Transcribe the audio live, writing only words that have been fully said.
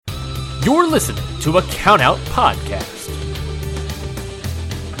You're listening to a Countout Podcast.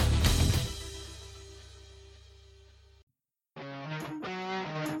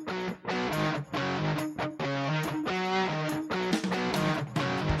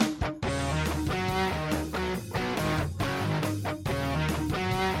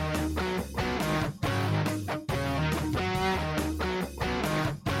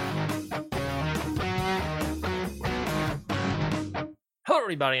 Hello,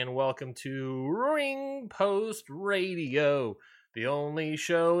 everybody, and welcome to Ring Post Radio, the only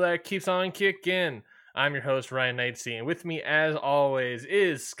show that keeps on kicking. I'm your host, Ryan Knightsey, and with me, as always,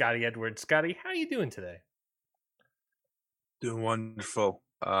 is Scotty Edwards. Scotty, how are you doing today? Doing wonderful.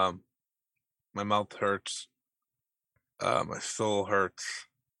 My mouth hurts. My soul hurts.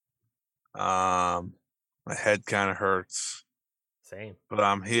 My head kind of hurts. Same. But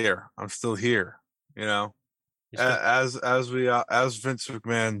I'm here. I'm still here. You know, You're still- as Vince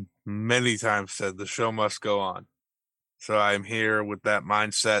McMahon many times said, the show must go on. So I'm here with that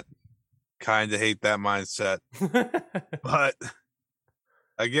mindset. Kind of hate that mindset, but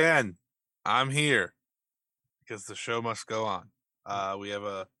again, I'm here because the show must go on. We have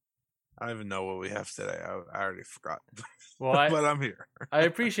I don't even know what we have today. I already forgot. Well, But I'm here. I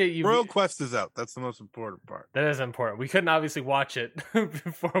appreciate you. Royal Quest is out. That's the most important part. That is important. We couldn't obviously watch it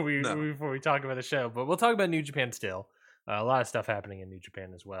before we talk about the show, but we'll talk about New Japan still. A lot of stuff happening in New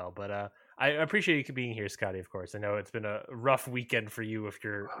Japan as well. But I appreciate you being here, Scotty. Of course, I know it's been a rough weekend for you with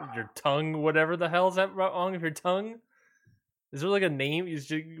your tongue, whatever the hell's that wrong with your tongue. Is there like a name? Is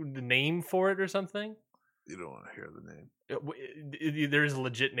there the name for it or something? You don't want to hear the name. There's a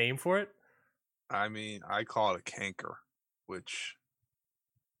legit name for it. I mean, I call it a canker, which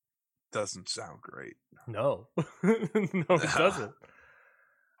doesn't sound great. No, no, it doesn't.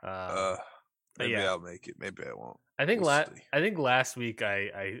 Maybe yeah. I'll make it. Maybe I won't. I think We'll see. I think last week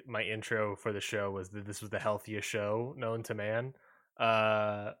I my intro for the show was that this was the healthiest show known to man.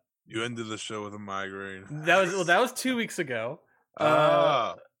 You ended the show with a migraine. That was 2 weeks ago.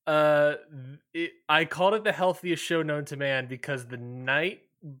 Ah, I called it the healthiest show known to man because No,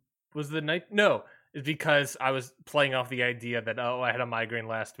 it's because I was playing off the idea that I had a migraine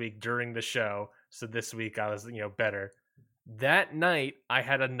last week during the show, so this week I was better. That night I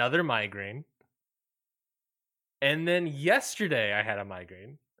had another migraine. And then yesterday I had a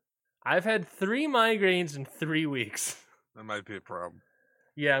migraine. I've had 3 migraines in 3 weeks. that might be a problem.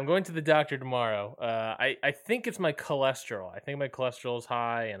 Yeah, I'm going to the doctor tomorrow. I think it's my cholesterol. I think my cholesterol is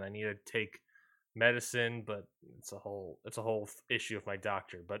high and I need to take medicine, but it's a whole issue with my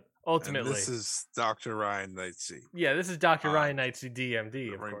doctor. But ultimately, And this is Dr. Ryan Knightsey. Yeah, this is Dr. Ryan Knightsey, DMD,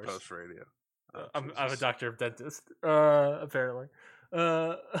 The of Ring course. Post Radio. I'm a doctor of dentist, apparently.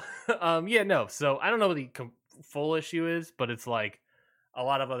 Yeah, no. So I don't know what the full issue is, but it's like a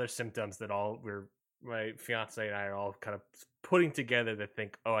lot of other symptoms that my fiance and I are all kind of putting together that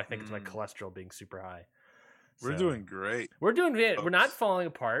think, I think it's my cholesterol being super high. We're doing great. We're doing it. We're not falling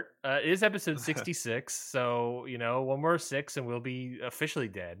apart. It is episode 66, so one more 6 and we'll be officially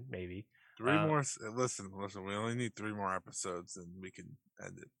dead, maybe. 3 more. Listen. We only need 3 more episodes, and we can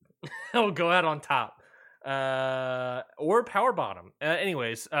end it. We'll go out on top, or power bottom.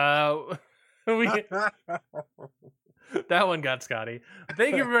 Anyways, that one got Scotty.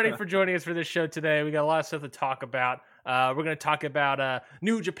 Thank you, everybody, for joining us for this show today. We got a lot of stuff to talk about. We're going to talk about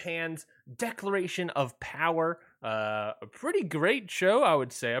New Japan's Declaration of Power. A pretty great show, I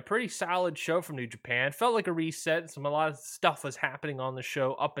would say. A pretty solid show from New Japan. Felt like a reset. A lot of stuff was happening on the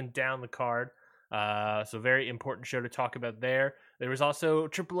show up and down the card. So very important show to talk about there. There was also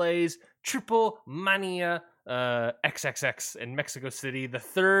AAA's Triple Mania XXX in Mexico City. The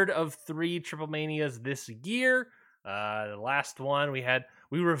third of 3 Triple Manias this year. The last one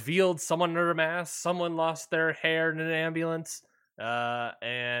we revealed someone under a mask, someone lost their hair in an ambulance,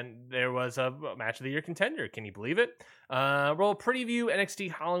 and there was a match of the year contender. Can you believe it? We'll preview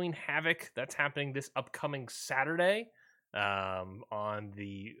NXT Halloween Havoc. That's happening this upcoming Saturday on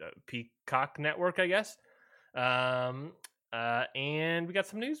the Peacock Network, I guess. And we got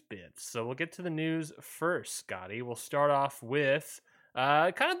some news bits, so we'll get to the news first, Scotty. We'll start off with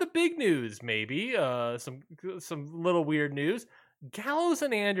kind of the big news, maybe. Some little weird news. Gallows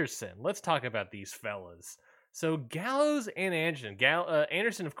and Anderson. Let's talk about these fellas. So Gallows and Anderson.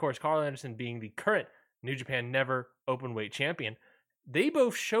 Anderson, of course, Carl Anderson being the current New Japan Never Openweight champion. They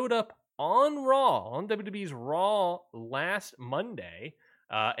both showed up on Raw, on WWE's Raw last Monday.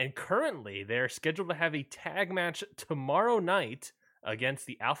 And currently, they're scheduled to have a tag match tomorrow night against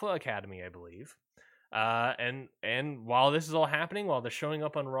the Alpha Academy, I believe. And while this is all happening, while they're showing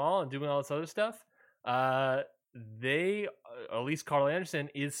up on Raw and doing all this other stuff, they, at least Carl Anderson,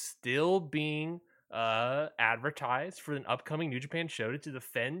 is still being advertised for an upcoming New Japan show to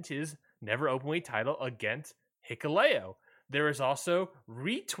defend his never openweight title against Hikuleo. There is also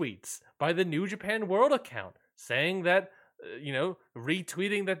retweets by the New Japan World account saying that,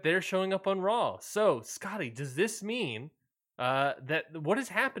 retweeting that they're showing up on Raw. So, Scotty, does this mean that what is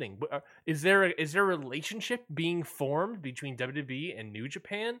happening? Is there a relationship being formed between WWE and New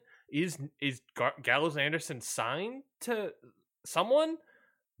Japan? Is Gallows Anderson signed to someone?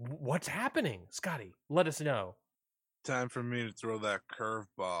 What's happening, Scotty? Let us know. Time for me to throw that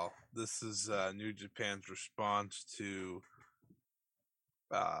curveball. This is New Japan's response to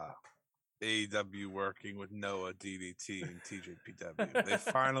AEW working with Noah, DDT, and TJPW. They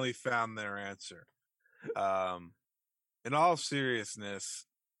finally found their answer. In all seriousness,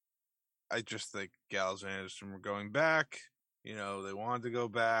 I just think Gallows and Anderson were going back. They wanted to go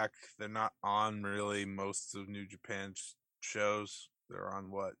back. They're not on really most of New Japan's shows. They're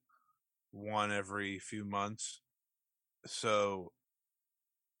on one every few months. So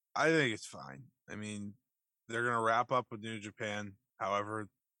I think it's fine. I mean, they're going to wrap up with New Japan however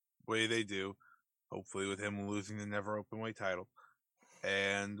way they do, hopefully with him losing the never openweight title,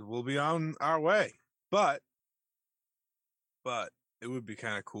 and we'll be on our way. But it would be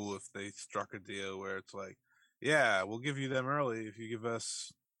kind of cool if they struck a deal where it's like, yeah, we'll give you them early if you give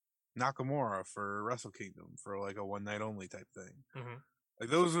us Nakamura for Wrestle Kingdom for like a one night only type thing. Mm-hmm. Like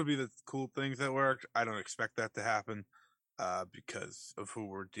those would be the cool things that work. I don't expect that to happen because of who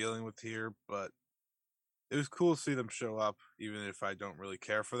we're dealing with here, but it was cool to see them show up, even if I don't really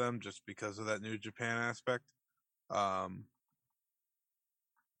care for them, just because of that New Japan aspect.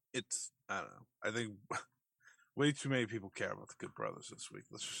 It's, I don't know. I think way too many people care about the Good Brothers this week.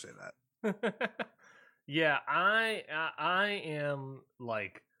 Let's just say that. Yeah, I am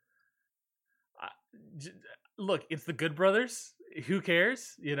like, look, it's the Good Brothers. Who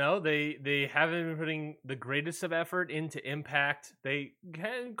cares? They haven't been putting the greatest of effort into Impact.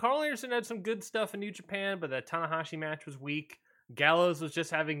 Carl Anderson had some good stuff in New Japan, but that Tanahashi match was weak. Gallows was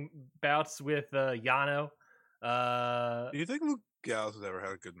just having bouts with Yano. Do you think Luke Gallows has ever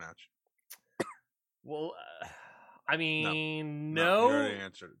had a good match? Well, I mean, no. You already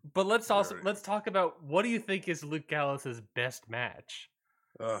answered. But let's talk about, what do you think is Luke Gallows' best match?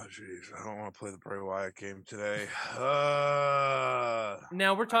 Oh, jeez, I don't want to play the Bray Wyatt game today.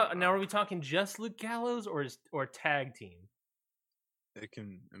 Now are we talking just Luke Gallows or tag team? It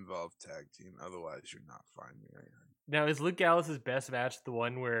can involve tag team. Otherwise, you're not finding anything. Now, is Luke Gallows' best match the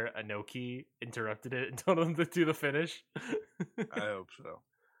one where Inoki interrupted it and told him to do the finish? I hope so.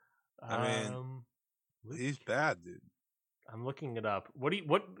 I mean, he's bad, dude. I'm looking it up.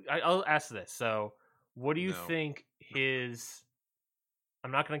 I'll ask this. So, what do you think his? I'm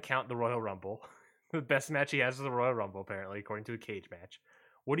not going to count the Royal Rumble. The best match he has is the Royal Rumble, apparently, according to a cage match.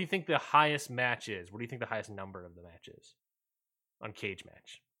 What do you think the highest match is? What do you think the highest number of the match is on cage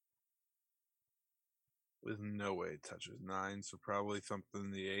match? There's no way it touches 9, so probably something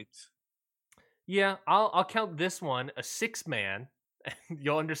in the 8s. Yeah, I'll count this one a 6-man.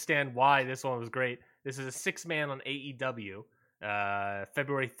 You'll understand why this one was great. This is a 6-man on AEW,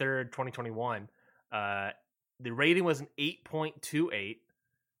 February 3rd, 2021. The rating was an 8.28.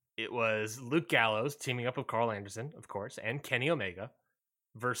 It was Luke Gallows teaming up with Carl Anderson, of course, and Kenny Omega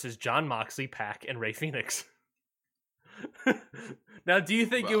versus Jon Moxley, Pac, and Rey Fenix. Now, do you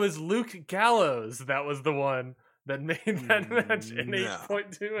think it was Luke Gallows that was the one that made that match an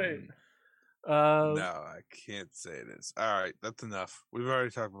 8.28? No, I can't say it is. All right, that's enough. We've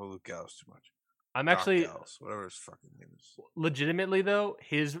already talked about Luke Gallows too much. I'm actually Gallows, whatever his fucking name is. Legitimately though,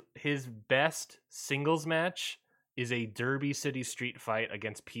 his best singles match is a Derby City Street fight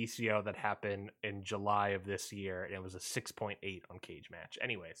against PCO that happened in July of this year, and it was a 6.8 on cage match.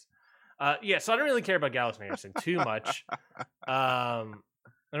 Anyways, so I don't really care about Gallows and Anderson too much. I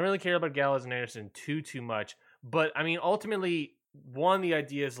don't really care about Gallows and Anderson too much. But I mean, ultimately, the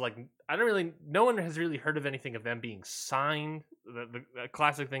idea is like, no one has really heard of anything of them being signed. The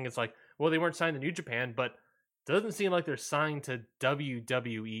classic thing is like, well, they weren't signed to New Japan, but doesn't seem like they're signed to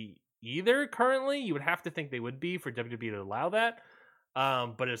WWE either currently. You would have to think they would be for WWE to allow that.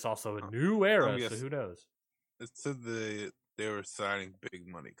 But it's also a new era, so who knows? It said they were signing big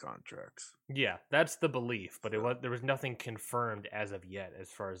money contracts. Yeah, that's the belief, but there was nothing confirmed as of yet, as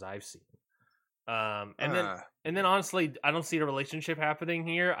far as I've seen. And then honestly, I don't see a relationship happening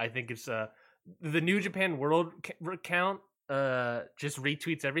here. I think it's the New Japan World account just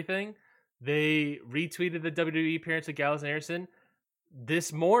retweets everything. They retweeted the WWE appearance of Gallows and Anderson.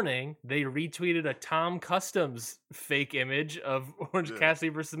 This morning, they retweeted a Tom Customs fake image of Orange Cassidy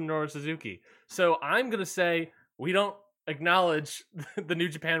versus Minoru Suzuki. So I'm going to say we don't acknowledge the New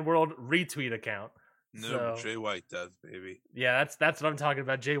Japan World retweet account. No, So, but Jay White does, baby. Yeah, that's what I'm talking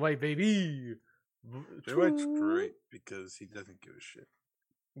about. Jay White, baby. Jay White's great because he doesn't give a shit.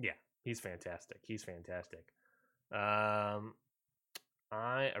 Yeah, he's fantastic. He's fantastic. I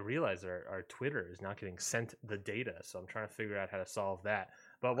realize our Twitter is not getting sent the data, so I'm trying to figure out how to solve that.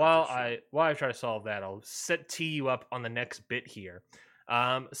 But while I try to solve that, I'll tee you up on the next bit here.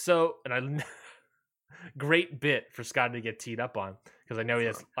 Great bit for Scott to get teed up on because I know he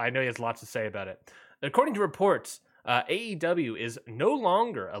has lots to say about it. According to reports, AEW is no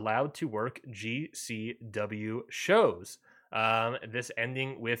longer allowed to work GCW shows. This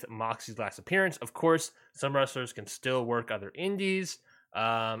ending with Moxie's last appearance. Of course, some wrestlers can still work other indies.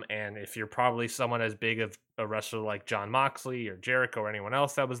 And if you're probably someone as big of a wrestler like Jon Moxley or Jericho or anyone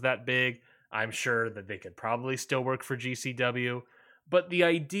else that was that big, I'm sure that they could probably still work for GCW. But the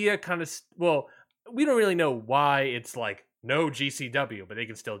idea kind of, we don't really know why it's like no GCW, but they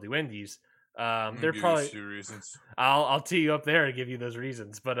can still do indies. They're probably 2 reasons. I'll tee you up there and give you those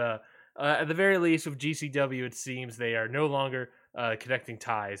reasons. But at the very least, with GCW, it seems they are no longer connecting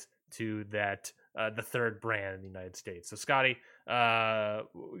ties to that the third brand in the United States. So, Scotty,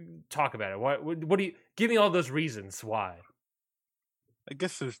 talk about it. What do you give me all those reasons why? I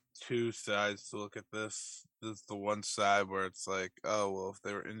guess there's 2 sides to look at this. There's the one side where it's like, oh, well, if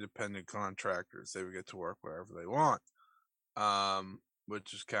they were independent contractors, they would get to work wherever they want.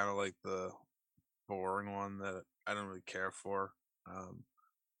 Which is kind of like the boring one that I don't really care for.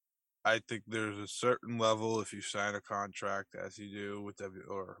 I think there's a certain level if you sign a contract as you do with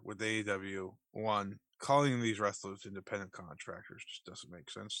AEW. One, calling these wrestlers independent contractors just doesn't make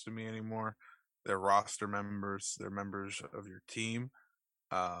sense to me anymore. They're roster members. They're members of your team.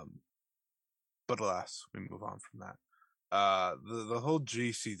 But alas, we move on from that. The whole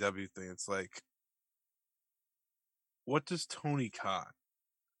GCW thing, it's like, what does Tony Khan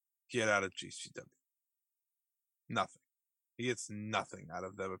get out of GCW? Nothing. He gets nothing out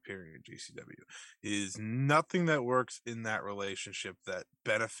of them appearing in GCW. It is nothing that works in that relationship that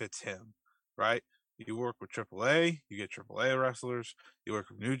benefits him, right? You work with AAA, you get AAA wrestlers. You work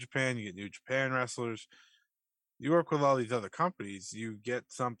with New Japan, you get New Japan wrestlers. You work with all these other companies, you get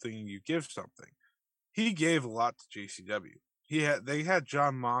something, you give something. He gave a lot to GCW. They had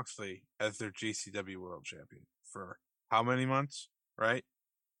Jon Moxley as their GCW World Champion for how many months, right?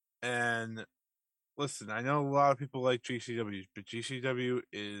 And listen, I know a lot of people like GCW, but GCW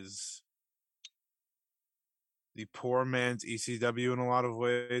is the poor man's ECW in a lot of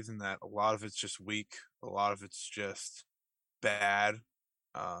ways, in that a lot of it's just weak, a lot of it's just bad.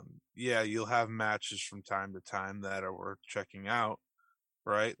 Yeah, you'll have matches from time to time that are worth checking out,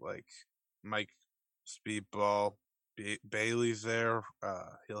 right? Like Mike Speedball Bailey's there.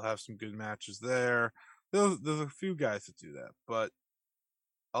 He'll have some good matches there. There's a few guys that do that, but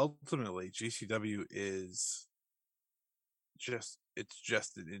ultimately GCW is just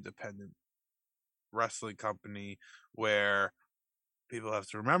an independent wrestling company where people have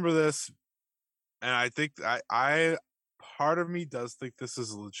to remember this. And I think I part of me does think this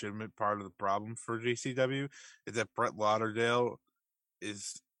is a legitimate part of the problem for GCW, is that Brett Lauderdale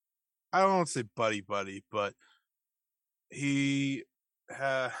is, I don't want to say buddy, but he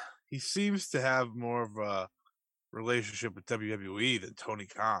seems to have more of a relationship with WWE than Tony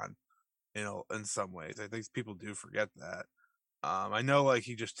Khan, in some ways. I think people do forget that. I know, like,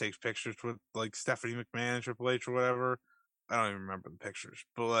 he just takes pictures with, like, Stephanie McMahon and Triple H or whatever. I don't even remember the pictures,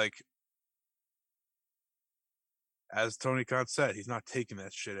 but, like, as Tony Khan said, he's not taking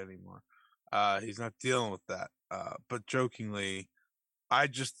that shit anymore. He's not dealing with that. But jokingly, I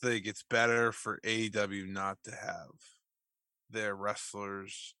just think it's better for AEW not to have their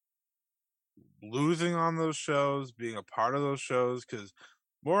wrestlers losing on those shows, being a part of those shows, because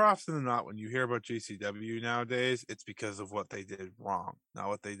more often than not, when you hear about GCW nowadays, it's because of what they did wrong, not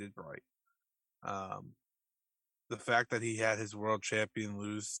what they did right. The fact that he had his world champion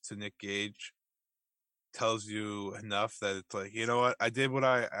lose to Nick Gage tells you enough that it's like, you know what, I did what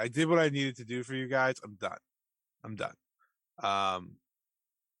I needed to do for you guys. I'm done.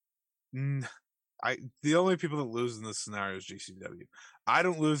 The only people that lose in this scenario is GCW. I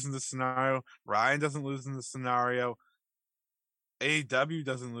don't lose in this scenario. Ryan doesn't lose in this scenario. AEW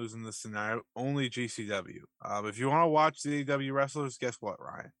doesn't lose in this scenario. Only GCW. If you want to watch the AEW wrestlers, guess what,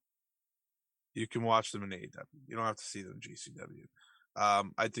 Ryan? You can watch them in AEW. You don't have to see them in GCW.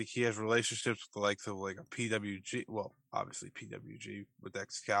 I think he has relationships with the likes of like a PWG. Well, obviously PWG with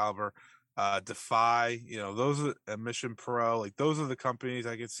Excalibur, Defy. Those are Mission Pro. Like, those are the companies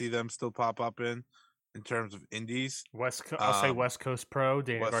I could see them still pop up in terms of indies. I'll say West Coast Pro.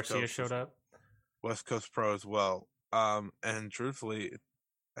 Daniel Garcia showed up. West Coast Pro as well. And truthfully,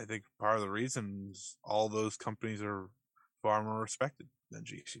 I think part of the reason is all those companies are far more respected than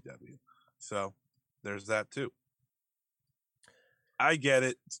GCW. So there's that too. I get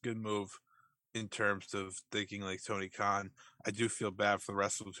it. It's a good move in terms of thinking like Tony Khan. I do feel bad for the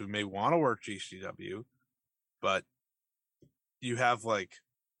wrestlers who may want to work GCW, but you have like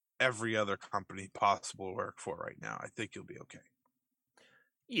every other company possible to work for right now. I think you'll be okay.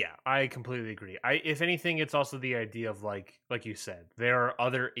 Yeah, I completely agree. If anything, it's also the idea of like you said, there are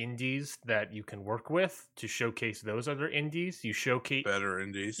other indies that you can work with to showcase those other indies. You showcase better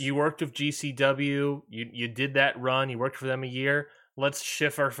indies. You worked with GCW. You did that run. You worked for them a year. Let's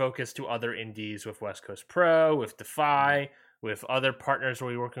shift our focus to other indies with West Coast Pro, with Defy, with other partners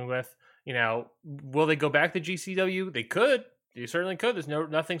we're working with. Will they go back to GCW? They could. They certainly could. There's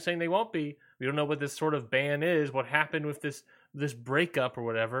nothing saying they won't be. We don't know what this sort of ban is. What happened with this breakup or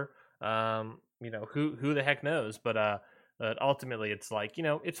whatever. Who the heck knows? But ultimately, it's like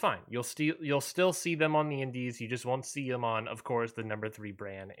it's fine. You'll still see them on the indies. You just won't see them on, of course, the number 3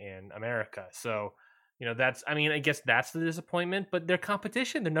 brand in America. So I guess that's the disappointment. But they're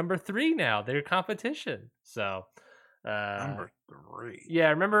competition. They're number 3 now. They're competition. So number 3. Yeah,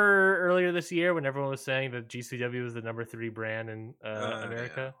 remember earlier this year when everyone was saying that GCW was the number 3 brand in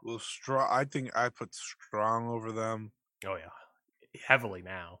America? Yeah. Well, strong. I think I put Strong over them. Oh yeah, heavily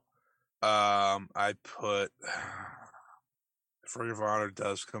now. I put if Ring of Honor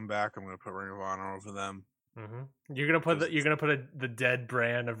does come back, I'm going to put Ring of Honor over them. Mm-hmm. You're gonna put the dead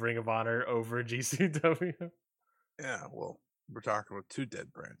brand of Ring of Honor over GCW. Yeah, well, we're talking about 2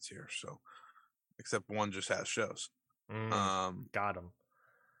 dead brands here, so except one just has shows. Got them.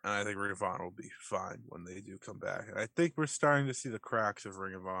 And I think Ring of Honor will be fine when they do come back. And I think we're starting to see the cracks of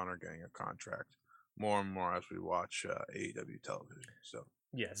Ring of Honor getting a contract more and more as we watch AEW television. So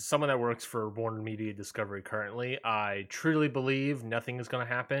yes, someone that works for Warner Media Discovery currently, I truly believe nothing is going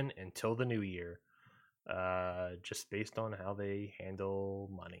to happen until the new year, just based on how they handle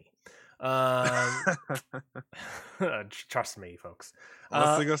money. Trust me, folks.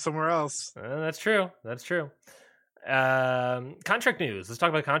 Unless they go somewhere else. That's true. Contract news. Let's talk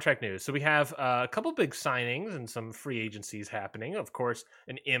about contract news. So we have a couple big signings and some free agencies happening. Of course,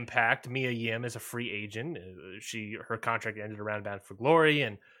 an Impact. Mia Yim is a free agent. Her contract ended around Bound for Glory,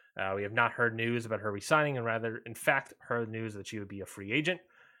 and we have not heard news about her resigning, and rather, in fact, heard news that she would be a free agent.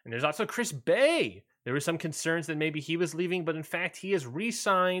 And there's also Chris Bay. There were some concerns that maybe he was leaving, but in fact, he has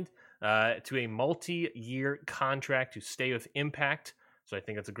re-signed to a multi-year contract to stay with Impact. So I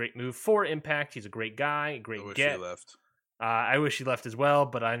think that's a great move for Impact. He's a great guy, great get. He left. I wish he left as well,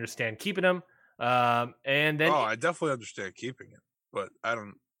 but I understand keeping him. And then I definitely understand keeping him, but I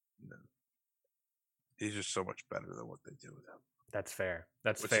don't. He's just so much better than what they do with him. That's fair.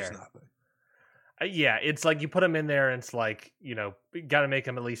 Which fair. Is nothing. Yeah, it's like you put him in there, and it's like got to make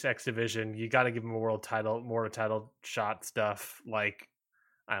him at least X Division. You got to give him a world title, more title shot stuff. Like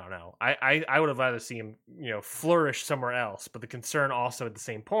I don't know. I would have rather see him, flourish somewhere else. But the concern also at the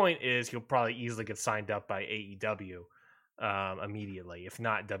same point is he'll probably easily get signed up by AEW immediately, if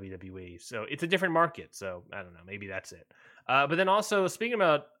not WWE. So it's a different market. So I don't know. Maybe that's it. But then also speaking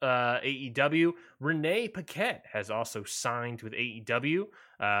about AEW, Renee Paquette has also signed with AEW.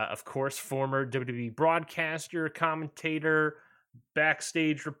 Of course, former WWE broadcaster, commentator,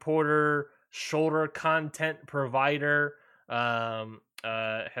 backstage reporter, shoulder content provider.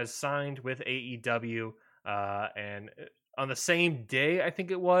 Has signed with AEW, and on the same day, I think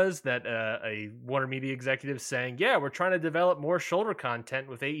it was, that a Warner Media executive saying, yeah, we're trying to develop more shoulder content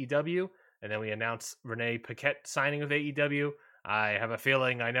with AEW, and then we announced Renee Paquette signing with AEW. I have a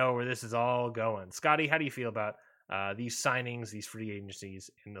feeling I know where this is all going. Scotty, how do you feel about these signings, these free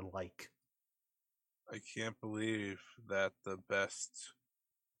agencies, and the like? I can't believe that the best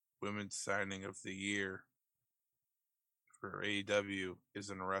women's signing of the year for AEW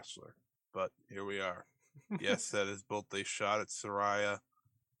isn't a wrestler, but here we are. Yes, that is both a shot at Saraya.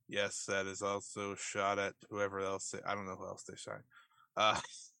 Yes, that is also a shot at whoever else. I don't know who else they signed.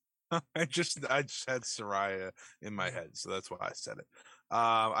 I just had Saraya in my head, so that's why I said it.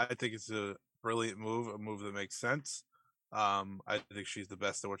 I think it's a brilliant move, a move that makes sense. I think she's the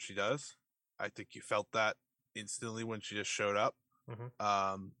best at what she does. I think you felt that instantly when she just showed up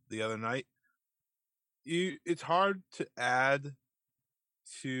the other night. It's hard to add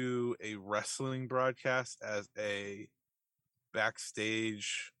to a wrestling broadcast as a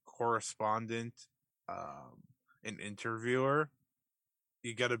backstage correspondent, an interviewer.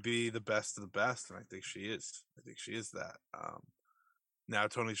 You got to be the best of the best, and I think she is. I think she is that. Now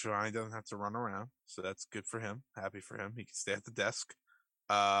Tony Schiavone doesn't have to run around, so that's good for him. Happy for him. He can stay at the desk.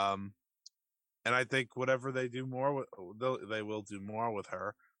 And I think whatever they do more with, they will do more with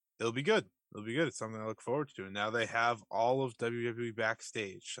her. It'll be good. It'll be good. It's something I look forward to. And now they have all of WWE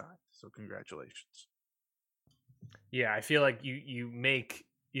backstage signed. So congratulations. Yeah, I feel like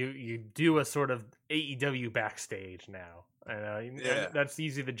you do a sort of AEW backstage now. Yeah. That's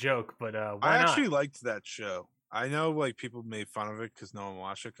easy the joke, but why I not? actually liked that show. I know like people made fun of it because no one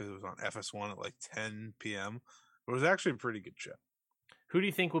watched it because it was on FS1 at like 10 p.m. But it was actually a pretty good show. Who do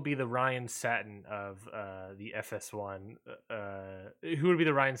you think will be the Ryan Satin of the FS1? Who would be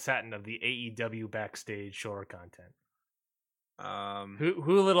the Ryan Satin of the AEW backstage shoulder content?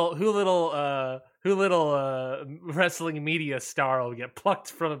 Who little wrestling media star will get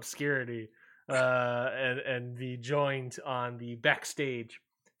plucked from obscurity and be joined on the backstage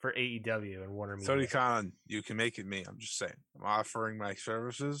for AEW and Warner Media? Tony Khan, you can make it me. I'm just saying. I'm offering my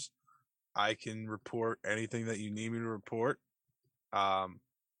services. I can report anything that you need me to report.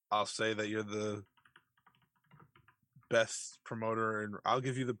 I'll say that you're the best promoter, and I'll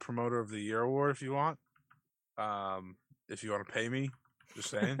give you the Promoter of the Year award if you want. If you want to pay me, just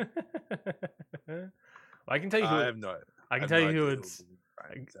saying. Well, I can tell you who. I have no. I can tell you who it's.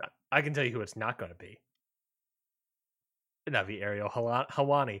 I can tell you who it's not going to be. That'd be Ariel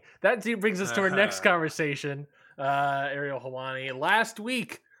Helwani. That brings us to our next conversation. Ariel Helwani. Last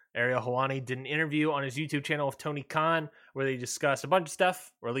week, Ariel Helwani did an interview on his YouTube channel with Tony Khan where they discussed a bunch of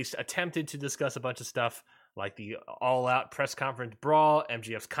stuff, or at least attempted to discuss a bunch of stuff, like the all-out press conference brawl,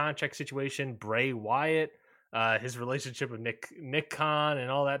 MJF's contract situation, Bray Wyatt, his relationship with Nick Khan, and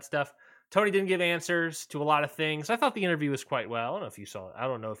all that stuff. Tony didn't give answers to a lot of things. I thought the interview was quite well. I don't know if you saw it. I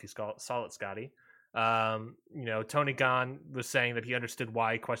don't know if you saw it, Scotty. Tony Khan was saying that he understood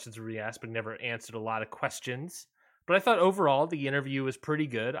why questions were asked, but never answered a lot of questions. But I thought overall the interview was pretty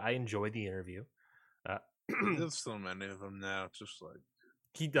good. I enjoyed the interview. There's so many of them now. It's just like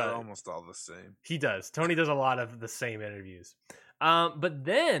he does. They're almost all the same. He does. Tony does a lot of the same interviews. But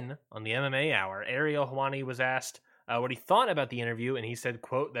then on the MMA Hour, Ariel Helwani was asked what he thought about the interview, and he said,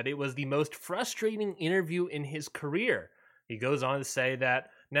 quote, that it was the most frustrating interview in his career. He goes on to say that,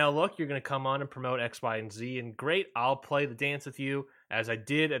 now look, you're going to come on and promote X, Y, and Z, and great, I'll play the dance with you as I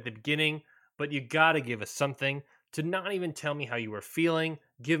did at the beginning, but you got to give us something. To not even tell me how you were feeling,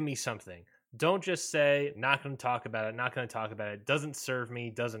 give me something. Don't just say, not going to talk about it, not going to talk about it. Doesn't serve me,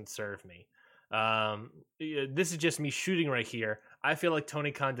 doesn't serve me. This is just me shooting right here. I feel like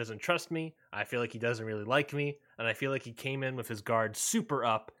Tony Khan doesn't trust me. I feel like he doesn't really like me. And I feel like he came in with his guard super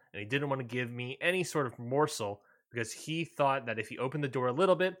up and he didn't want to give me any sort of morsel because he thought that if he opened the door a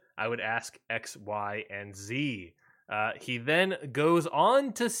little bit, I would ask X, Y, and Z. He then goes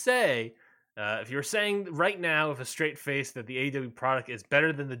on to say, if you're saying right now with a straight face that the AEW product is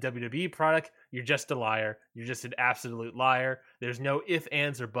better than the WWE product, you're just a liar. You're just an absolute liar. There's no ifs,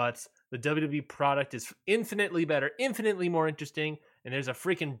 ands, or buts. The WWE product is infinitely better, infinitely more interesting, and there's a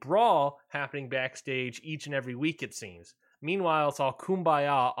freaking brawl happening backstage each and every week, it seems. Meanwhile, it's all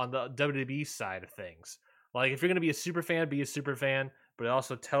kumbaya on the WWE side of things. Like, if you're going to be a super fan, be a super fan, but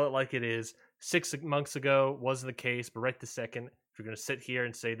also tell it like it is. 6 months ago wasn't the case, but right this second, if you're going to sit here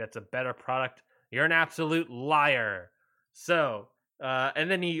and say that's a better product, you're an absolute liar. So, and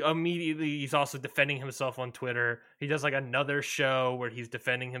then he's also defending himself on Twitter. He does like another show where he's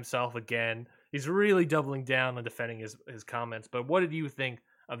defending himself again. He's really doubling down on defending his comments. But what did you think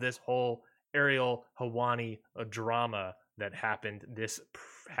of this whole Ariel Helwani drama that happened this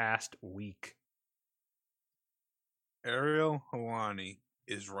past week? Ariel Helwani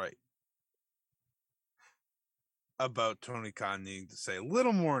is right about Tony Khan needing to say a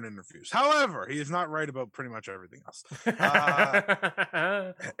little more in interviews. However, he is not right about pretty much everything else.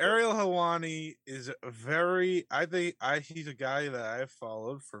 Ariel Helwani is he's a guy that I've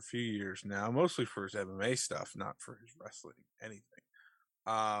followed for a few years now, mostly for his MMA stuff, not for his wrestling, anything.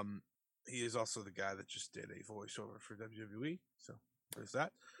 He is also the guy that just did a voiceover for WWE, so there's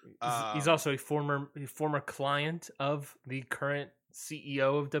that. He's also a former client of the current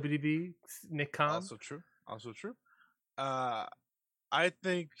CEO of WWE, Nick Khan. Also true. I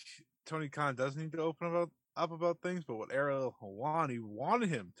think Tony Khan does need to open up about things, but what Ariel Helwani wanted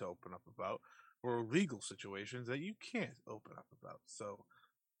him to open up about were legal situations that you can't open up about. So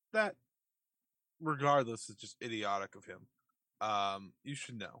that, regardless, is just idiotic of him. You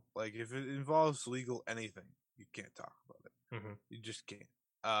should know, like, if it involves legal anything, you can't talk about it. Mm-hmm. You just can't.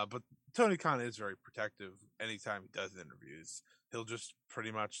 But Tony Khan is very protective anytime he does interviews. He'll just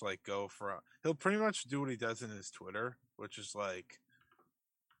pretty much he'll pretty much do what he does in his Twitter, which is like,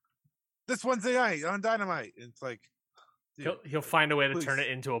 this Wednesday night on Dynamite. And it's like, dude, he'll find a way to turn it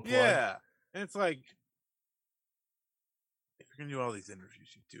into a plug. Yeah. And it's like, if you're gonna do all these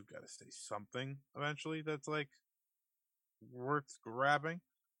interviews, you do got to say something eventually that's like worth grabbing.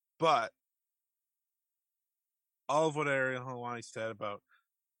 But all of what Ariel Helwani said about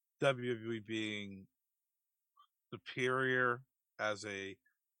WWE being superior as a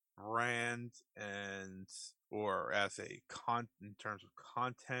brand and or as a in terms of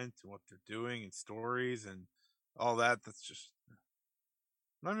content and what they're doing and stories and all that, that's just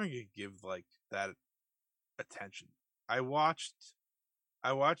I'm not even gonna give like that attention. I watched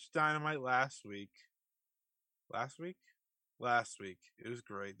Dynamite last week. Last week? Last week. It was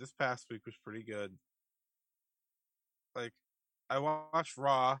great. This past week was pretty good. Like, I watched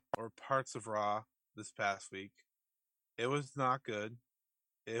Raw or parts of Raw this past week. It was not good.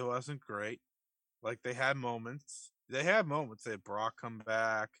 It wasn't great. Like, they had moments. They had Brock come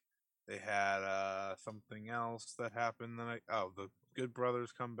back. They had something else that happened. The Good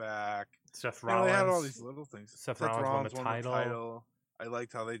Brothers come back. Seth Rollins. They had all these little things. Seth Rollins won the title. I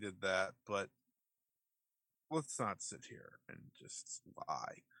liked how they did that, but let's not sit here and just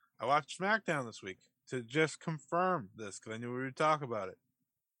lie. I watched SmackDown this week to just confirm this because I knew we would talk about it.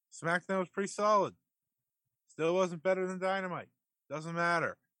 SmackDown was pretty solid. Still wasn't better than Dynamite. Doesn't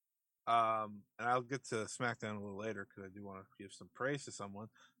matter. And I'll get to SmackDown a little later because I do want to give some praise to someone.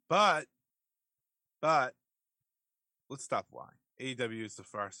 But let's stop lying. AEW is the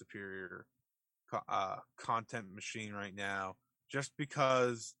far superior content machine right now. Just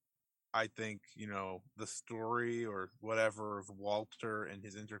because I think, the story or whatever of Walter and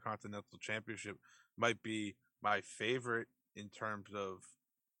his Intercontinental Championship might be my favorite in terms of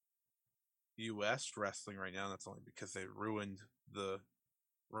U.S. wrestling right now. That's only because they ruined the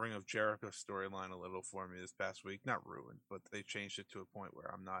Ring of Jericho storyline a little for me this past week. Not ruined, but they changed it to a point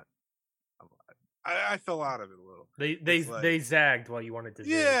where I fell out of it a little. They zagged while you wanted to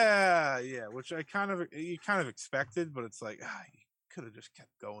zag. Yeah, which you kind of expected, but it's like you could have just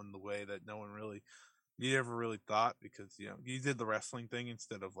kept going the way that you never really thought because you did the wrestling thing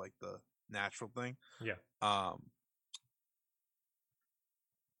instead of like the natural thing. Yeah.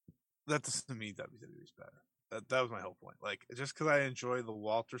 That doesn't mean WWE's better. That was my whole point. Like just because I enjoy the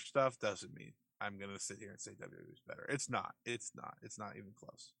Walter stuff doesn't mean I'm gonna sit here and say WWE's better. It's not. It's not even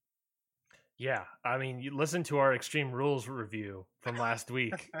close. Yeah, I mean, you listen to our Extreme Rules review from last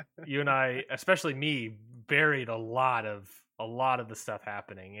week. You and I, especially me, buried a lot of the stuff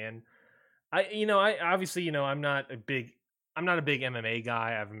happening, and I obviously, I'm not a big MMA guy.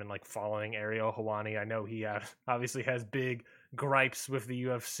 I haven't been like following Ariel Helwani. I know he obviously has big gripes with the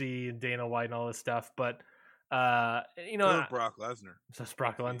UFC and Dana White and all this stuff, but Brock Lesnar. So it's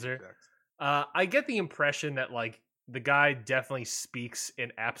Brock Lesnar. I get the impression that like the guy definitely speaks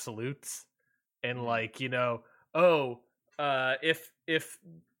in absolutes. And like, if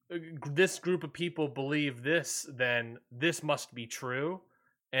this group of people believe this, then this must be true.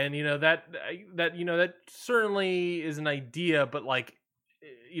 And that certainly is an idea, but like,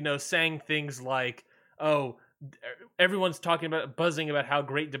 saying things like, oh, everyone's buzzing about how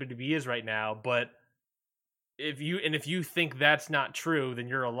great WWE is right now, but if you think that's not true, then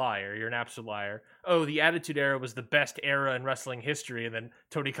you're a liar. You're an absolute liar. Oh, the Attitude Era was the best era in wrestling history, and then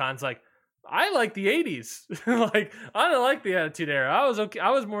Tony Khan's like, I like the 80s. Like, I don't like the Attitude Era. I was okay.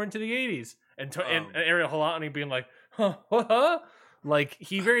 I was more into the 80s. And Ariel Helwani being like, huh? Like,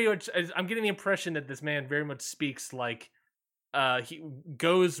 he very much, I'm getting the impression that this man very much speaks like, he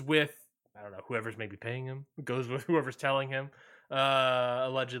goes with, I don't know, whoever's maybe paying him, goes with whoever's telling him,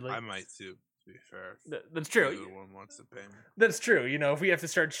 allegedly. I might too, to be fair. That's true. Everyone wants to pay me. That's true. If we have to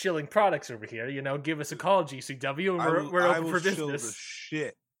start shilling products over here, give us a call, GCW, and we're open for business. I will shill the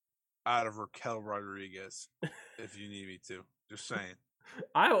shit out of Raquel Rodriguez if you need me to. Just saying.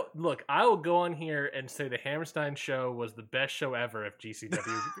 I will go on here and say the Hammerstein show was the best show ever if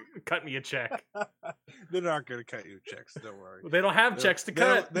GCW cut me a check. They're not going to cut you checks, don't worry. They don't have checks to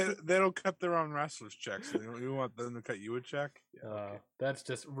cut. They don't cut their own wrestlers' checks. You want them to cut you a check? Yeah, okay. That's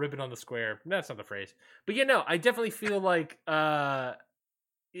just ribbon on the square. That's not the phrase. But I definitely feel like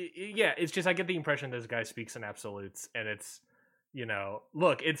it's just I get the impression this guy speaks in absolutes, and it's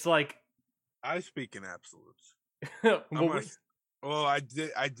look, it's like I speak in absolutes. I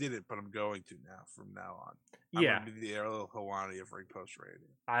did it, but I'm going to now from now on. I'm gonna be the Ariel Helwani of Ring Post Radio.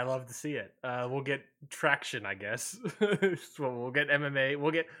 I love to see it. We'll get traction, I guess. So we'll get MMA.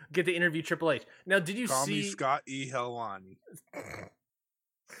 We'll get to interview Triple H. Now, did you Call see me Scott E. Helwani?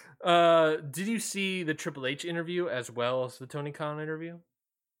 Did you see the Triple H interview as well as the Tony Khan interview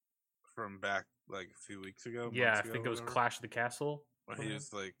from back like a few weeks ago? Yeah, I think it was Clash of the Castle. When he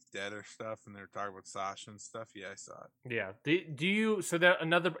was like dead or stuff, and they were talking about Sasha and stuff. Yeah, I saw it. Yeah. Do you? So that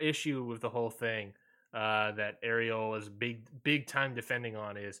another issue with the whole thing. that Ariel was big time defending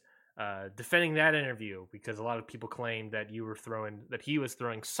on is defending that interview, because a lot of people claim that he was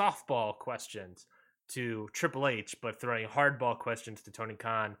throwing softball questions to Triple H, but throwing hardball questions to Tony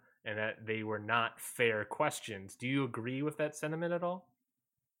Khan, and that they were not fair questions. Do you agree with that sentiment at all?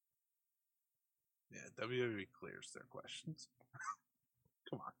 Yeah, WWE clears their questions.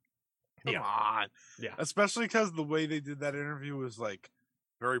 Come on. Yeah. Come on. Yeah. Especially because the way they did that interview was like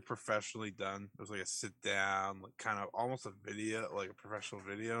very professionally done. It was like a sit down, like kind of almost a video, like a professional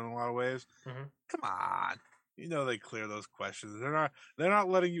video in a lot of ways. Mhm. Come on. You know they clear those questions. They're not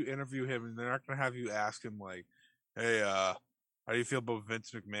letting you interview him, and they're not gonna have you ask him like, hey, how do you feel about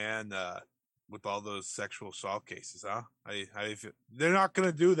Vince McMahon with all those sexual assault cases, huh? How do you feel? They're not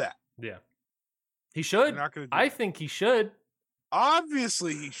gonna do that. Yeah. He should. They're not gonna do I that. think he should.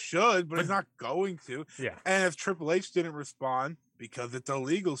 Obviously he should, but he's not going to. Yeah. And if Triple H didn't respond because it's a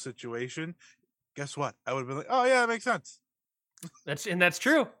legal situation, guess what? I would have been like, oh yeah, that makes sense. That's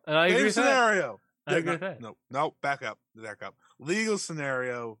true. And I agree Same with that. scenario. I agree with that. No, back up. Legal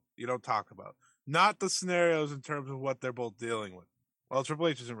scenario you don't talk about. Not the scenarios in terms of what they're both dealing with. Well, Triple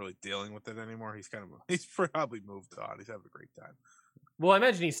H isn't really dealing with it anymore. He's probably moved on. He's having a great time. Well, I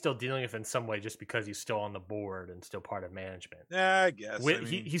imagine he's still dealing with it in some way, just because he's still on the board and still part of management. Yeah, I guess.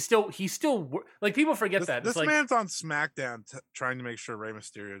 He's still like, people forget that This it's like, man's on SmackDown trying to make sure Rey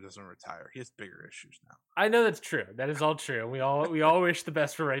Mysterio doesn't retire. He has bigger issues now. I know that's true. That is all true. We all wish the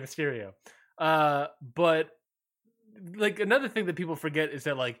best for Rey Mysterio. But like, another thing that people forget is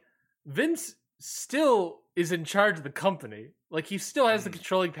that like Vince still is in charge of the company. Like, he still has the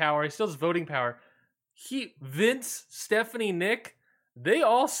controlling power. He still has voting power. Vince, Stephanie, Nick, they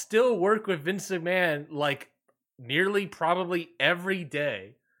all still work with Vince McMahon like nearly probably every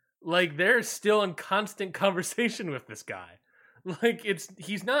day. Like, they're still in constant conversation with this guy. Like,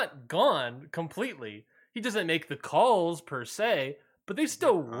 he's not gone completely. He doesn't make the calls per se, but they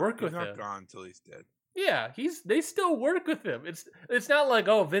still work with him. He's not gone until he's dead. Yeah, they still work with him. It's not like,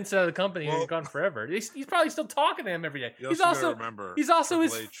 oh, Vince out of the company and he's gone forever. He's probably still talking to him every day. He's also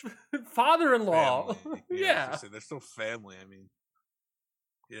his father-in-law. Yeah, they're still family. I mean,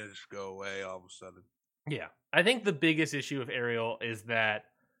 yeah, just go away all of a sudden. Yeah, I think the biggest issue with Ariel is that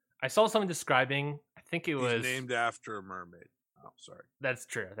I saw someone describing. I think it was named after a mermaid. Oh, sorry. That's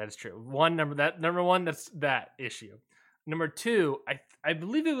true. Number one. That's that issue. Number two, I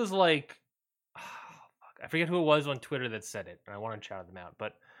believe it was like, I forget who it was on Twitter that said it, and I want to shout them out.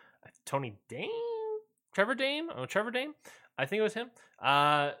 But Trevor Dame. I think it was him.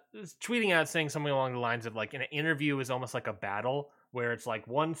 Was tweeting out saying something along the lines of like, an interview is almost like a battle, where it's like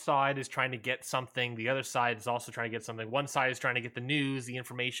one side is trying to get something, the other side is also trying to get something. One side is trying to get the news, the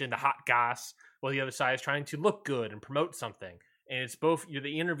information, the hot goss, while the other side is trying to look good and promote something. And it's both.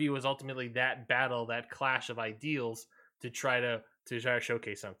 The interview is ultimately that battle, that clash of ideals to try to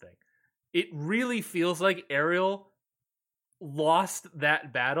showcase something. It really feels like Ariel lost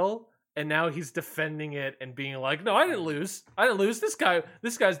that battle, and now he's defending it and being like, "No, I didn't lose.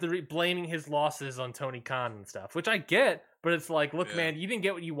 This guy's blaming his losses on Tony Khan and stuff," which I get. But it's like, look, man, you didn't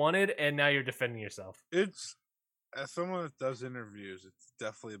get what you wanted, and now you're defending yourself. It's, as someone that does interviews, it's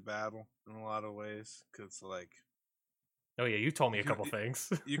definitely a battle in a lot of ways, because like, oh yeah, you told me a couple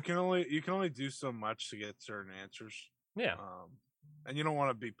things. you can only do so much to get certain answers. Yeah. And you don't want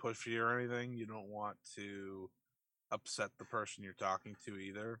to be pushy or anything. You don't want to upset the person you're talking to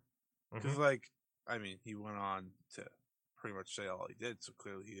either, because like, I mean, he went on to pretty much say all he did, so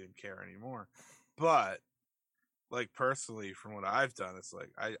clearly he didn't care anymore. But like, personally, from what I've done, it's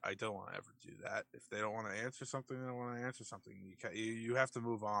like I don't want to ever do that. If they don't want to answer something, they don't want to answer something. You have to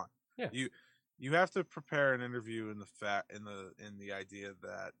move on. Yeah. You have to prepare an interview in the idea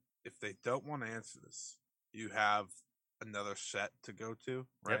that if they don't want to answer this, you have another set to go to,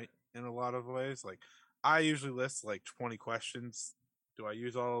 right? Yep. In a lot of ways, like, I usually list like 20 questions. Do I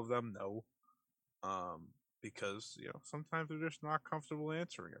use all of them? No. Because sometimes they're just not comfortable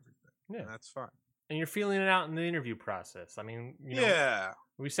answering everything. Yeah, and that's fine. And you're feeling it out in the interview process. I mean,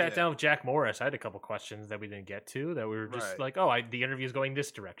 we sat down with Jack Morris. I had a couple questions that we didn't get to, that we were just like, oh, the interview is going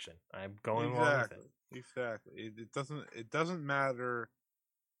this direction. I'm going along with it. Exactly. It doesn't matter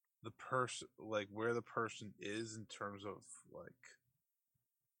the person, like, where the person is in terms of like,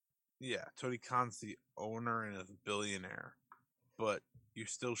 Tony Khan's the owner and a billionaire, but you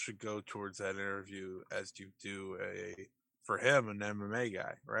still should go towards that interview as you do for him, an MMA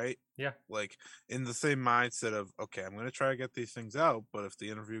guy, right? Yeah. Like, in the same mindset of, okay, I'm going to try to get these things out, but if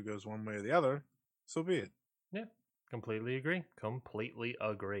the interview goes one way or the other, so be it. Yeah, completely agree.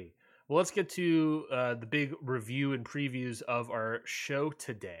 Well, let's get to the big review and previews of our show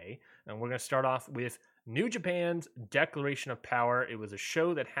today. And we're going to start off with New Japan's Declaration of Power. It was a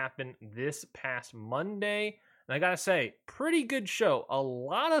show that happened this past Monday. And I gotta say, pretty good show. A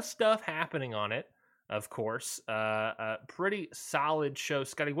lot of stuff happening on it, of course. Pretty solid show.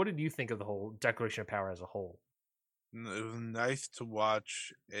 Scotty, what did you think of the whole Declaration of Power as a whole? It was nice to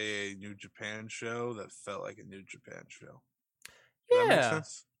watch a New Japan show that felt like a New Japan show. Does that make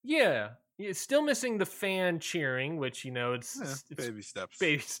sense? Yeah. It's still missing the fan cheering, which, it's baby steps.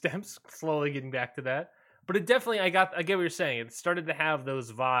 Baby steps, slowly getting back to that. But it definitely, I get what you're saying. It started to have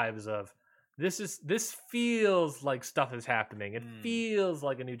those vibes of this feels like stuff is happening. It feels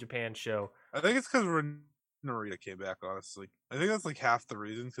like a New Japan show. I think it's because Narita came back, honestly. I think that's like half the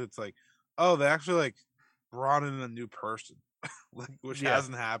reason. Because it's like, oh, they actually like brought in a new person, which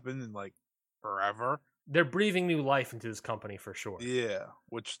hasn't happened in like forever. They're breathing new life into this company for sure. Yeah,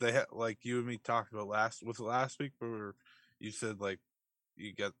 which they like you and me talked about last week, where you said like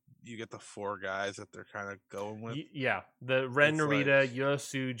you get the 4 guys that they're kind of going with. Yeah, the Ren Narita,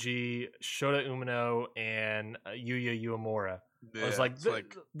 Yosuji, Shota Umino, and Yuya Uemura. I was like,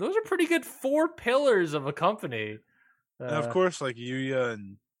 those are pretty good 4 pillars of a company. And of course, like Yuya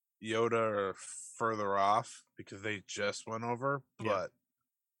and Yoda are further off because they just went over, but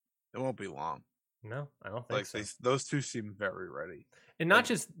it won't be long. No, I don't think so. Those 2 seem very ready, and not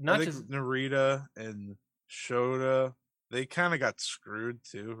just Narita and Shota. They kind of got screwed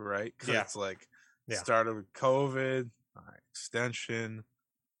too, right? Because it's like started with COVID, extension,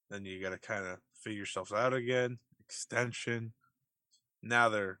 then you got to kind of figure yourselves out again. Extension. Now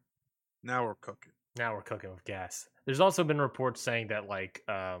we're cooking. Now we're cooking with gas. There's also been reports saying that like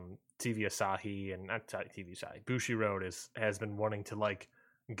TV Asahi and not TV Asahi, Bushiroad has been wanting to like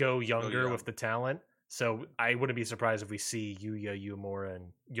go younger with the talent. So I wouldn't be surprised if we see Yuya Uemura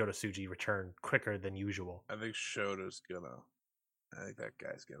and Yota Tsuji return quicker than usual. I think that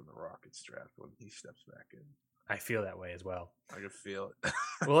guy's getting the rocket strapped when he steps back in. I feel that way as well. I can feel it.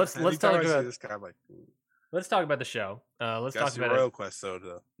 Well, let's talk about this guy. Like, let's talk about the show. Let's talk about Royal Quest though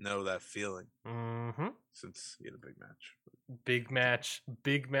to know that feeling. Mm-hmm. Since he had a big match.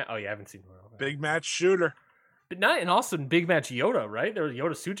 Oh, yeah, I haven't seen Royal. Big match shooter. But not, and also big match Yoda, right? There was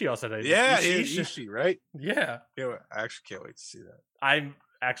Yota Tsuji also had Ishii, right? Yeah. I actually can't wait to see that. I'm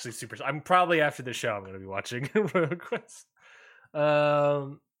actually I'm probably after the show I'm going to be watching Royal Quest.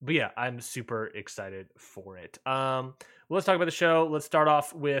 But yeah, I'm super excited for it. Well, let's talk about the show. Let's start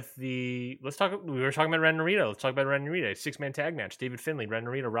off with we were talking about Ren Narita. Let's talk about Ren Narita. 6-man tag match. David Finlay, Ren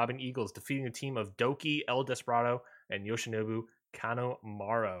Narita, Robin Eagles defeating the team of Doki, El Desperado, and Yoshinobu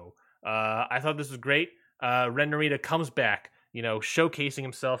Kanemaru. I thought this was great. Ren Narita comes back, showcasing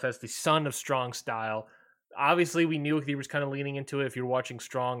himself as the son of Strong Style. Obviously, we knew he was kind of leaning into it. If you're watching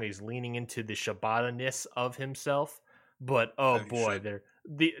Strong, he's leaning into the Shibata-ness of himself. But, oh boy, the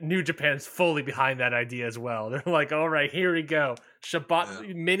New Japan's fully behind that idea as well. They're like, all right, here we go.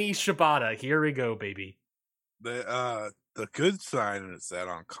 Mini Shibata, here we go, baby. The good sign is that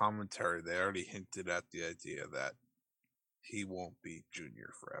on commentary, they already hinted at the idea that he won't be Junior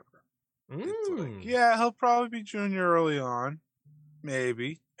forever. It's like, he'll probably be Junior early on,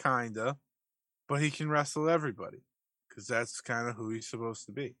 maybe, kinda, but he can wrestle everybody because that's kind of who he's supposed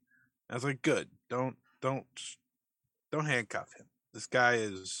to be. I was like, good, don't handcuff him. This guy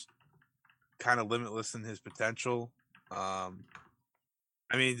is kind of limitless in his potential. I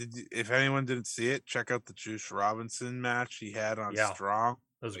mean, if anyone didn't see it, check out the Juice Robinson match he had on Strong.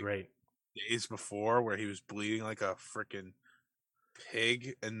 That was great. Days before, where he was bleeding like a freaking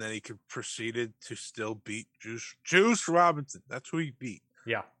pig, and then he proceeded to still beat Juice Robinson. That's who he beat.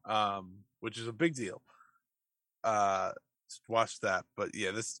 Yeah. Which is a big deal. Watch that. But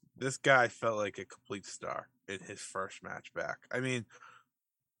yeah, this guy felt like a complete star in his first match back. I mean,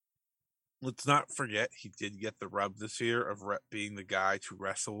 let's not forget he did get the rub this year of being the guy to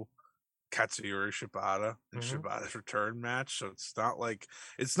wrestle Katsuyori Shibata in Shibata's return match. So it's not like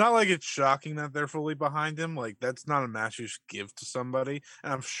it's shocking that they're fully behind him. Like, that's not a match you should give to somebody.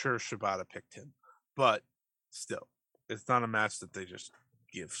 And I'm sure Shibata picked him. But still, it's not a match that they just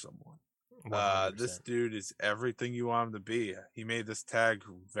give someone. 100%. This dude is everything you want him to be. He made this tag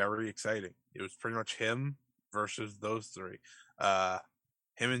very exciting. It was pretty much him versus those 3.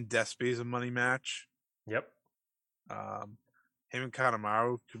 Him and Despy is a money match. Yep. Him and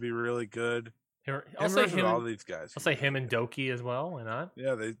Kanemaru could be really good. I'll say him. All these guys. I'll say him and Doki as well. Why not?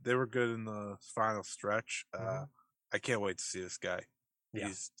 Yeah, they were good in the final stretch. I can't wait to see this guy. Yeah.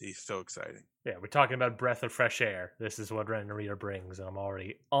 He's so exciting. Yeah, we're talking about breath of fresh air. This is what Ren Narita brings, and I'm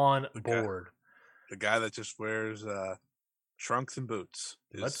already on board. The guy that just wears trunks and boots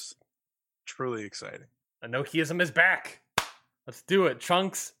is truly exciting. Enochiism is back. Let's do it.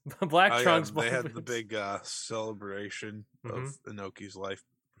 Trunks, Black Trunks. They had the big celebration of Inoki's life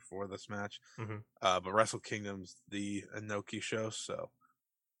before this match. But Wrestle Kingdom's the Inoki show, so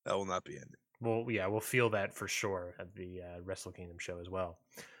that will not be ending. Well, yeah, we'll feel that for sure at the Wrestle Kingdom show as well.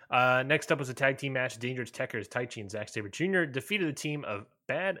 Next up was a tag team match. Dangerous Tekkers, Taichi and Zack Sabre Jr. defeated the team of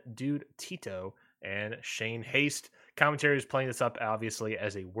Bad Dude Tito and Shane Haste. Commentary is playing this up, obviously,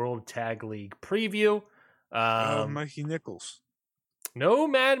 as a World Tag League preview. Mikey Nichols. No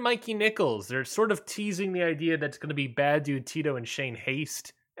Mad Mikey Nichols. They're sort of teasing the idea that it's going to be Bad Dude Tito and Shane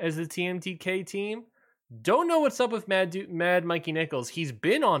Haste as the TMTK team. Don't know what's up with Mad Mikey Nichols. He's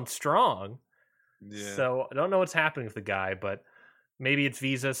been on Strong. Yeah. So I don't know what's happening with the guy, but maybe it's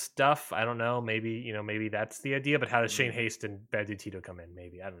Visa stuff. I don't know. Maybe that's the idea. But how does Shane Haste and Bad Dude Tito come in?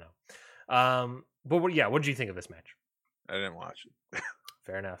 Maybe I don't know. But what did you think of this match? I didn't watch it.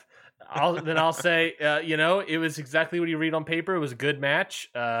 Fair enough. I'll say, it was exactly what you read on paper. It was a good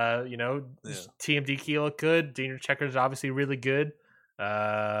match. TMDK looked good. Dangerous Tekkers obviously really good.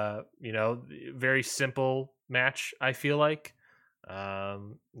 Very simple match. I feel like.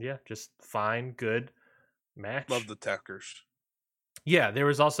 Just fine, good match. Love the Tekkers. Yeah, there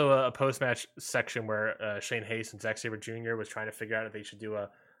was also a post-match section where Shane Haste and Zack Sabre Jr. was trying to figure out if they should do a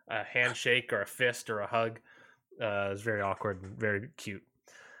handshake or a fist or a hug. It was very awkward and very cute.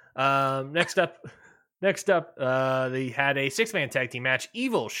 Next up, they had a 6-man tag team match.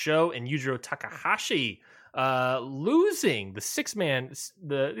 Evil Show and Yujiro Takahashi losing the 6-man.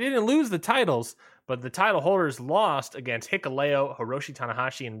 They didn't lose the titles, but the title holders lost against Hikuleo, Hiroshi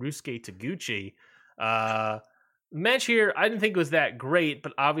Tanahashi, and Ryusuke Taguchi. Match here, I didn't think it was that great,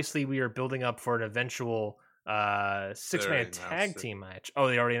 but obviously we are building up for an eventual 6-man tag team match. Oh,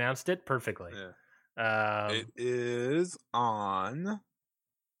 they already announced it? Perfectly. Yeah. It is on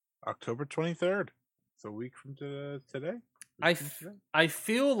October 23rd. It's a week from today. I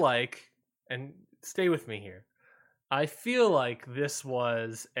feel like, and stay with me here, I feel like this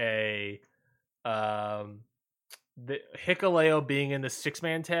was the Hikuleo being in the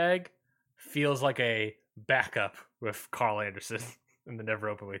 6-man tag feels like a backup with Carl Anderson in the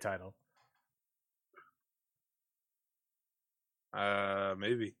Never Openweight title.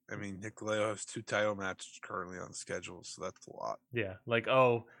 Maybe. I mean, Hikuleo has 2 title matches currently on the schedule, so that's a lot. Yeah,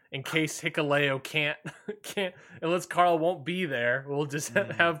 in case Hikuleo can't, unless Carl won't be there, we'll just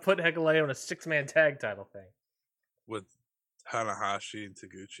have put Hikuleo in a 6-man tag title thing with Tanahashi and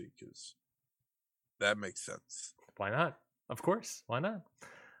Taguchi, because that makes sense. Why not? Of course, why not?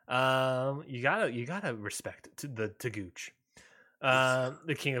 You gotta respect the Taguchi.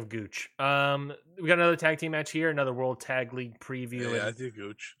 The King of Gooch. We got another tag team match here, another World Tag League preview. Yeah, I do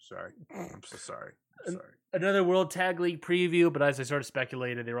Gooch. Sorry. I'm so sorry. Another World Tag League preview, but as I sort of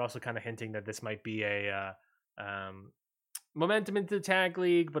speculated, they were also kind of hinting that this might be a momentum into the tag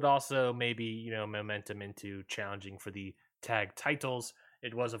league, but also maybe, momentum into challenging for the tag titles.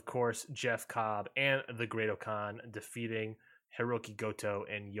 It was, of course, Jeff Cobb and the Great-O-Khan defeating Hiroki Goto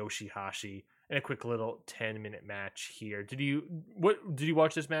and Yoshihashi in a quick little 10-minute match here. Did you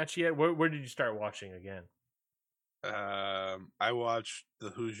watch this match yet? Where did you start watching again? I watched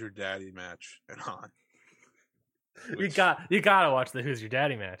the Who's Your Daddy match and on. You gotta watch the Who's Your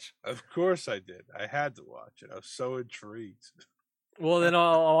Daddy match. Of course I did. I had to watch it. I was so intrigued. Well, then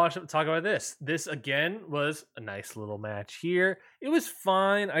I'll talk about this. This again was a nice little match here. It was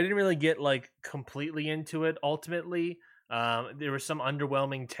fine. I didn't really get completely into it. Ultimately, there were some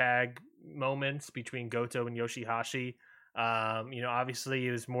underwhelming tag moments between Goto and Yoshihashi. Obviously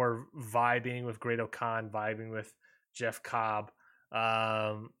it was more vibing with Great-O-Khan, vibing with Jeff Cobb.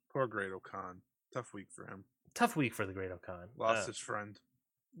 Poor Great-O-Khan. Tough week for him. Tough week for the Great-O-Khan. Lost his friend.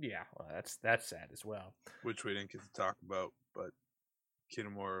 Yeah, well, that's sad as well. Which we didn't get to talk about, but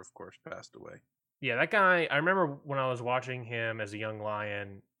Kitamura, of course, passed away. Yeah, that guy, I remember when I was watching him as a young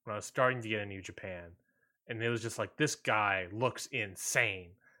lion, when I was starting to get in New Japan, and it was just this guy looks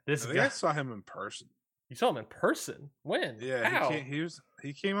insane. I saw him in person. You saw him in person? When? Yeah,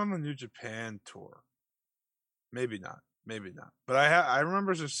 he came on the New Japan tour. Maybe not. But I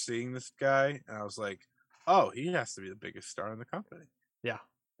remember just seeing this guy, and I was like, oh, he has to be the biggest star in the company. Yeah.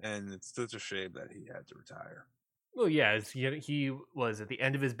 And it's such a shame that he had to retire. Well, yeah, he was at the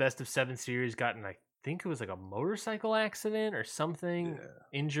end of his Best of 7 series, gotten, I think it was a motorcycle accident or something,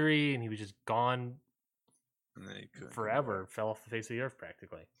 injury, and he was just gone forever, fell off the face of the earth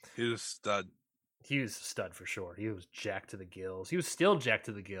practically. He was a stud. He was a stud for sure. He was jacked to the gills. He was still jacked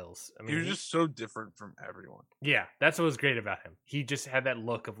to the gills. I mean, he was just so different from everyone. Yeah, that's what was great about him. He just had that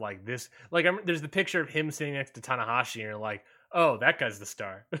look of this. There's the picture of him sitting next to Tanahashi, and you're like, Oh, that guy's the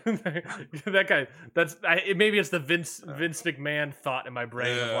star. That guy. Maybe it's the Vince McMahon thought in my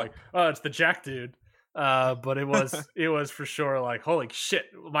brain of like, oh, it's the Jack dude. But it was for sure like, holy shit!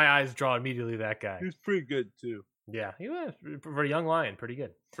 My eyes draw immediately to that guy. He was pretty good too. Yeah, he was for a young lion, pretty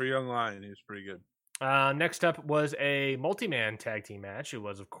good. For a young lion, he was pretty good. Next up was a multi-man tag team match. It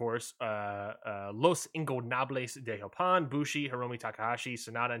was, of course, Los Ingobernables de Japan, Bushi, Hiromu Takahashi,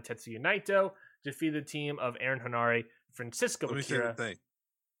 Sanada, and Tetsuya Naito defeated the team of Aaron Hanare, Francisco Let me say Akira, the thing.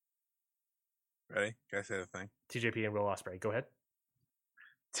 Ready? Can I say the thing? TJP, and Will Ospreay. Go ahead.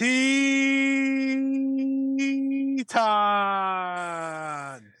 Teton.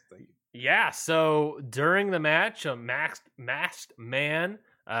 Thank you. Yeah, so during the match, a masked man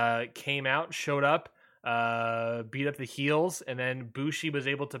came out, showed up, beat up the heels, and then Bushi was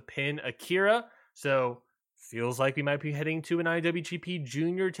able to pin Akira. So feels like we might be heading to an IWGP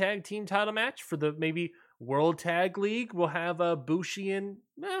Junior Tag Team title match for the maybe World Tag League. We'll have Bushi and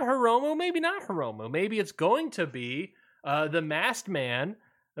Hiromu, maybe not Hiromu. Maybe it's going to be the masked man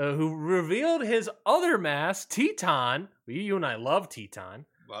who revealed his other mask, Teton. You and I love Teton.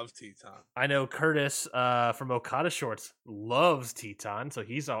 Love Teton. I know Curtis from Okada Shorts loves Teton, so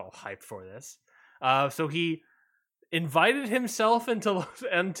he's all hyped for this. So he invited himself into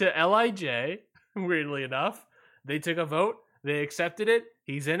LIJ. Weirdly enough, they took a vote. They accepted it.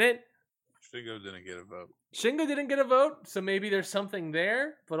 He's in it. Shingo didn't get a vote. Shingo didn't get a vote, so maybe there's something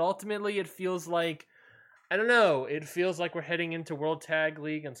there. But ultimately, it feels like, I don't know. It feels like we're heading into World Tag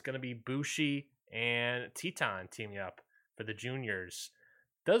League, and it's going to be Bushi and Teton teaming up for the juniors.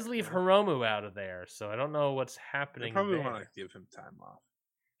 Does leave Hiromu out of there, so I don't know what's happening. They probably there. want to give him time off.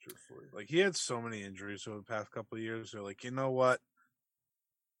 Truthfully, like he had so many injuries over the past couple of years. They're like, you know what?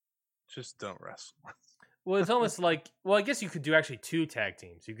 Just don't wrestle. Well, it's almost like, well, I guess you could do actually two tag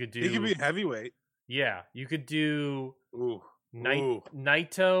teams. You could do. He could be heavyweight. Yeah, you could do. Ooh,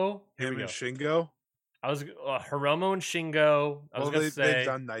 Naito. Him and Shingo. I was Hiromu and Shingo. They've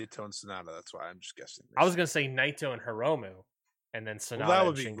done Naito and Sonata. That's why I'm just guessing. I was gonna say Naito and Hiromu, and then Sonata. Well, that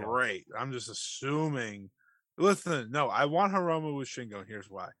would be Shingo. great. I'm just assuming. Listen, no, I want Hiromu with Shingo, and here's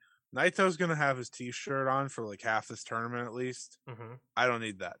why. Naito's gonna have his T-shirt on for like half this tournament at least. Mm-hmm. I don't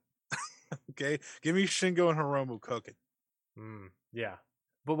need that. Okay, give me Shingo and Hiromu cooking. Yeah,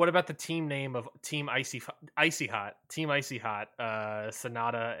 but what about the team name of Team Icy Hot? Team Icy Hot,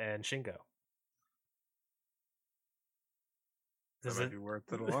 Sonata and Shingo. That might be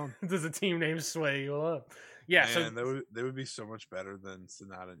worth it alone. Does the team name sway you alone? Yeah, and they would be so much better than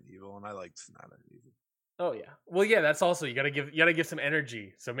Sonata and Evil, and I liked Sonata and Evil. Oh yeah, well yeah, that's also you gotta give some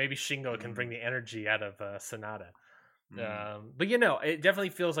energy. So maybe Shingo can bring the energy out of Sonata. But it definitely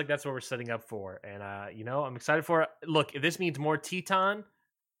feels like that's what we're setting up for, and I'm excited for it. Look, if this means more Teton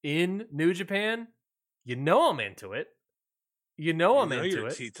in New Japan, I'm into it. I'm into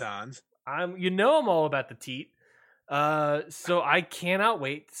it. Tetons. I'm all about the teat. So I cannot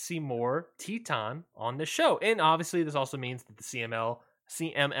wait to see more Teton on the show, and obviously this also means that the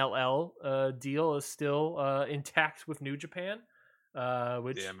CMLL deal is still intact with New Japan.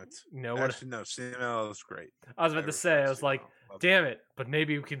 Which damn it. Actually, no, CML is great. I was about to say, I was like, damn it, but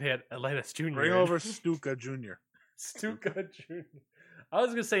maybe we can hit Atlantis Jr. Bring over Stuka Jr. Stuka Jr. I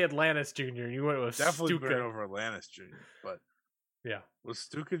was gonna say Atlantis Jr. and you went with definitely Stuka. bring over Atlantis Jr. But yeah, was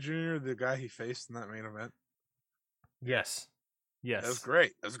Stuka Jr. the guy he faced in that main event? Yes. That was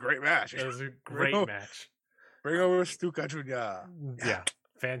great. That was a great match. It was a great match. Bring over Stuka Jr. Yeah,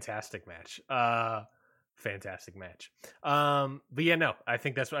 fantastic match. Fantastic match. But yeah, no, I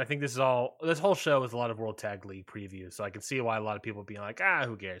think this whole show is a lot of World Tag League previews, so I can see why a lot of people being like,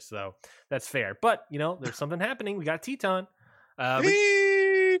 who cares? So that's fair. But there's something happening. We got Teton. Teton.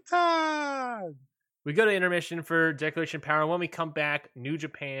 We go to intermission for Declaration of Power. When we come back, New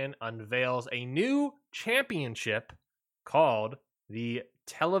Japan unveils a new championship called the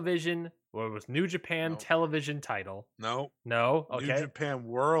New Japan Television title. No. Okay. New Japan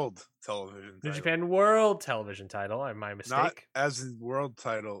World Television title. New Japan World Television title. My mistake. Not as a world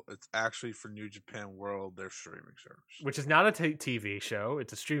title. It's actually for New Japan World, their streaming service. Which is not a TV show.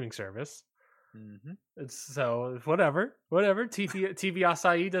 It's a streaming service. Mm-hmm. It's so whatever. TV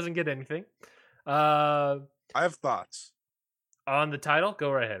Asahi doesn't get anything. I have thoughts. On the title,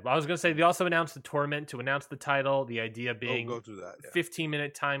 go right ahead. Well, I was going to say they also announced the tournament to announce the title. The idea being go through that.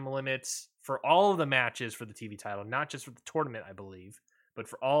 15-minute time limits for all of the matches for the TV title, not just for the tournament, I believe, but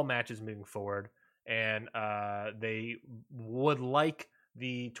for all matches moving forward. And they would like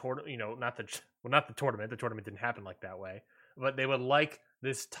the tournament, not the tournament. The tournament didn't happen like that way, but they would like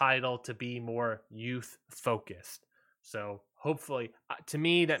this title to be more youth focused. So hopefully, to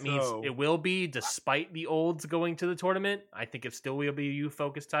me, that means it will be, despite the olds going to the tournament. I think it still will be a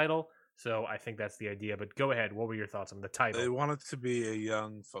U-focused title. So I think that's the idea. But go ahead. What were your thoughts on the title? They want it to be a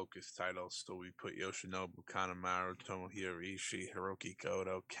young focused title, so we put Yoshinobu Kanemaru, Tomohiro Ishii, Hiroki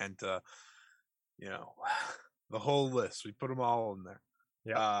Goto, Kenta, the whole list. We put them all in there.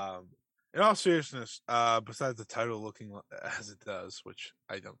 Yeah. In all seriousness, besides the title looking as it does, which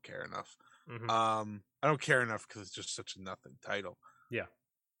I don't care enough. Mm-hmm. I don't care enough because it's just such a nothing title. Yeah.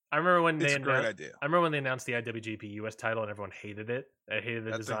 I remember when it's a great idea. I remember when they announced the IWGP US title and everyone hated it. I hated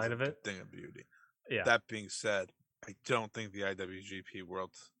the design of it. Thing of beauty. Yeah. That being said, I don't think the IWGP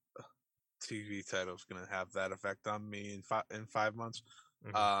World TV title is going to have that effect on me in 5 months.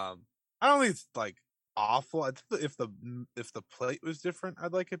 Mm-hmm. I don't think it's like awful. I think if the plate was different,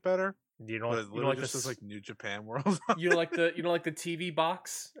 I'd like it better. You don't like just as like New Japan World. you don't like the TV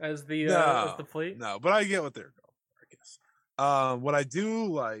box as the plate? No, but I get what they're going for, I guess. What I do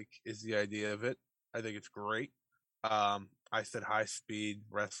like is the idea of it. I think it's great. I said high speed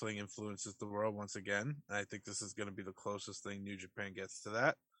wrestling influences the world once again, and I think this is going to be the closest thing New Japan gets to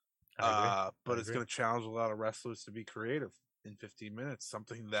that. But it's going to challenge a lot of wrestlers to be creative in 15 minutes,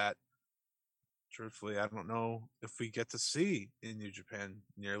 something that, truthfully, I don't know if we get to see in New Japan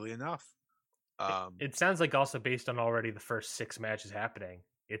nearly enough. It sounds like also based on already the first 6 matches happening.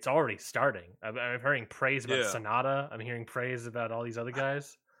 It's already starting. I'm hearing praise about Sonata. I'm hearing praise about all these other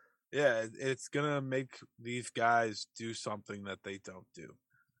guys. Yeah, it's going to make these guys do something that they don't do.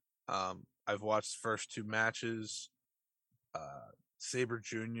 I've watched the first 2 matches. Sabre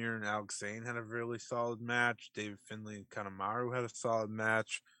Jr. and Alex Zane had a really solid match. David Finlay and Kanemaru had a solid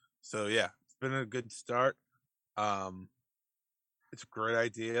match. So, yeah, it's been a good start. It's a great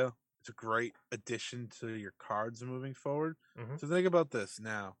idea. It's a great addition to your cards moving forward. Mm-hmm. So think about this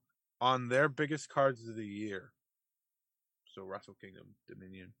now. On their biggest cards of the year, so Wrestle Kingdom,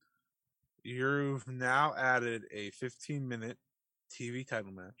 Dominion, you've now added a 15-minute TV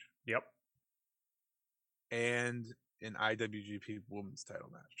title match. Yep. And an IWGP Women's title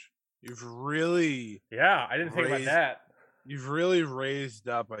match. You've really... Yeah, I didn't think about that. You've really raised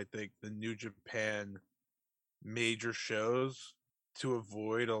up, I think, the New Japan major shows to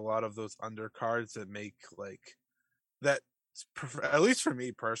avoid a lot of those undercards that make, like... that, at least for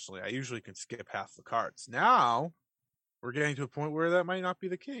me personally, I usually can skip half the cards. Now, we're getting to a point where that might not be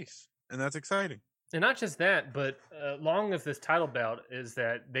the case. And that's exciting. And not just that, but along with this title bout is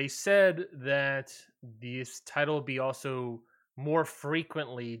that they said that this title will be also more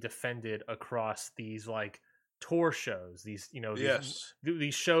frequently defended across these like tour shows. These,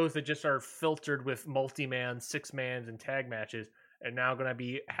 these shows that just are filtered with multi-man, 6-man, and tag matches are now going to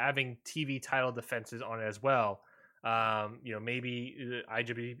be having TV title defenses on it as well. Maybe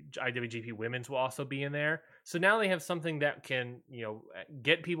IWGP Women's will also be in there. So now they have something that can,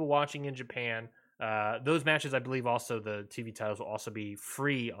 get people watching in Japan. Those matches, I believe, also the TV titles will also be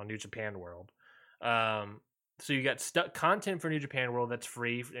free on New Japan World. So you got content for New Japan World that's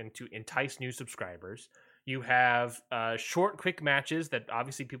free and to entice new subscribers. You have short, quick matches that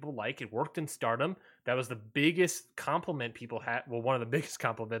obviously people like. It worked in Stardom. That was the biggest compliment people had. Well, one of the biggest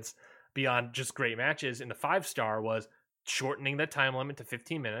compliments beyond just great matches in the 5-star was shortening that time limit to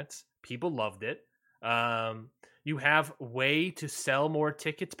 15 minutes. People loved it. You have a way to sell more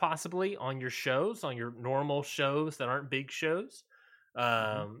tickets possibly on your shows, on your normal shows that aren't big shows,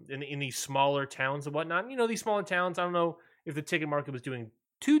 in these smaller towns and whatnot. These smaller towns, I don't know if the ticket market was doing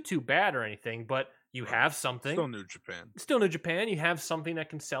too bad or anything, but you have something. Still New Japan. Still New Japan. You have something that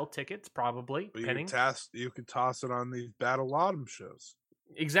can sell tickets, probably. But you could toss it on these Battle Autumn shows.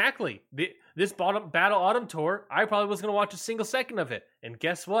 Exactly. This Battle Autumn tour, I probably wasn't going to watch a single second of it. And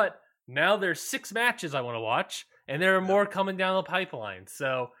guess what? Now there's 6 matches I want to watch, and there are more coming down the pipeline.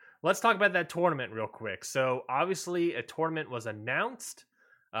 So let's talk about that tournament real quick. So obviously a tournament was announced,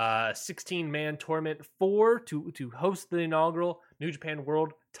 16-man tournament to host the inaugural New Japan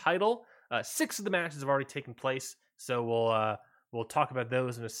World title. 6 of the matches have already taken place, so we'll talk about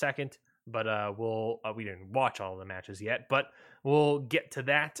those in a second. But we didn't watch all the matches yet, but we'll get to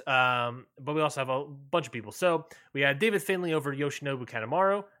that. But we also have a bunch of people. So we had David Finlay over Yoshinobu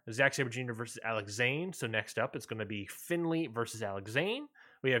Kanemaru, Zack Sabre Jr. versus Alex Zane. So next up, it's going to be Finlay versus Alex Zane.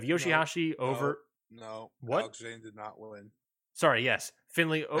 We have Yoshihashi over. No, what? Alex Zane did not win. Sorry, yes,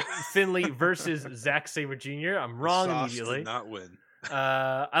 Finlay versus Zack Sabre Jr. I'm wrong immediately. Did not win.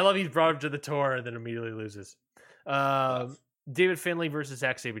 I love he's brought him to the tour and then immediately loses. David Finlay versus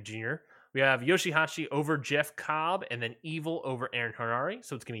Zack Sabre Jr. We have Yoshihashi over Jeff Cobb, and then Evil over Aaron Hanari.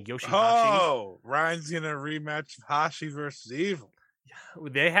 So it's going to be Yoshihashi. Oh, Ryan's going to rematch Hashi versus Evil.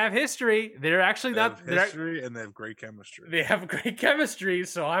 They have history. They're actually They not have history and they have great chemistry. They have great chemistry,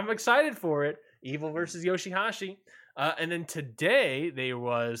 so I'm excited for it. Evil versus Yoshihashi. And then today there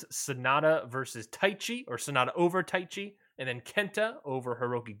was Sonata versus Taichi, or Sonata over Taichi, and then Kenta over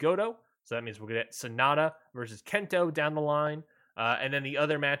Hiroki Goto. So that means we're going to get Sonata versus Kento down the line. And then the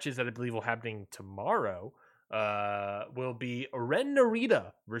other matches that I believe will happening tomorrow will be Ren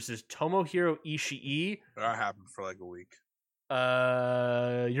Narita versus Tomohiro Ishii. That happened for like a week.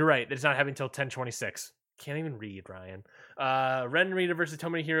 You're right. It's not happening until 10/26. Can't even read, Ryan. Ren Narita versus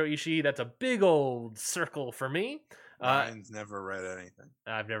Tomohiro Ishii. That's a big old circle for me. Ryan's never read anything.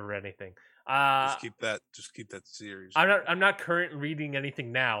 I've never read anything. Just keep that series. I'm not currently reading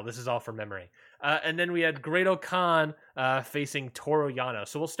anything now. This is all from memory. And then we had Great-O-Khan facing Toru Yano.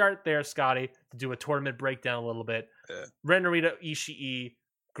 So we'll start there, Scotty, to do a tournament breakdown a little bit. Yeah. Ren Narita, Ishii,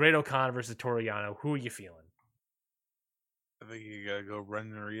 Great-O-Khan versus Toru Yano. Who are you feeling? I think you gotta go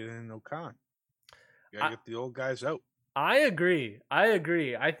Ren Narita and Okan. You gotta get the old guys out. I agree. I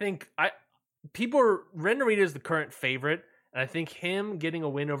think Ren Narita is the current favorite, and I think him getting a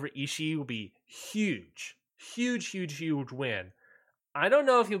win over Ishii will be huge win. I don't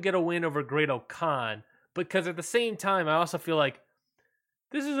know if he'll get a win over Great-O-Khan, because at the same time, I also feel like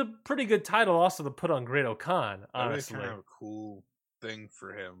this is a pretty good title also to put on Great-O-Khan, honestly. Kind of a cool thing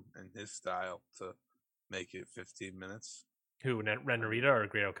for him and his style to make it 15 minutes. Who, Ren Narita or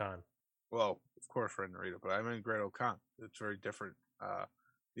Great-O-Khan? Well, of course, Ren Narita, but I mean Great-O-Khan. It's very different.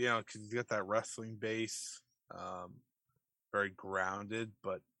 Because you got that wrestling base, very grounded,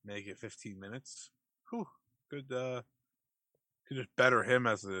 but make it 15 minutes. Whew, could just better him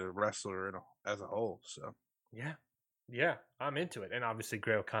as a wrestler as a whole. So yeah, I'm into it. And obviously,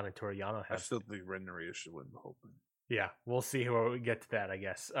 Great-O-Khan and Toru Yano have. I still think Ren Narita should win the whole thing. Yeah, we'll see where we get to that, I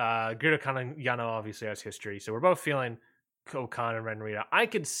guess. Great-O-Khan and Yano obviously has history, so we're both feeling Okan and Ren Narita. I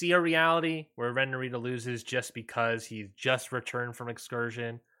could see a reality where Ren Narita loses just because he's just returned from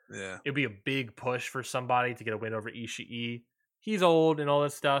excursion. Yeah. It'd be a big push for somebody to get a win over Ishii. He's old and all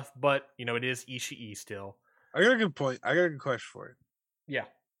that stuff, but, it is Ishii still. I got a good point. I got a good question for you. Yeah.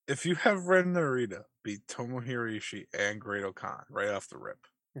 If you have Ren Narita beat Tomohiro Ishii and Great-O-Khan right off the rip.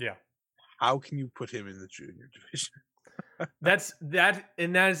 Yeah. How can you put him in the junior division?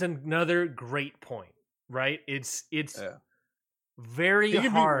 that is another great point, right? It's very you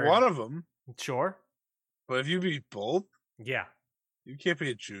can hard. Beat one of them. Sure. But if you beat both, yeah, you can't be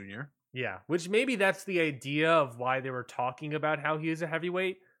a junior. Yeah, which maybe that's the idea of why they were talking about how he is a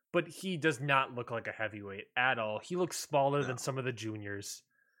heavyweight, but he does not look like a heavyweight at all. He looks smaller than some of the juniors.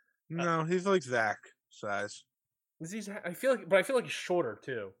 No, he's like Zach size. I feel like he's shorter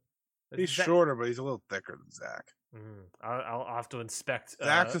too. He's shorter, but he's a little thicker than Zach. I'll have to inspect.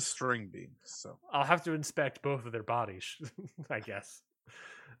 Zach's a string bean, so I'll have to inspect both of their bodies, I guess.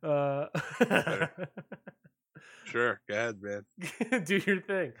 Sure, go ahead, man. Do your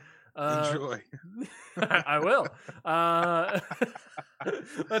thing. Enjoy. I will.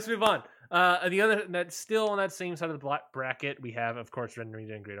 Let's move on. The other that's still on that same side of the bracket, we have, of course, Ren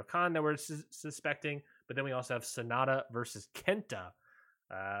Narita and Great-O-Khan that we're suspecting, but then we also have Sonata versus Kenta.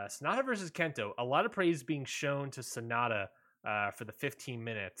 Sonata versus Kento. A lot of praise being shown to Sonata for the 15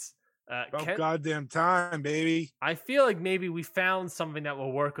 minutes. Goddamn time, baby. I feel like maybe we found something that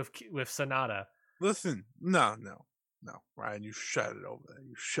will work with Sonata. Listen, no, Ryan, you shut it over there.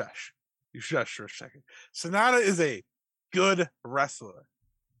 You shush for a second. Sonata is a good wrestler.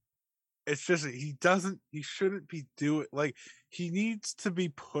 It's just he shouldn't be doing, like, he needs to be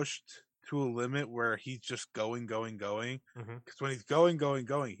pushed to a limit where he's just going. Because when he's going,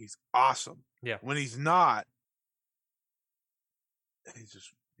 he's awesome. Yeah. When he's not,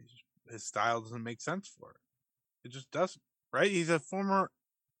 his style doesn't make sense for it. It just doesn't, right? He's a former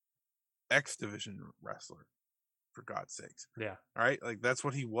X Division wrestler, for God's sakes. Yeah. All right? Like, that's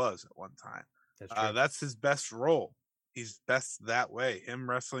what he was at one time. That's true. That's his best role. He's best that way. Him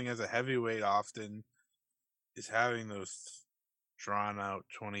wrestling as a heavyweight often is having those drawn out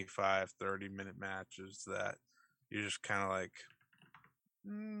 25, 30-minute matches that you're just kind of like,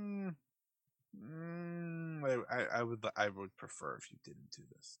 I would prefer if you didn't do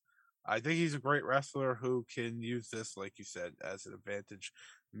this. I think he's a great wrestler who can use this, like you said, as an advantage.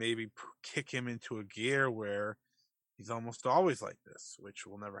 Maybe kick him into a gear where he's almost always like this, which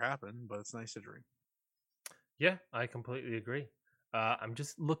will never happen, but it's nice to dream. Yeah, I completely agree. I'm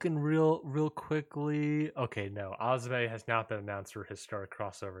just looking real quickly. Okay, no, Azube has not been announced for his Star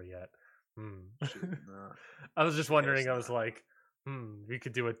crossover yet. I was just wondering. I was like, we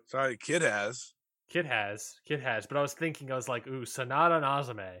could do it. Sorry, Kid has. But I was thinking, I was like, ooh, Sonata and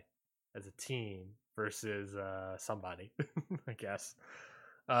Azube as a team versus somebody. I guess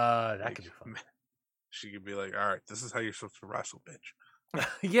that could be fun. She could be like, "All right, this is how you're supposed to wrestle, bitch."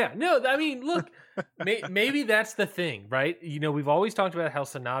 Yeah, no, I mean, look, maybe that's the thing, right? We've always talked about how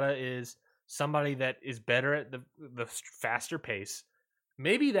Sonata is somebody that is better at the faster pace.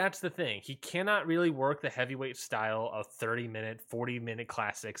 Maybe that's the thing. He cannot really work the heavyweight style of 30-minute, 40-minute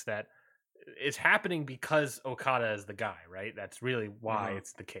classics that is happening because Okada is the guy, right? That's really why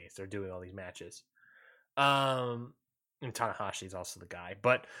it's the case. They're doing all these matches. And Tanahashi's also the guy,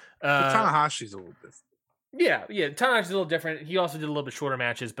 but Tanahashi's a little different. Yeah, Tanahashi's a little different. He also did a little bit shorter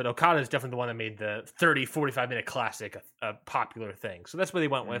matches, but Okada is definitely the one that made the 30, 45-minute classic a popular thing. So that's what they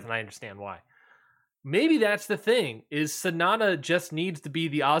went with, and I understand why. Maybe that's the thing, is Sonata just needs to be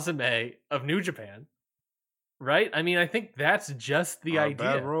the Azame of New Japan, right? I mean, I think that's just the idea.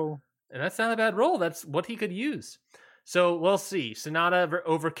 Bad role. And that's not a bad role. That's what he could use. So we'll see. Sonata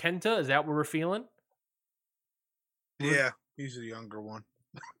over Kenta, is that what we're feeling? Yeah, he's a younger one.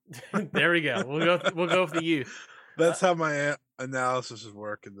 There we go. We'll go with the youth. That's how my analysis is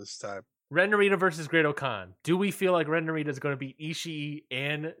working this time. Ren Narita versus Great-O-Khan. Do we feel like Ren Narita is going to beat Ishii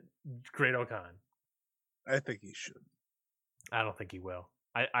and Great-O-Khan? I think he should. I don't think he will.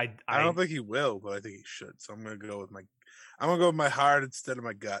 I don't think he will, but I think he should. So I'm gonna go with my heart instead of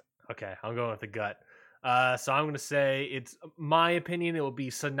my gut. Okay, I'm going with the gut. So I'm going to say it's my opinion. It will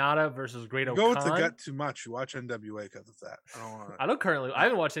be Sonata versus Great-O-Khan. Go with the gut too much. You watch NWA because of that. I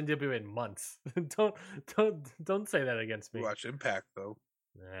haven't watched NWA in months. don't say that against me. You watch Impact though.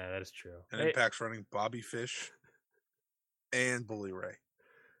 Yeah, that is true. And Impact's running Bobby Fish and Bully Ray.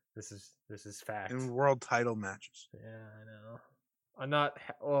 This is fact. In world title matches. Yeah, I know. I'm not.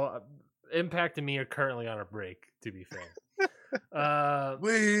 Well, Impact and me are currently on a break. To be fair.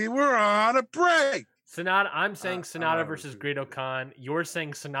 We were on a break. Sonata. I'm saying Sonata versus Great-O-Khan. You're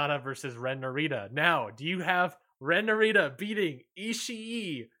saying Sonata versus Ren Narita. Now, do you have Ren Narita beating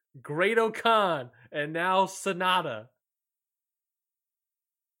Ishii, Great-O-Khan, and now Sonata?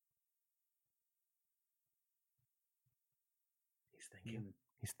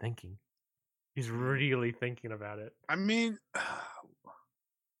 He's thinking. He's really thinking about it. I mean,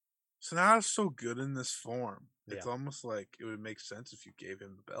 Sonata's so good in this form. It's almost like it would make sense if you gave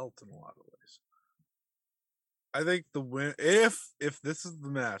him the belt in a lot of ways. I think the win, if this is the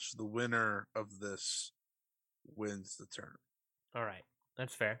match, the winner of this wins the tournament. All right,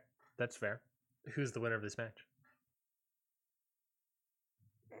 that's fair. That's fair. Who's the winner of this match?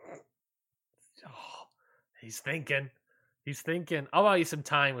 Oh, he's thinking. I'll allow you some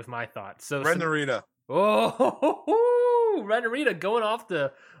time with my thoughts. So Ren Narita. Oh, Ren Narita going off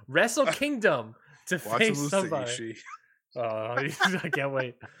the Wrestle Kingdom to face somebody. Oh, I can't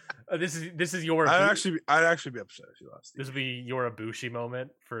wait. This is your. I'd actually be upset if you lost. This would be your Ibushi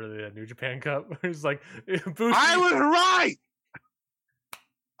moment for the New Japan Cup. It's like Ibushi. I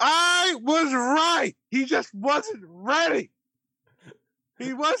was right. He just wasn't ready.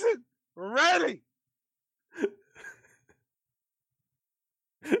 He wasn't ready.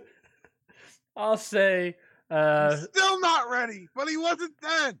 I'll say he's still not ready, but he wasn't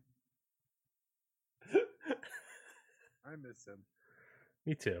then. I miss him.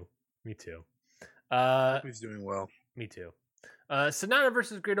 Me too. He's doing well. Me too. Sonata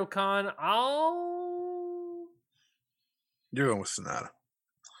versus Great-O-Khan. You're going with Sonata.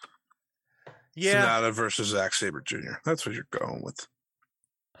 Yeah. Sonata versus Zack Sabre Jr. That's what you're going with.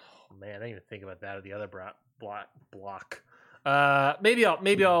 Oh man, I didn't even think about that or the other block. Maybe I'll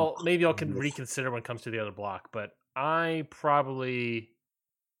can reconsider when it comes to the other block, but I'm gonna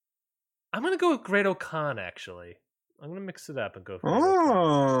go with Great-O-Khan actually. I'm gonna mix it up and go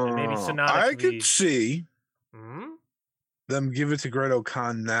for and maybe Sonata. I could see them give it to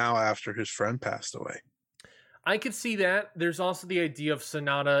Great-O-Khan now after his friend passed away. I could see that. There's also the idea of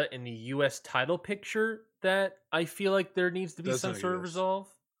Sonata in the U.S. title picture that I feel like there needs to be some sort of resolve.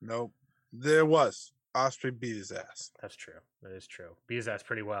 Nope. There was. Ospreay beat his ass. That's true. That is true. Beat his ass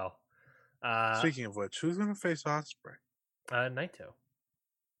pretty well. Speaking of which, who's going to face Ospreay? Naito.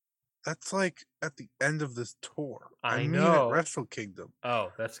 That's like at the end of this tour. I mean know. at Wrestle Kingdom.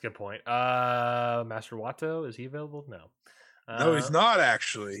 Oh, that's a good point. Master Wato, is he available? No. No, he's not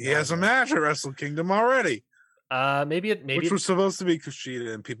actually. He has a match at Wrestle Kingdom already. Maybe which was supposed to be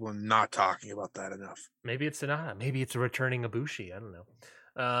Kushida, and people are not talking about that enough. Maybe it's Sonata. Maybe it's a returning Ibushi. I don't know.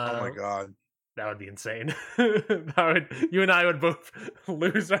 Oh my god, that would be insane. You and I would both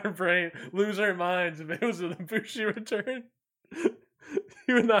lose our minds if it was an Ibushi return.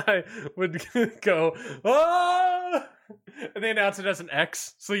 You and I would go, oh! And they announce it as an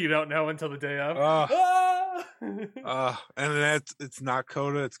X, so you don't know until the day of. And then it's not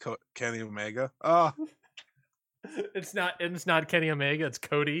Coda, it's Kenny Omega. It's not Kenny Omega, it's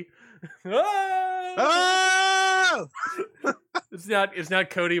Cody. Oh! It's not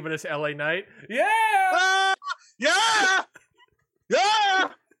Cody, but it's LA Knight. Yeah. Yeah! Yeah!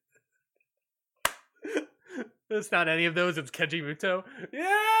 It's not any of those. It's Kenji Muto.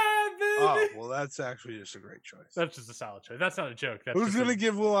 Yeah, baby. Oh, well, that's actually just a great choice. That's just a solid choice. That's not a joke. That's Who's going to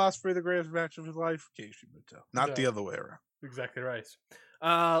give Will Ospreay the greatest match of his life? Keiji Muto. Not the Yeah. other way around. Exactly right.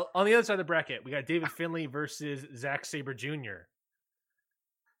 On the other side of the bracket, we got David Finlay versus Zack Sabre Jr.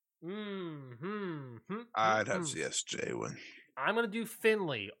 I'd have CSJ win. I'm gonna do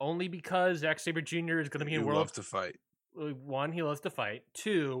Finlay only because Zack Sabre Jr. is gonna be in You World. love to fight. One, he loves to fight.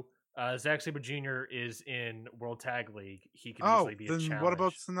 Two, Zack Sabre Jr. is in World Tag League. He can Oh, easily be a then challenge. what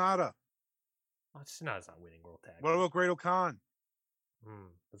about Sonata? Sonata's not winning World Tag? What about Great O'Khan?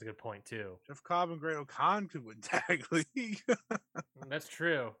 That's a good point too. Jeff Cobb and Great O'Khan could win Tag League. That's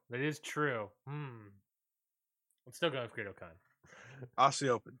true. That is true. I'm still going with Great O'Khan. Aussie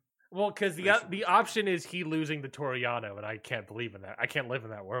Open. Well, because the option is he losing to Toriano, and I can't believe in that. I can't live in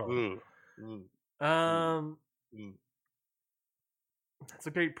that world. Ooh. That's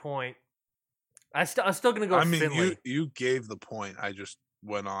a great point. I'm still gonna go. I with mean, Finlay. you gave the point. I just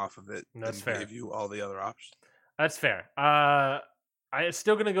went off of it. That's and fair. Gave you all the other options. That's fair. I'm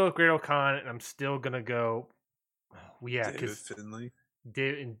still gonna go with Great O'Khan, and I'm still gonna go. Yeah, David because Finlay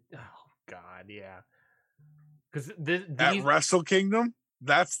David. Oh God, yeah. Because at Wrestle Kingdom.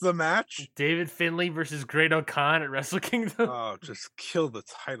 That's the match. David Finlay versus Great O'Khan at Wrestle Kingdom. Oh, just kill the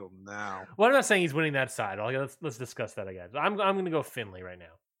title now. Well, I'm not saying he's winning that side. Let's discuss that again. I'm going to go Finlay right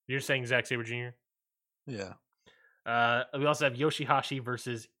now. You're saying Zack Sabre Jr.? Yeah. We also have Yoshihashi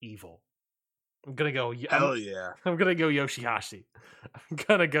versus Evil. I'm gonna go. Hell yeah. I'm gonna go Yoshihashi. I'm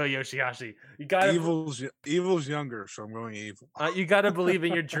gonna go Yoshihashi. You got Evil's younger, so I'm going Evil. You got to believe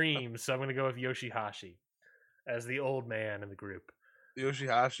in your dreams. So I'm gonna go with Yoshihashi as the old man in the group.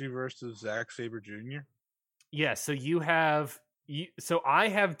 Yoshihashi versus Zack Sabre Jr. Yeah. So So I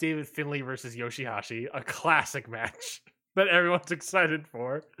have David Finlay versus Yoshihashi, a classic match that everyone's excited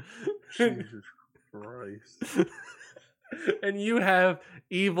for. Jesus Christ. And you have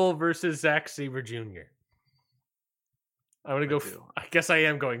Evil versus Zack Sabre Jr. I'm gonna go. I guess I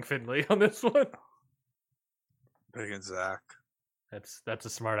am going Finlay on this one. Picking Zach. That's a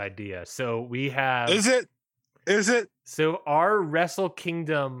smart idea. So we have. Is it? So our Wrestle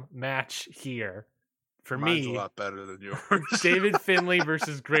Kingdom match here for Mine's me, a lot better than yours. David Finlay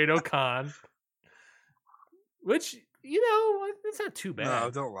versus Great O'Khan, which it's not too bad.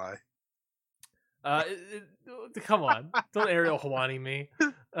 No, don't lie. Come on, don't Ariel Hawani me.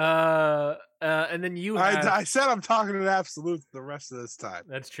 And then you have. I said I'm talking in absolute the rest of this time.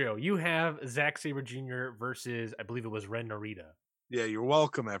 That's true. You have Zack Sabre Jr. versus, I believe it was Ren Narita. Yeah, you're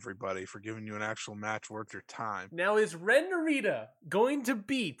welcome, everybody, for giving you an actual match worth your time. Now, is Ren Narita going to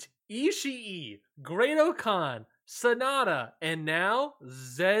beat Ishii, Great O'Khan, Sonata, and now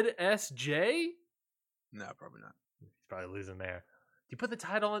ZSJ? No, probably not. He's probably losing there. Do you put the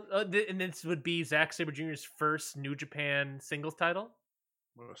title on? And this would be Zack Sabre Jr.'s first New Japan singles title?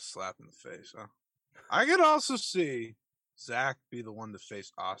 What a slap in the face, huh? I could also see Zach be the one to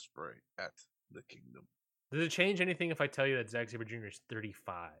face Ospreay at the Kingdom. Does it change anything if I tell you that Zack Sabre Jr. is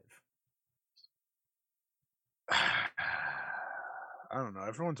 35? I don't know.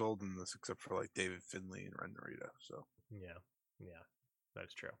 Everyone's old in this except for like David Finlay and Ren Narita. So yeah,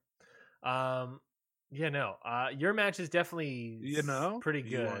 that's true. Your match is definitely pretty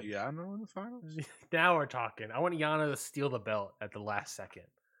good. You want Yano in the finals? Now we're talking. I want Yano to steal the belt at the last second.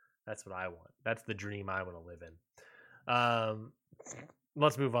 That's what I want. That's the dream I want to live in.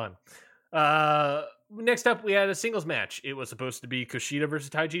 Let's move on. Next up, we had a singles match. It was supposed to be Kushida versus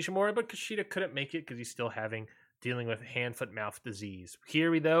Taiji Shimura, but Kushida couldn't make it because he's still dealing with hand, foot, mouth disease.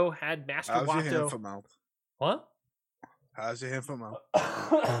 Here we though had Master How's Wato. your hand, foot, mouth? What? How's your hand, foot, mouth?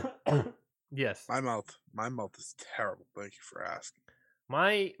 Yes. My mouth is terrible. Thank you for asking.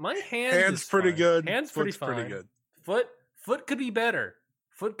 My hand's pretty good. Hand's pretty fine. Pretty good. Foot could be better.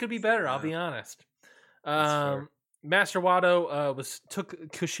 I'll be honest. Fair. Master Wato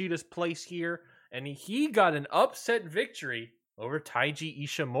took Kushida's place here, and he got an upset victory over Taiji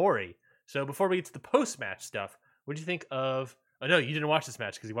Ishimori. So before we get to the post-match stuff, what do you think of? Oh no, you didn't watch this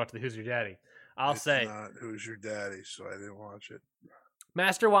match because you watched the Who's Your Daddy. It's not Who's Your Daddy, so I didn't watch it.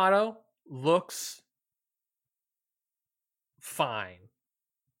 Master Wato looks fine.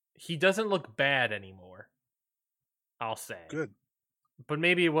 He doesn't look bad anymore. I'll say. Good. But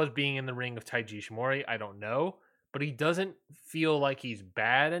maybe it was being in the ring of Taiji Ishimori. I don't know. But he doesn't feel like he's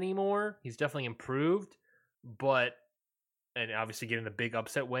bad anymore. He's definitely improved. and obviously getting the big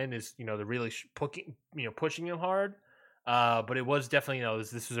upset win is, they're really pushing him hard. But it was definitely,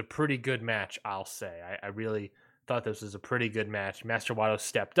 this was a pretty good match, I'll say. I really thought this was a pretty good match. Master Wato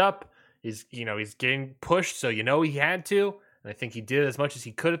stepped up. He's getting pushed, so he had to. And I think he did as much as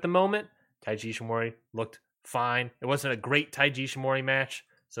he could at the moment. Taiji Ishimori looked fine. It wasn't a great Taiji Ishimori match,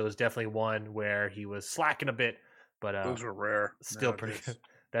 so it was definitely one where he was slacking a bit. But those are rare. Still pretty good.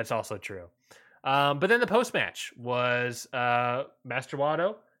 That's also true. But then the post-match was Master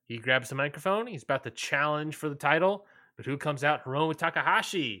Wato. He grabs the microphone. He's about to challenge for the title. But who comes out? Hiromu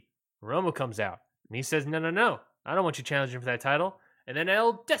Takahashi. Hiromu comes out. And he says, no. I don't want you challenging for that title. And then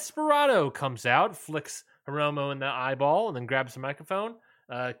El Desperado comes out, flicks Hiromu in the eyeball, and then grabs the microphone.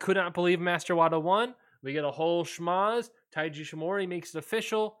 Could not believe Master Wato won. We get a whole schmoz. Taiji Ishimori makes it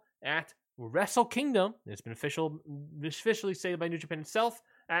official at Wrestle Kingdom. It's been officially stated by New Japan itself.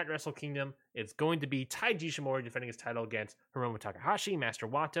 At Wrestle Kingdom, it's going to be Taiji Ishimori defending his title against Hiromu Takahashi, Master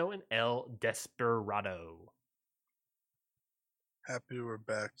Wato, and El Desperado. Happy we're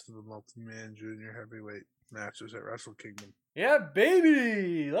back to the multi-man junior heavyweight matches at Wrestle Kingdom. Yeah,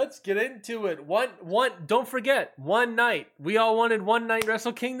 baby! Let's get into it. Don't forget, one night. We all wanted one night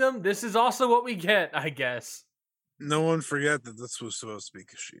Wrestle Kingdom. This is also what we get, I guess. No one forget that this was supposed to be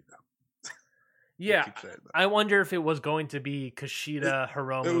Kushida. Yeah, I wonder if it was going to be Kushida,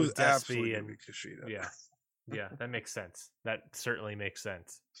 Hiromu, it was Despy, absolutely and Kushida. Yeah, that makes sense. That certainly makes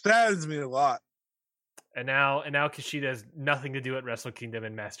sense. Saddens me a lot. And now Kushida has nothing to do at Wrestle Kingdom,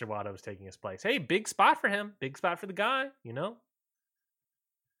 and Master Wato is taking his place. Hey, big spot for him. Big spot for the guy,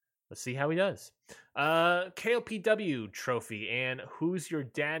 Let's see how he does. KOPW trophy and Who's Your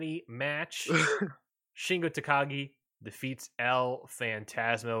Daddy match. Shingo Takagi defeats El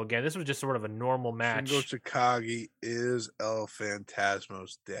Phantasmo. Again, this was just sort of a normal match. Shingo Takagi is El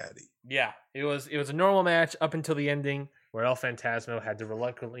Phantasmo's daddy. Yeah, it was a normal match up until the ending, where El Phantasmo had to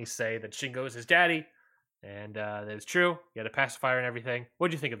reluctantly say that Shingo is his daddy. And that is true. He had a pacifier and everything. What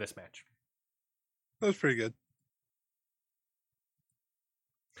did you think of this match? That was pretty good.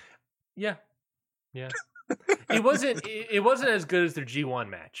 Yeah. It wasn't as good as their G1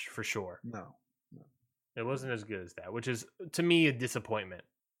 match, for sure. No. It wasn't as good as that, which is, to me, a disappointment.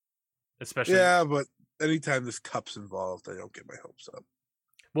 Especially. Yeah, but anytime this cup's involved, I don't get my hopes up.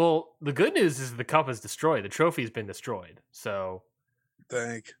 Well, the good news is the cup is destroyed. The trophy's been destroyed. So.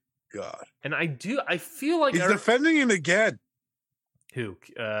 Thank God. And I feel like he's defending him again. Who?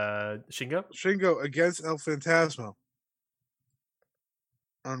 Shingo? Shingo against El Phantasmo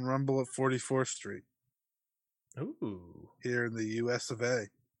on Rumble at 44th Street. Ooh. Here in the US of A.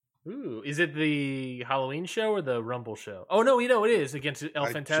 Ooh. Is it the Halloween show or the Rumble show? Oh, no, it is against El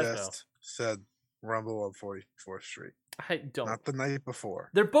Phantasmo. I just said Rumble on 44th Street. I don't. Not the night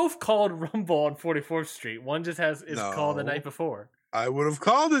before. They're both called Rumble on 44th Street. One just is called the night before. I would have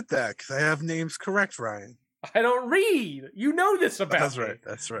called it that because I have names correct, Ryan. I don't read. You know this about me.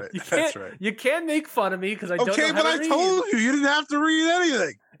 That's right. You can't make fun of me because I don't know how to read. Okay, but I told you didn't have to read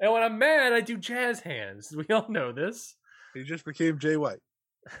anything. And when I'm mad, I do jazz hands. We all know this. He just became Jay White.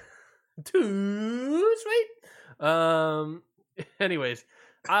 Too sweet. Anyways,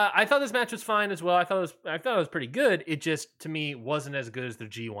 I thought this match was fine as well. I thought it was pretty good. It just, to me, wasn't as good as the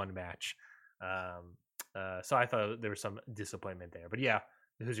G1 match. So I thought there was some disappointment there. But yeah,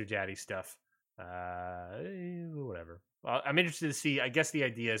 Who's Your Daddy stuff. Whatever. I'm interested to see. I guess the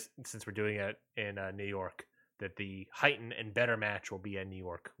idea is, since we're doing it in New York, that the heightened and better match will be in New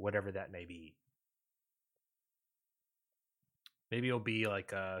York, whatever that may be. Maybe it'll be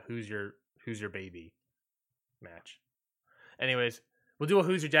like Who's Your Baby match. Anyways, we'll do a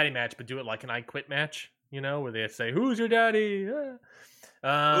Who's Your Daddy match, but do it like an I Quit match, where they say, Who's your daddy?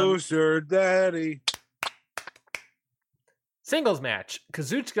 Who's your daddy? Singles match.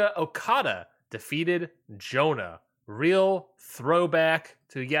 Kazuchika Okada defeated Jonah. Real throwback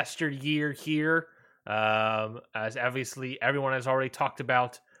to yesteryear here. As obviously everyone has already talked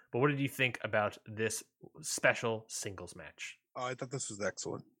about. But what did you think about this special singles match? Oh, I thought this was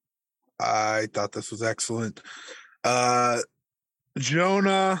excellent.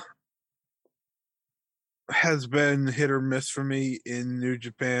 Jonah has been hit or miss for me in New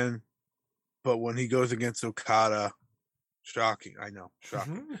Japan, but when he goes against Okada, shocking. I know,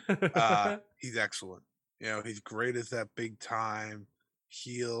 shocking. He's excellent. He's great as that big time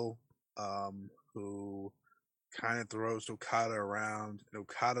heel who kind of throws Okada around. And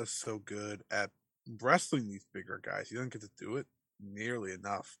Okada's so good at wrestling these bigger guys. He doesn't get to do it nearly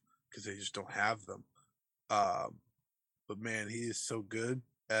enough because they just don't have them. But man, he is so good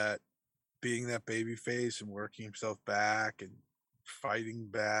at being that baby face and working himself back and fighting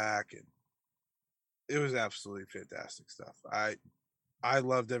back. And it was absolutely fantastic stuff. I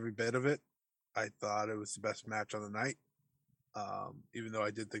loved every bit of it. I thought it was the best match on the night. Even though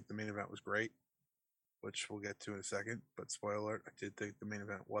I did think the main event was great, which we'll get to in a second. But spoiler alert, I did think the main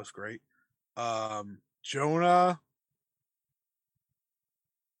event was great. Jonah,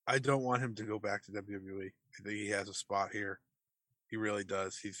 I don't want him to go back to WWE. I think he has a spot here. He really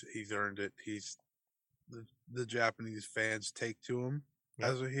does. He's earned it. He's the Japanese fans take to him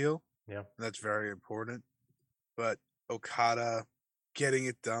as a heel. Yeah. And that's very important. But Okada getting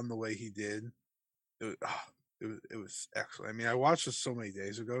it done the way he did, it was excellent. I mean, I watched this so many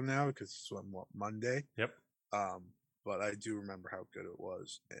days ago now because it's on Monday. Yep. But I do remember how good it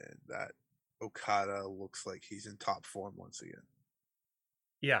was, and that Okada looks like he's in top form once again.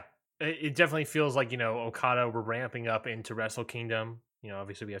 Yeah, it definitely feels like, Okada, we're ramping up into Wrestle Kingdom.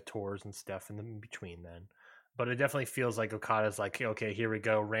 Obviously we have tours and stuff in between then. But it definitely feels like Okada's like, okay, here we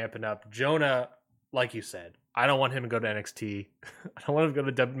go, ramping up. Jonah, like you said, I don't want him to go to NXT. I don't want him to go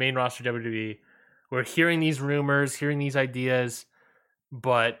to the main roster WWE. We're hearing these rumors, hearing these ideas,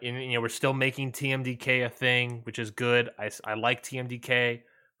 but we're still making TMDK a thing, which is good. I like TMDK.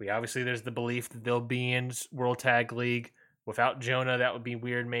 There's the belief that they'll be in World Tag League. Without Jonah, that would be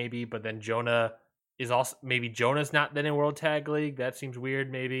weird, maybe. But then Jonah is also, maybe Jonah's not then in World Tag League. That seems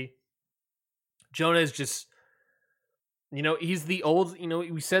weird, maybe. Jonah is just, he's the old,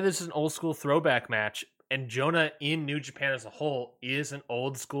 we said this is an old school throwback match, and Jonah in New Japan as a whole is an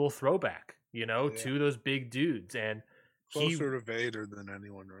old school throwback, to those big dudes. And closer to Vader than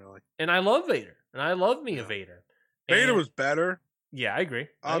anyone, really. And I love Vader. And I love me a Vader. Vader was better. Yeah, I agree.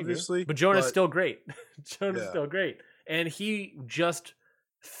 Obviously. But Jonah's still great. Jonah's still great. And he just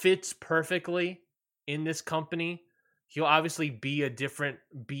fits perfectly in this company. He'll obviously be a different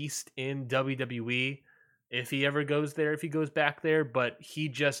beast in WWE if he ever goes there, if he goes back there. But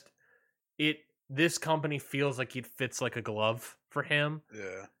this company feels like it fits like a glove for him.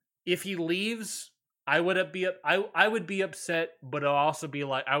 Yeah. If he leaves, I would be upset, but I'll also be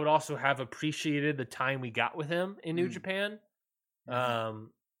like, I would also have appreciated the time we got with him in New Japan.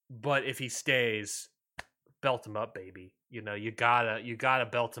 But if he stays, belt him up, baby. You gotta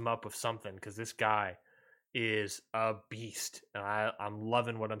belt him up with something, because this guy is a beast, and I'm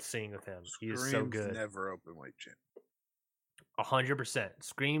loving what I'm seeing with him. He is so good. Never openweight champ. 100%.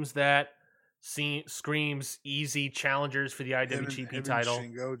 Screams that. Screams easy challengers for the IWGP title.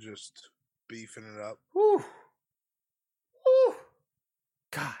 And Shingo just beefing it up. Woo. Woo.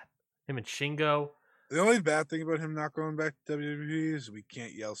 God, him and Shingo. The only bad thing about him not going back to WWE is we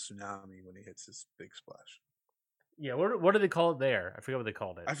can't yell tsunami when he hits this big splash. Yeah, what do they call it there? I forget what they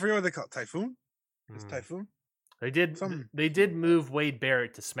called it. I forget what they call it. Typhoon? It's Typhoon? They did move Wade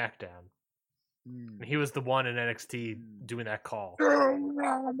Barrett to SmackDown. And he was the one in NXT doing that call. Yeah.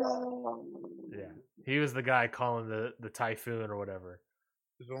 He was the guy calling the Typhoon or whatever.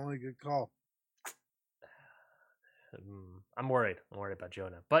 It was only a good call. I'm worried. I'm worried about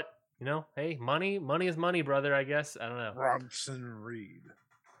Jonah. But, hey, money is money, brother, I guess. I don't know. Bronson Reed.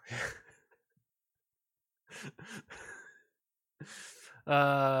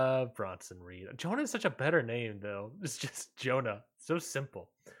 Bronson Reed. Jonah is such a better name, though. It's just Jonah. So simple.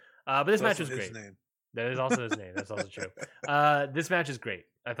 But this match was great. Name. That is also his name. That's also true. This match is great.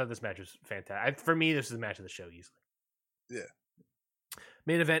 I thought this match was fantastic. For me, this is the match of the show easily. Yeah.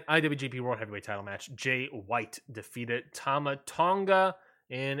 Main event, IWGP World Heavyweight Title match. Jay White defeated Tama Tonga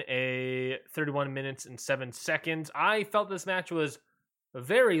in a 31 minutes and 7 seconds. I felt this match was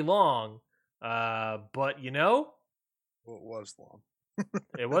very long, but Well, it was long.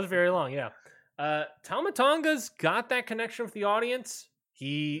 It was very long, yeah. Tama Tonga's got that connection with the audience.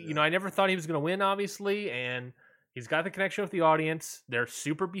 I never thought he was going to win, obviously, and he's got the connection with the audience. They're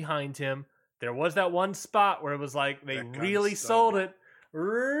super behind him. There was that one spot where it was like they really sold it.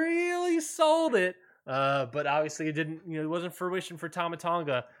 But obviously it didn't, it wasn't fruition for Tama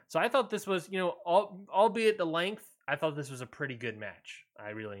Tonga. So I thought this was, albeit the length, I thought this was a pretty good match. I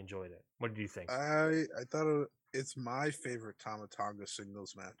really enjoyed it. What did you think? I thought it's my favorite Tama Tonga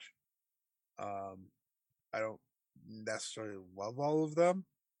singles match. I don't necessarily love all of them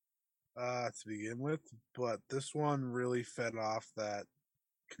to begin with, but this one really fed off that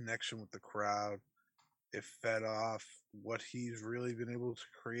connection with the crowd. It fed off what he's really been able to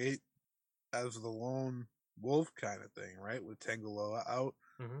create as the lone wolf kind of thing, right? With Tangaloa out,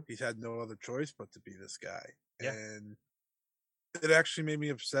 he's had no other choice but to be this guy. Yeah. And it actually made me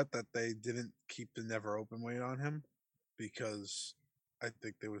upset that they didn't keep the never open weight on him, because I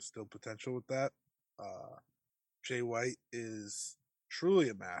think there was still potential with that. Jay White is truly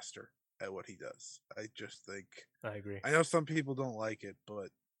a master at what he does. I just think I agree. I know some people don't like it, but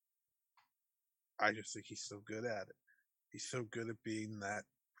I just think he's so good at it. He's so good at being that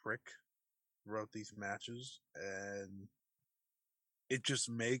prick throughout these matches, and it just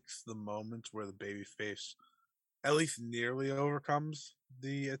makes the moments where the babyface at least nearly overcomes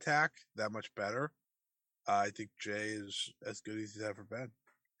the attack that much better. I think Jay is as good as he's ever been,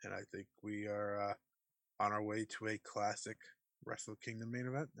 and I think we are on our way to a classic Wrestle Kingdom main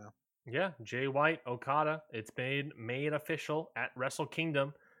event now. Yeah, Jay White, Okada. It's made official at Wrestle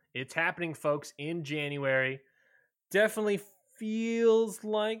Kingdom. It's happening, folks, in January. Definitely feels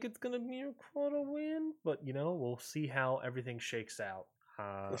like it's going to be a Okada win, but, we'll see how everything shakes out.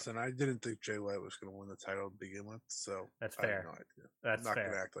 Listen, I didn't think Jay White was going to win the title to begin with, so that's fair. I have no idea. That's I'm not fair.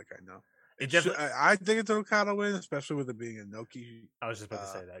 going to act like I know. I think it's an Okada win, especially with it being a Noki. I was just about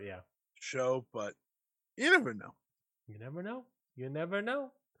to say that, yeah. Show, but you never know. You never know. You never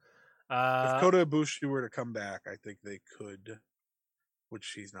know. If Kota Ibushi were to come back, I think they could,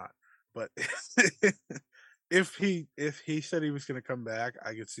 which he's not. But if he said he was going to come back,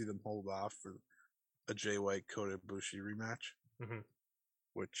 I could see them hold off for a Jay White Kota Ibushi rematch,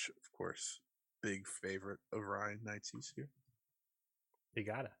 which, of course, big favorite of Ryan Knightsy's here. You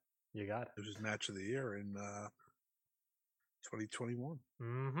got it. It was his match of the year in 2021.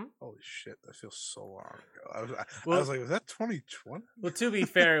 Holy shit, that feels so long ago. I was like, was that 2020? Well, to be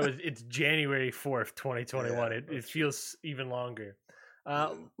fair, it's January 4th, 2021. It feels even longer.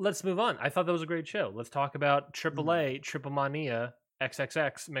 Let's move on. I thought that was a great show. Let's talk about AAA, Triple Mania,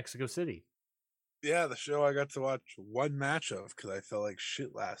 XXX, Mexico City. Yeah, the show I got to watch one match of because I felt like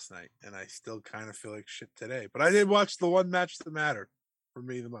shit last night, and I still kind of feel like shit today. But I did watch the one match that mattered for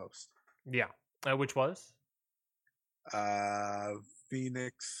me the most. Yeah. Which was?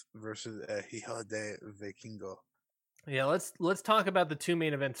 Phoenix versus Hijo de Vikingo. Yeah, let's talk about the two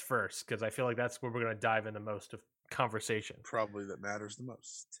main events first, because I feel like that's where we're going to dive into most of conversation. Probably that matters the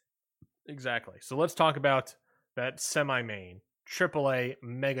most. Exactly. So let's talk about that semi-main AAA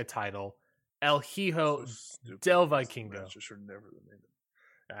mega title, El Hijo del Vikingo. Matches are never the main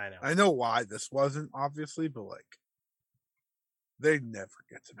event. I know why this wasn't, obviously, but they never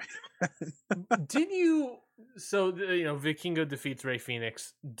get to me. Did you? So Vikingo defeats Rey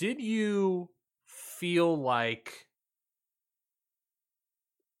Fenix. Did you feel like?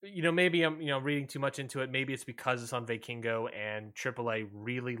 Maybe I'm reading too much into it. Maybe it's because it's on Vikingo and AAA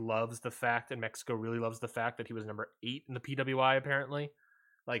really loves the fact, and Mexico really loves the fact that he was number 8 in the PWI. Apparently,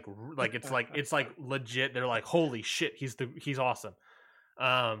 it's legit. They're like, holy shit, he's awesome.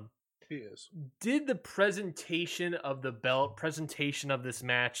 He is. Did the presentation of the belt, presentation of this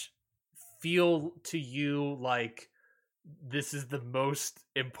match, feel to you like this is the most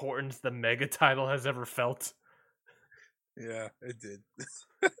importance the mega title has ever felt? Yeah, it did.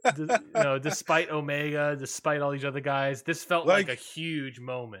 Despite Omega, despite all these other guys, this felt like a huge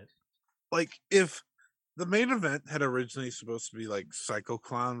moment. Like if the main event had originally supposed to be like Psycho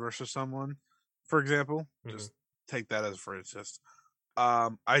Clown versus someone, for example, just take that as for instance.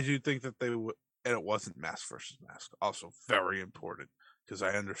 I do think that they would, and it wasn't Mask versus Mask. Also, very important because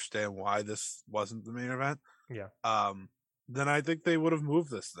I understand why this wasn't the main event. Yeah. Then I think they would have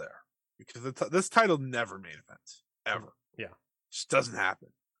moved this there because this title never main events ever. Yeah, just doesn't happen.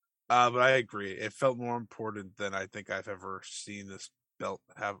 But I agree, it felt more important than I think I've ever seen this belt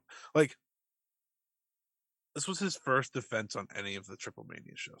have. Like, this was his first defense on any of the Triple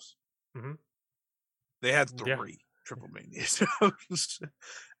Mania shows. They had 3. Triple Mania shows,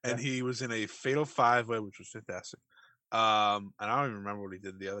 and he was in a Fatal 5-Way, which was fantastic. And I don't even remember what he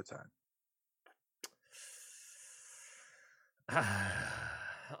did the other time. You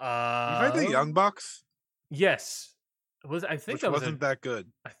heard the Young Bucks? Yes, wasn't that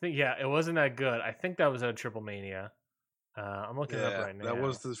good. I think it wasn't that good. I think that was a Triple Mania. I'm looking it up right now. That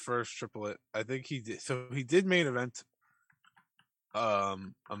was his first triple. I think he did. So he did main event a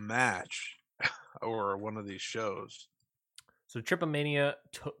match or one of these shows. So Triple Mania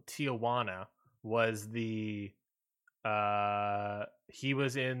Tijuana was the he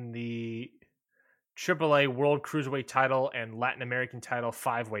was in the AAA World Cruiserweight title and Latin American title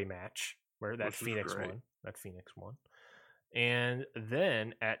 5-way match where that Phoenix won. And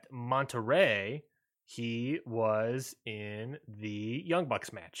then at Monterrey, he was in the Young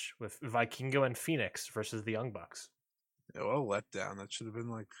Bucks match with Vikingo and Phoenix versus the Young Bucks. Yeah, well, letdown. That should have been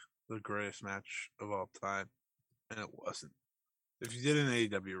like the greatest match of all time, and it wasn't. If you did an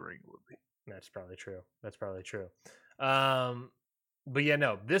AEW ring, it would be. That's probably true. But yeah,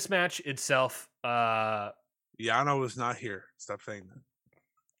 no, this match itself. Yano was not here. Stop saying that.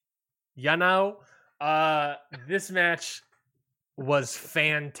 Yano, this match was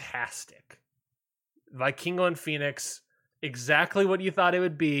fantastic. Vikingo and Phoenix, exactly what you thought it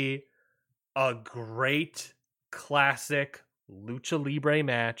would be. a great classic lucha libre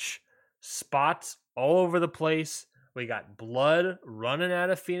match. Spots all over the place. We got blood running out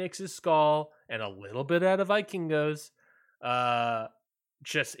of Phoenix's skull and a little bit out of Vikingo's.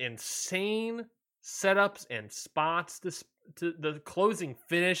 Just insane setups and spots. To the closing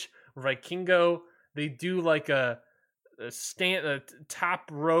finish, Vikingo, they do like a top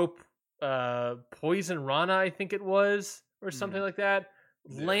rope poison rana, I think it was, or something like that.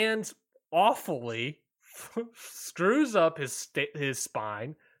 Yeah. Lands awfully, screws up his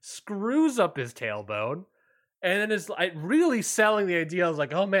spine, screws up his tailbone, and then is like really selling the idea. I was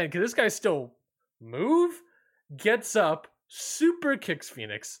like, oh man, can this guy still move? Gets up, super kicks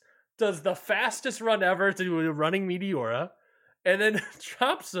Phoenix, does the fastest run ever to do a running Meteora, and then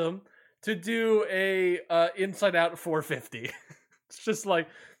drops him to do a inside out 450. It's just like,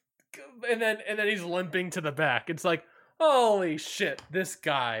 and then he's limping to the back. It's like, holy shit, this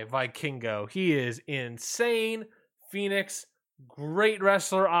guy Vikingo, he is insane. Phoenix, great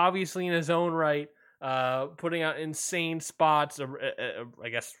wrestler, obviously in his own right, putting out insane spots. I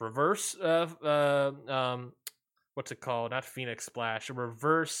guess reverse. What's it called? Not Phoenix Splash. A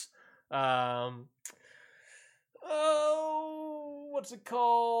reverse. What's it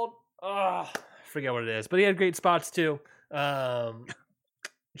called? I forget what it is, but he had great spots too.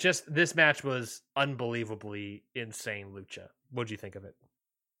 Just this match was unbelievably insane, lucha. What'd you think of it?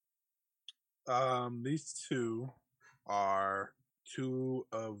 These two are two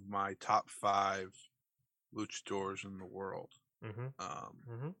of my top 5 luchadors in the world.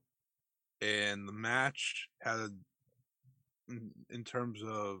 And the match had, in terms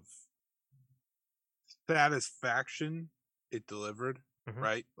of satisfaction, it delivered.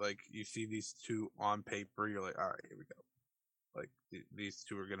 Right? Like, you see these two on paper, you're like, all right, here we go. Like, these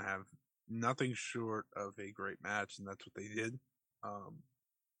two are going to have nothing short of a great match, and that's what they did. I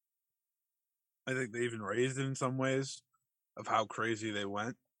think they even raised it in some ways of how crazy they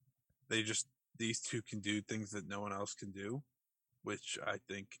went. These two can do things that no one else can do, which I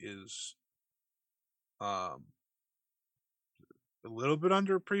think is a little bit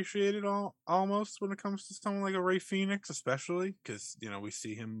underappreciated almost when it comes to someone like a Rey Fenix, especially because, we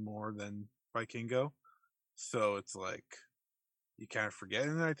see him more than Vikingo. So it's like, you kind of forget.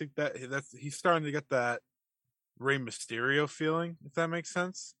 And I think that's he's starting to get that Rey Mysterio feeling, if that makes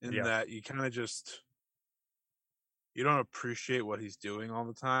sense. That you kind of you don't appreciate what he's doing all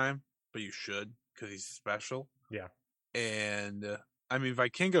the time, but you should, because he's special. Yeah. And I mean,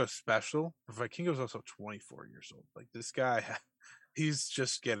 Vikingo's special, but Vikingo's also 24 years old. Like, this guy, he's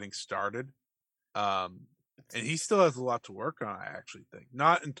just getting started. And he still has a lot to work on, I actually think.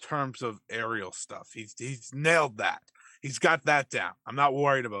 Not in terms of aerial stuff. He's nailed that. He's got that down. I'm not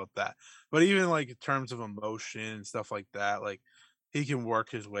worried about that. But even like in terms of emotion and stuff like that, like, he can work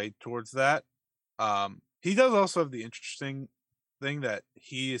his way towards that. He does also have the interesting thing that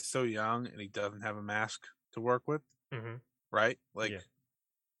he is so young and he doesn't have a mask to work with. Right? Like,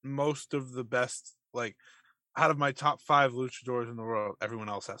 most of the best, like, out of my top 5 luchadors in the world, everyone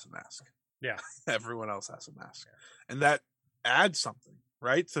else has a mask. Yeah. Everyone else has a mask. Yeah. And that adds something,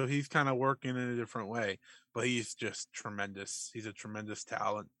 right? So he's kind of working in a different way, but he's just tremendous. He's a tremendous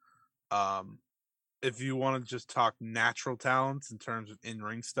talent. If you want to just talk natural talents in terms of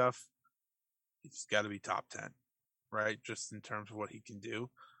in-ring stuff, he's got to be top 10, right? Just in terms of what he can do.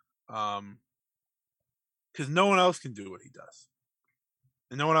 Because no one else can do what he does.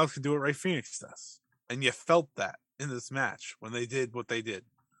 And no one else can do what Rey Fenix does. And you felt that in this match when they did what they did.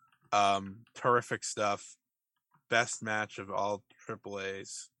 Terrific stuff. Best match of all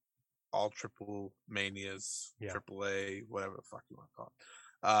AAAs, all Triple Manias, AAA, whatever the fuck you want to call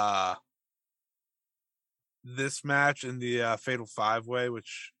it. This match in the Fatal 5-Way,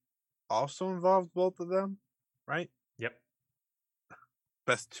 which also involved both of them, right? Yep.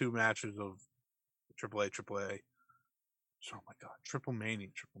 Best 2 matches of AAA. Oh my god, Triple Mania.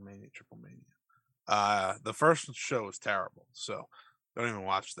 The first show was terrible, so don't even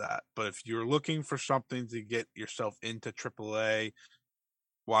watch that. But if you're looking for something to get yourself into AAA,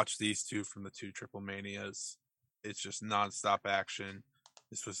 watch these two from the 2 Triple Manias. It's just nonstop action.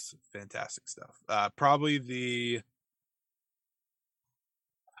 This was fantastic stuff. Probably the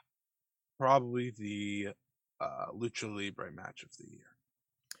Lucha Libre match of the year.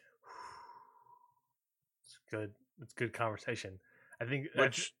 It's good. It's good conversation. I think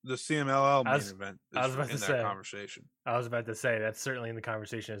the CMLL main event is in that conversation. I was about to say that's certainly in the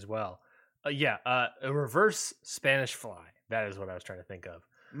conversation as well. A reverse Spanish Fly. That is what I was trying to think of.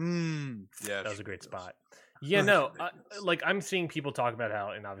 Yeah, that was a great spot. Yeah, no, like, I'm seeing people talk about how,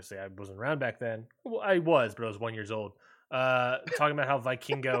 and obviously I wasn't around back then. Well, I was, but I was 1 year old. talking about how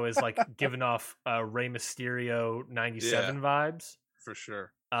Vikingo is like giving off Rey Mysterio 97 vibes. For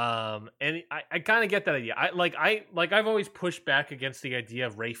sure. And I kind of get that idea. I've always pushed back against the idea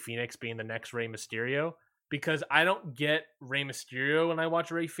of Rey Fenix being the next Rey Mysterio because I don't get Rey Mysterio when I watch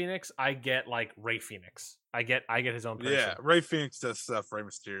Rey Fenix. I get like Rey Fenix. I get his own person. Yeah, Rey Fenix does stuff Rey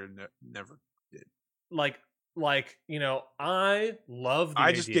Mysterio never did. Like I love the I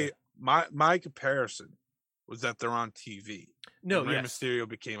idea. just gave my comparison was that they're on TV. No, Rey yes. Mysterio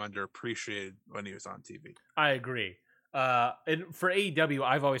became underappreciated when he was on TV. I agree. And for AEW,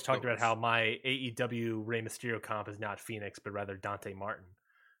 I've always talked about how my AEW Rey Mysterio comp is not Phoenix, but rather Dante Martin.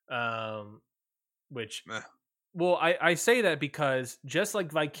 Which, well, I say that because just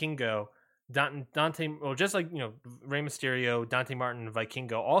like Vikingo, Dante, well, just like, you know, Rey Mysterio, Dante Martin, and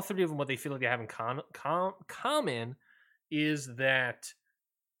Vikingo, all three of them, what they feel like they have in common is that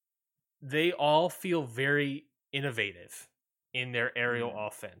they all feel very innovative in their aerial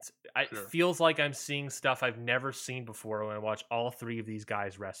offense. It feels like I'm seeing stuff I've never seen before when I watch all three of these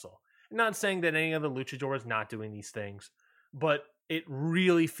guys wrestle. I'm not saying that any of the luchador is not doing these things, but it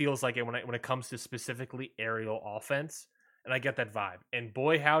really feels like it when it comes to specifically aerial offense, and I get that vibe. And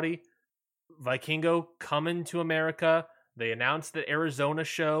boy, howdy, Vikingo coming to America. They announced the Arizona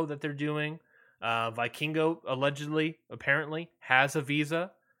show that they're doing. Vikingo apparently has a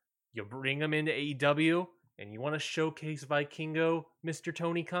visa. You bring him into AEW, and you want to showcase Vikingo, Mr.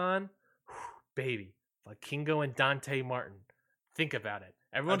 Tony Khan? Whew, baby, Vikingo and Dante Martin. Think about it.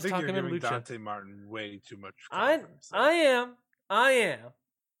 Everyone's talking about Lucha. Dante Martin way too much confidence. I am.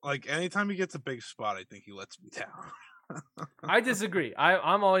 Like, anytime he gets a big spot, I think he lets me down. I disagree.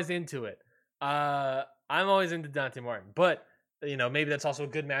 I'm always into it. I'm always into Dante Martin. But, you know, maybe that's also a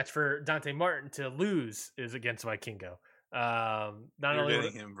good match for Dante Martin to lose is against Vikingo. You're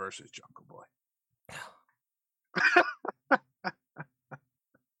getting him versus Jungle Boy.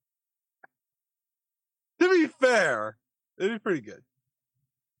 To be fair, it'd be pretty good.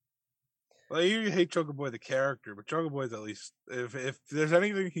 Like, you hate Jungle Boy the character, but Jungle Boy's at least, if there's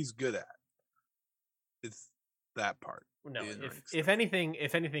anything he's good at, it's that part. No, if anything,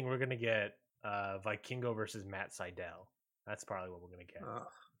 we're gonna get Vikingo versus Matt Sydal. That's probably what we're gonna get.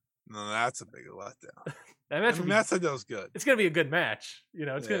 No, that's a big letdown. That match Matt Sydal's good. It's gonna be a good match. You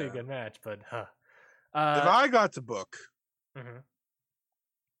know, it's gonna be a good match. But if I got to book,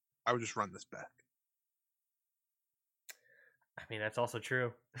 I would just run this back. I mean, that's also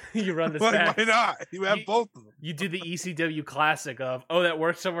true. You run this like, back. Why not? You have both of them. You do the ECW classic of, oh, that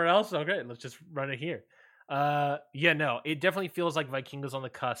works somewhere else? Okay, let's just run it here. Yeah, no, it definitely feels like Vikingo's on the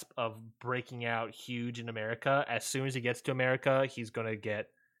cusp of breaking out huge in America. As soon as he gets to America,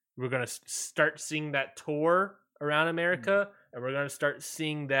 we're going to start seeing that tour around America, and we're going to start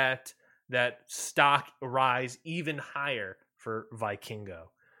seeing that stock rise even higher for Vikingo.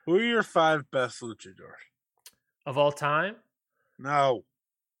 Who are your 5 best luchadors? Of all time? No.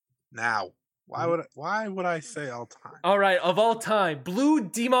 Now. Why would I say all time? All right, of all time, Blue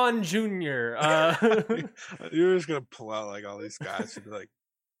Demon Jr. You're just gonna pull out like all these guys and be like,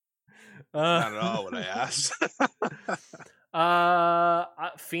 not at all what I asked.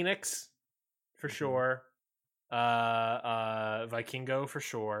 Phoenix for sure. Vikingo for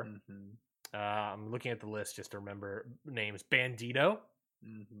sure. I'm looking at the list just to remember names. Bandito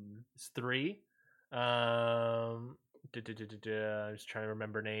is 3. I'm just trying to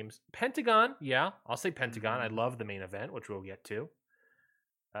remember names. Pentagon, yeah, I'll say Pentagon. I love the main event, which we'll get to.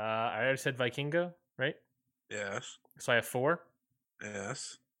 I already said Vikingo, right? Yes. So I have 4.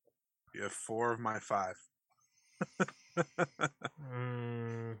 Yes. You have 4 of my 5.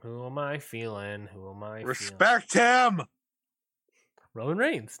 Who am I feeling? Respect him. Roman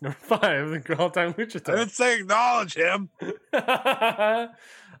Reigns, number 5, the all-time luchador. I didn't say acknowledge him.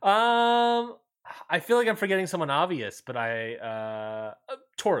 I feel like I'm forgetting someone obvious, but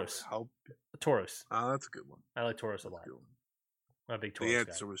Taurus. Taurus. Oh, that's a good one. I like Taurus a lot. I'm a big Taurus The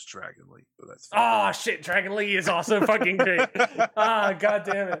answer guy. Was Dragon Lee, but that's fine. Shit, Dragon Lee is also fucking great. God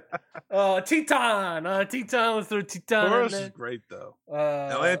damn it. Oh, Teton. Let's throw Teton. Taurus is great though.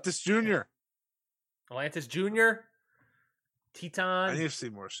 Atlantis Jr. Teton. I need to see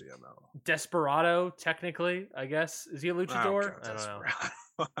more CML. Desperado, technically, I guess. Is he a luchador? I don't know.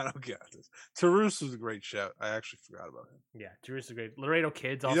 I don't get this. Taurus was a great shout. I actually forgot about him. Yeah, Taurus is great. Laredo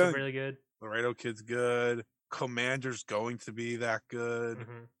Kid's also really good. Laredo Kid's good. Commander's going to be that good.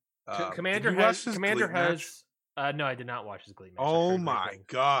 Commander has. No, I did not watch his Glee match. Oh my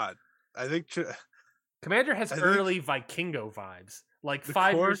god! I think Commander has early Vikingo vibes. Like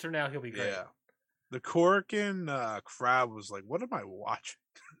 5 years from now, he'll be great. Yeah, the Korakuen crowd was like, "What am I watching?"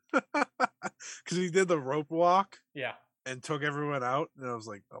 Because he did the rope walk. Yeah. and took everyone out, and I was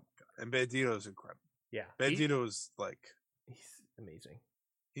like, oh my god! And Bandito's incredible. Yeah, Bandito is like he's amazing.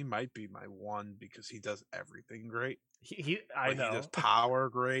 He might be my one because he does everything great. I know. He does power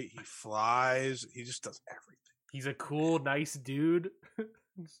great. He flies. He just does everything. He's a cool, nice dude.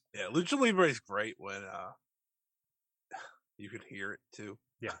 Yeah, Lucha Libre is great when you can hear it too.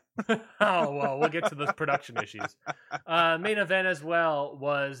 Yeah. Oh, well, we'll get to those production issues. Main event as well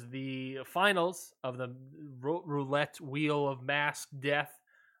was the finals of the roulette wheel of mask death,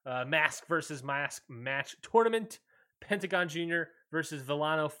 mask versus mask match tournament. Pentagon Jr. versus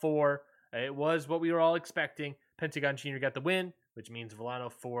Villano 4. It was what we were all expecting. Pentagon Jr. got the win, which means Villano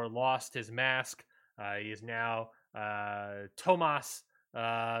 4 lost his mask. He is now Tomas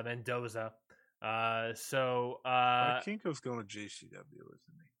Mendoza. Kinko's going to JCW,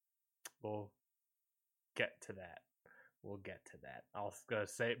 isn't he? We'll get to that. I'll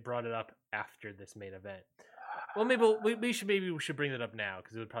say brought it up after this main event. Well, maybe we should bring it up now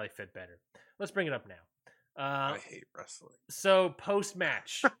because it would probably fit better. Let's bring it up now. I hate wrestling. So post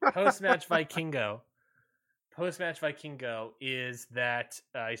match Vikingo. Post match Vikingo is that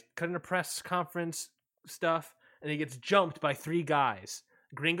he's cutting a press conference stuff, and he gets jumped by 3 guys: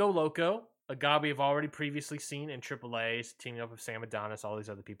 Gringo Loco, a guy we've already previously seen in AAA, teaming up with Sam Adonis, all these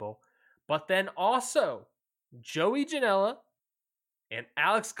other people, but then also Joey Janela and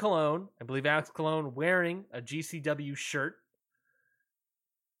Alex Colon. I believe Alex Colon wearing a GCW shirt.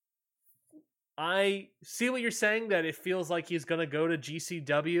 I see what you're saying, that it feels like he's going to go to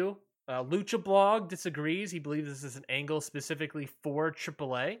GCW. Lucha Blog disagrees. He believes this is an angle specifically for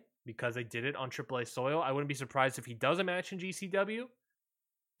AAA because they did it on AAA soil. I wouldn't be surprised if he does a match in GCW,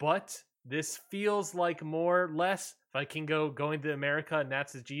 but this feels like more or less Vikingo going to America and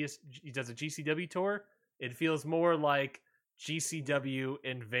that's he does a GCW tour. It feels more like GCW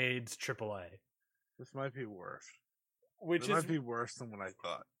invades AAA. This might be worse. Which might be worse than what I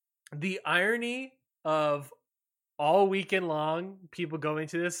thought. The irony of all weekend long people going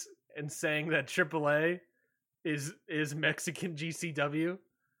to this and saying that AAA is Mexican GCW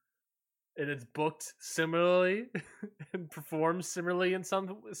and it's booked similarly and performs similarly in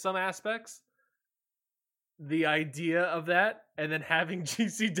some aspects. The idea of that, and then having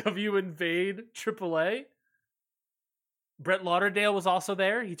GCW invade AAA. Brett Lauderdale was also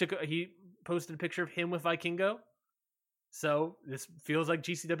there. He posted a picture of him with Vikingo. So this feels like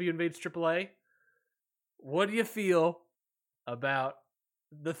GCW invades AAA. What do you feel about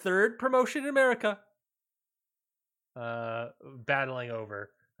the third promotion in America battling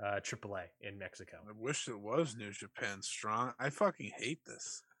over AAA in Mexico? I wish it was New Japan Strong. I fucking hate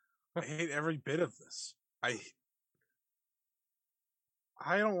this. I hate every bit of this. I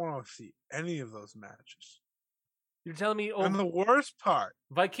don't want to see any of those matches. You're telling me, and the worst part,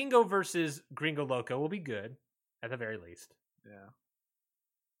 Vikingo versus Gringo Loco will be good at the very least. Yeah.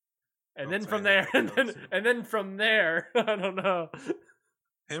 And then from there, and then from there, I don't know.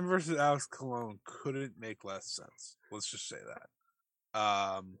 Him versus Alex Colon couldn't make less sense. Let's just say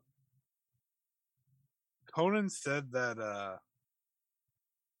that. Conan said that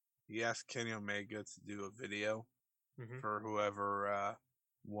he asked Kenny Omega to do a video for whoever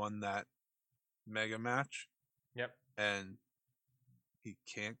won that mega match. Yep. And he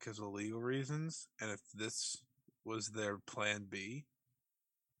can't because of legal reasons. And if this was their plan B,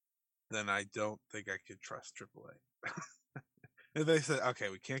 then I don't think I could trust AAA. If they said, okay,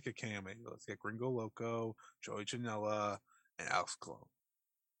 we can't get Kenny Omega, let's get Gringo Loco, Joey Janela, and Alex Colon.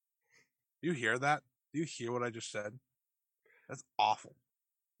 Do you hear that? Do you hear what I just said? That's awful.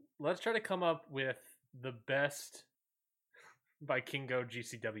 Let's try to come up with the best Vikingo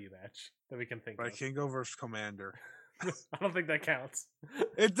GCW match that we can think of. Vikingo versus Commander. I don't think that counts.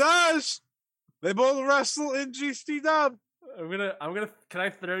 It does. They both wrestle in GCW. Can I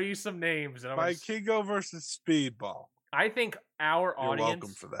throw you some names? Vikingo versus Speedball. I think our audience. You're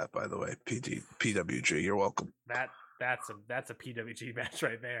welcome for that, by the way. PWG. You're welcome. That's a PWG match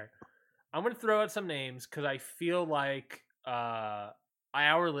right there. I'm gonna throw out some names because I feel like our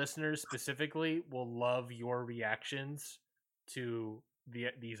listeners specifically will love your reactions to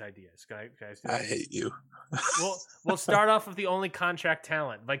these ideas. Can I hate you. We'll start off with the only contract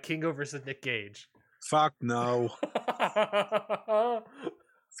talent, Vikingo versus Nick Gage. Fuck no.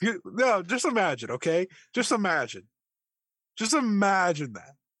 No, just imagine, okay? Just imagine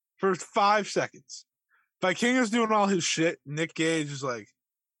that for 5 seconds. Vikingo's doing all his shit. Nick Gage is like,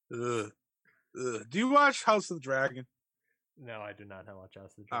 ugh. Do you watch House of the Dragon? No, I do not watch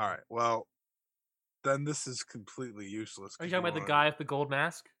House of the Dragon. All right, well, then this is completely useless. Are you talking about the guy with the gold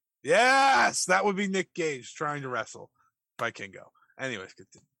mask? Yes, that would be Nick Gage trying to wrestle Vikingo. Anyways,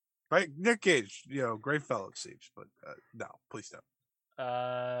 continue. Right, Nick Gage, great fellow it seems, but no, please don't.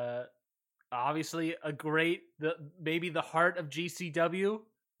 Obviously maybe the heart of GCW,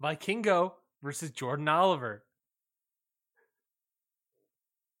 Vikingo versus Jordan Oliver.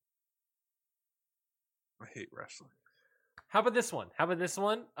 I hate wrestling. How about this one?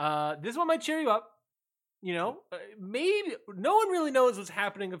 This one might cheer you up. Maybe no one really knows what's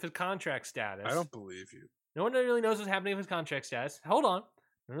happening with his contract status. I don't believe you. No one really knows what's happening with his contract status. Hold on.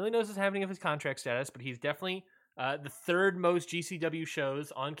 No one really knows what's happening with his contract status, but he's definitely the third most GCW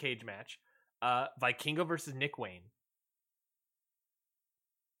shows on Cage Match. Vikingo versus Nick Wayne.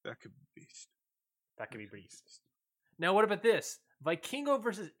 That could be beast. That could be beast. Now, what about this? Vikingo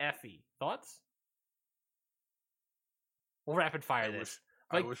versus Effie. Thoughts? We'll rapid fire this.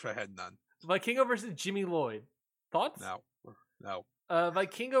 I wish I had none. Vikingo versus Jimmy Lloyd. Thoughts? No.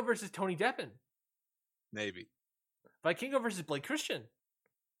 Vikingo versus Tony Deppen. Maybe. Vikingo versus Blake Christian.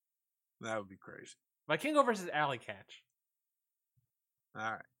 That would be crazy. Vikingo versus Alley Catch.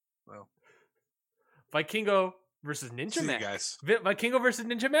 All right. Well. Vikingo versus Ninja See Mac. you guys. Vikingo versus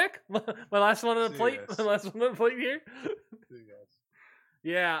Ninja Mac. My last one on the plate. My last one on the plate here. See you guys.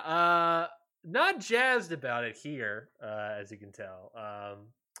 Yeah. Not jazzed about it here, as you can tell.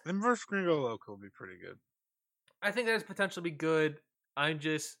 And versus Gringo Loco will be pretty good. I think that is potentially be good. I'm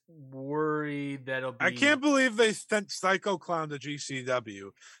just worried that it'll be. I can't believe they sent Psycho Clown to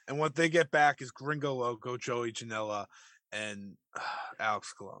GCW, and what they get back is Gringo Loco, Joey Janela, and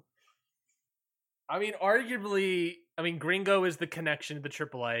Alex Colon. I mean, arguably, Gringo is the connection to the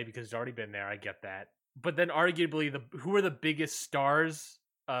AAA because he's already been there. I get that, but then arguably, who are the biggest stars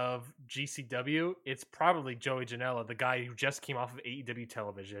of GCW? It's probably Joey Janela, the guy who just came off of AEW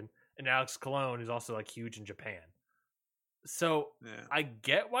television, and Alex Colon is also like huge in Japan. So yeah. I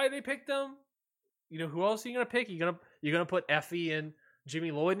get why they picked him. Who else are you gonna pick? You gonna put Effie and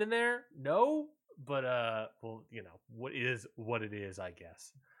Jimmy Lloyd in there? No, but what it is, I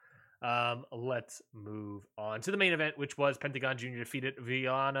guess. Let's move on to the main event, which was Pentagon Jr. defeated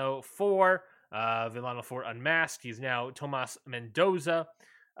Villano 4. Villano 4 unmasked. He's now Tomas Mendoza.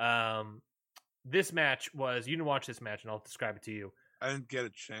 This match was, you didn't watch this match, and I'll describe it to you. I didn't get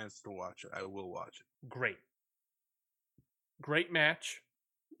a chance to watch it. I will watch it. Great match.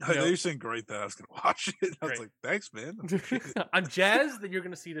 I know you're saying great that I was going to watch it. I was like, thanks, man. I'm jazzed that you're going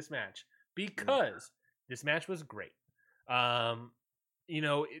to see this match because this match was great. Now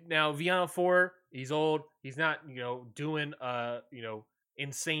Villano 4, he's old. He's not, doing,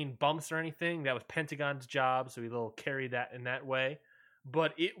 insane bumps or anything. That was Pentagon's job, so he carried that in that way.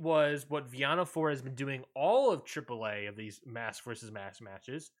 But it was what Villano 4 has been doing all of AAA of these mask versus mask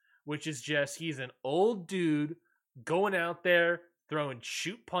matches, which is just he's an old dude going out there, throwing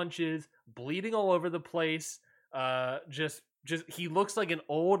shoot punches, bleeding all over the place. Just he looks like an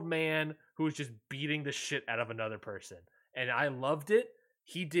old man who's just beating the shit out of another person. And I loved it.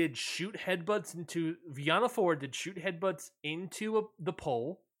 He did shoot headbutts into Villano 4 did shoot headbutts into the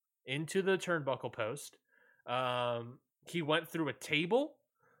pole, into the turnbuckle post. He went through a table.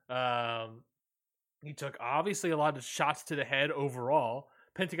 He took obviously a lot of shots to the head overall.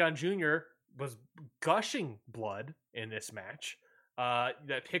 Pentagon Jr. was gushing blood in this match.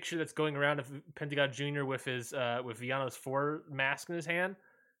 That picture that's going around of Pentagon Jr. with his with Villano's 4 mask in his hand,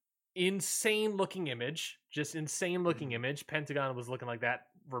 insane looking image. Pentagon was looking like that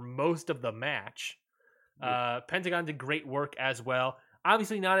for most of the match. Pentagon did great work as well.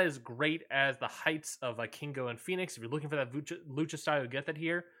 Obviously not as great as the heights of Vikingo and Phoenix. If you're looking for that lucha style, you'll get that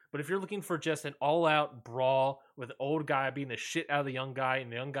here. But if you're looking for just an all-out brawl with the old guy beating the shit out of the young guy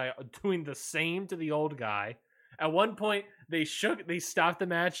and the young guy doing the same to the old guy, at one point they stopped the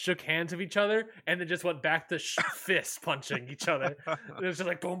match, shook hands with each other, and then just went back to fist punching each other. It was just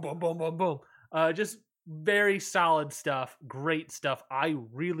like boom, boom, boom, boom, boom. Just very solid stuff, great stuff. I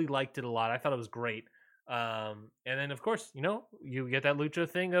really liked it a lot. I thought it was great. And then of course, you get that lucha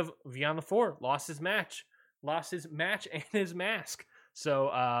thing of Villano 4 lost his match and his mask.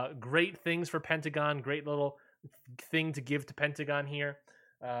 So great things for Pentagon. Great little thing to give to Pentagon here.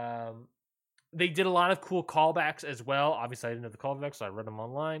 They did a lot of cool callbacks as well. Obviously, I didn't know the callbacks, so I read them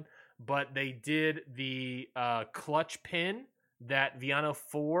online. But they did the clutch pin that Villano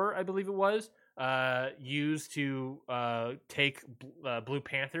 4, I believe it was, used to take Blue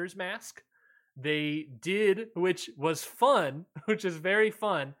Panther's mask. They did, which was fun, which is very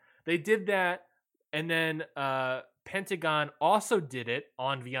fun. They did that, and then Pentagon also did it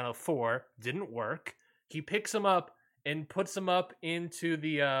on Villano 4. Didn't work. He picks him up and puts him up into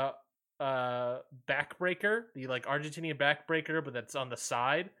the backbreaker, the Argentinian backbreaker, but that's on the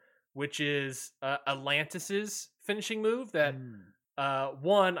side, which is Atlantis's finishing move that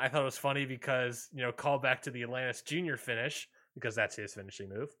One, I thought it was funny because, call back to the Atlantis Junior finish, because that's his finishing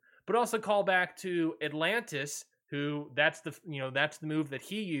move, but also call back to Atlantis, who that's the move that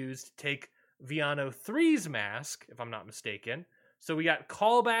he used to take Viano 3's mask, if I'm not mistaken. So we got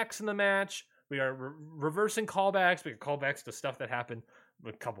callbacks in the match. We are reversing callbacks. We got callbacks to stuff that happened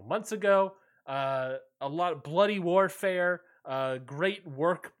a couple months ago. A lot of bloody warfare. Great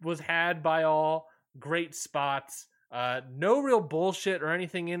work was had by all. Great spots. No real bullshit or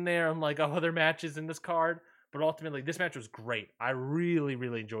anything in there, unlike other matches in this card. But ultimately, this match was great. I really,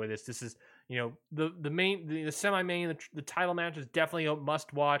 really enjoy this. This is, the main, the semi-main, the title match is definitely a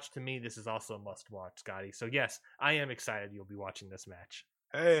must-watch. To me, this is also a must-watch, Scotty. So yes, I am excited you'll be watching this match.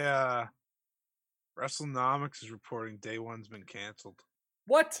 Hey, WrestleNomics is reporting Day One's been canceled.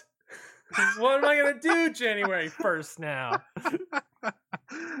 What? What am I gonna do January 1st now?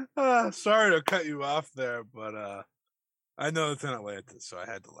 Sorry to cut you off there, but I know it's in Atlantis, so I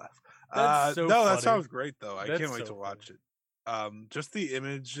had to laugh. That's so no, funny. that sounds great though. I That's can't wait so to watch it. Just the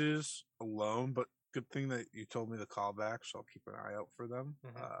images alone, but good thing that you told me the callbacks, so I'll keep an eye out for them.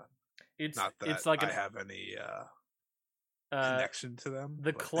 It's not that it's like I have any connection to them.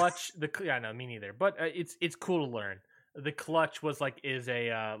 The clutch, no, me neither. But it's cool to learn. The clutch was is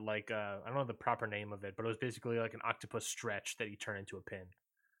a I don't know the proper name of it, but it was basically like an octopus stretch that you turn into a pin.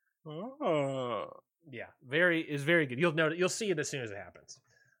 Oh, yeah, very good. You'll see it as soon as it happens.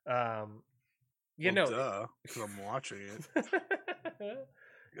 duh, because I'm watching it.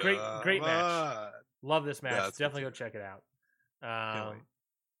 Great match. Love this match. Yeah, Definitely go check it out.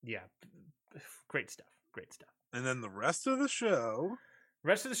 Yeah, great stuff. And then the rest of the show.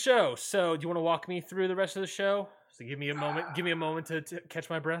 So, do you want to walk me through the rest of the show? So, give me a moment. Give me a moment to catch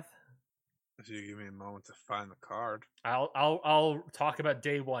my breath. So you give me a moment to find the card. I'll talk about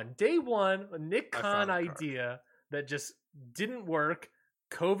day one. Day one, a Nick Khan idea that just didn't work.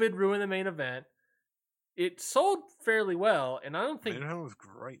 COVID ruined the main event. It sold fairly well, and I don't think the main event was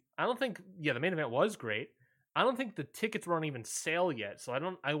great. The main event was great. I don't think the tickets were on even sale yet,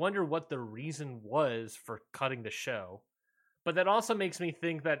 so I wonder what the reason was for cutting the show. But that also makes me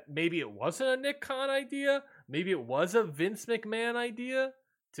think that maybe it wasn't a Nick Khan idea. Maybe it was a Vince McMahon idea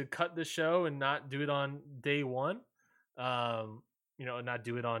to cut the show and not do it on day one. Not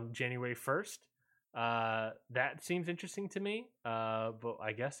do it on January 1st. That seems interesting to me. But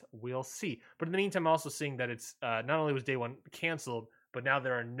I guess we'll see. But in the meantime, I'm also seeing that it's not only was day one canceled, but now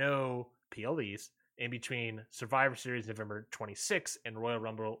there are no PLEs in between Survivor Series November 26th and Royal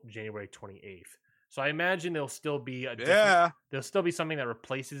Rumble January 28th. So I imagine there'll still be there'll still be something that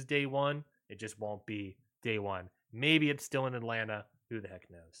replaces day one. It just won't be day one. Maybe it's still in Atlanta. Who the heck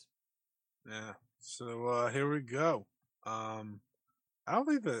knows? Yeah. So here we go. I don't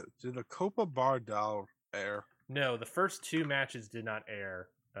think did the Copa Bardal air? No, the first two matches did not air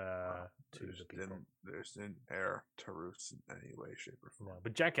to the people. Didn't air to Roots in any way, shape, or form. No,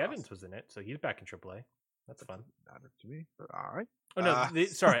 but Jack Evans was in it, so he's back in AAA. That's fun. Not to me, but all right. Oh no,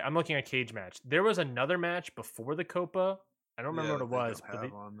 sorry, I'm looking at Cage Match. There was another match before the Copa. I don't remember what it was, but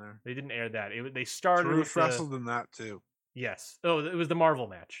they didn't air that. They started Truth wrestled in that too. Yes. Oh, it was the Marvel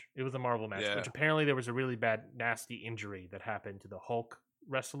match. Yeah. Which apparently there was a really bad, nasty injury that happened to the Hulk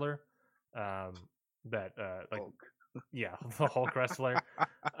wrestler. Hulk. Yeah, the Hulk wrestler.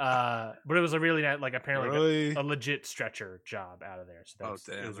 But it was a really apparently a legit stretcher job out of there. So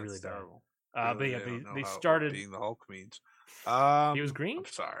it was really terrible. Bad. But yeah, they started being the Hulk means. He was green. I'm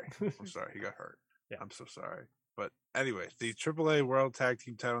sorry. He got hurt. Yeah. I'm so sorry. But anyway, the AAA World Tag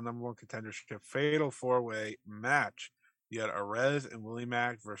Team Title #1 Contendership Fatal 4-Way match. You had Arez and Willie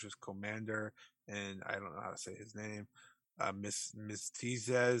Mack versus Commander, and I don't know how to say his name,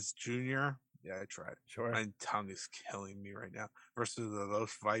 Mistizez Jr. Yeah, I tried. Sure. My tongue is killing me right now. Versus the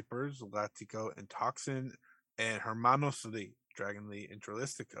Los Vipers, Latico and Toxin, and Hermanos Lee, Dragon Lee and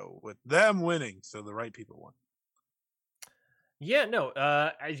Trilistico, with them winning. So the right people won. Yeah, no.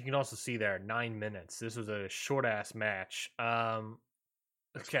 As you can also see there, 9 minutes. This was a short ass match.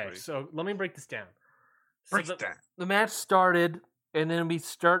 Okay, so let me break this down. The match started, and then we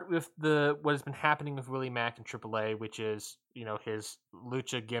start with what has been happening with Willie Mack in AAA, which is his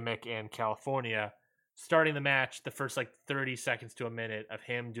lucha gimmick in California. Starting the match, the first 30 seconds to a minute of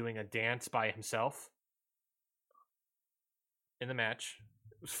him doing a dance by himself in the match.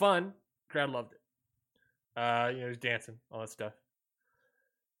 It was fun. Crowd loved it. He was dancing, all that stuff.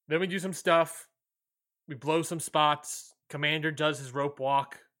 Then we do some stuff. We blow some spots. Commander does his rope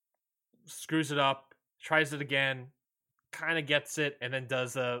walk, screws it up, tries it again, kind of gets it, and then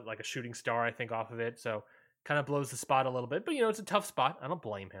does a shooting star, I think, off of it. So kind of blows the spot a little bit. But, it's a tough spot. I don't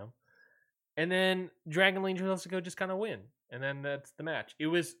blame him. and then Dragon Lee and Jessica just kind of win, and then that's the match. It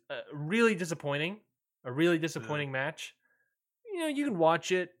was really disappointing, a really disappointing match. You can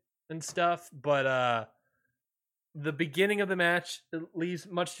watch it and stuff, but the beginning of the match leaves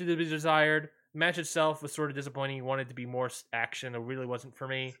much to be desired. The match itself was sort of disappointing. You wanted to be more action. It really wasn't for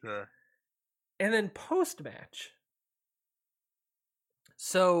me. Sure. And then post-match.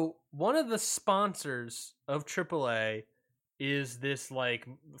 So one of the sponsors of AAA is this like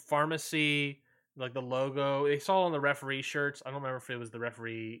pharmacy, like the logo. It's all on the referee shirts. I don't remember if it was the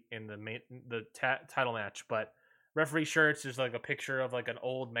referee in the title match, but referee shirts, there's like a picture of like an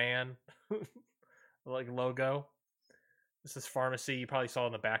old man, like logo. This is pharmacy. You probably saw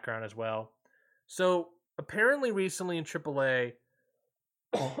in the background as well. So apparently recently in AAA,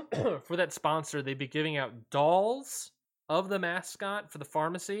 for that sponsor, they've been giving out dolls of the mascot for the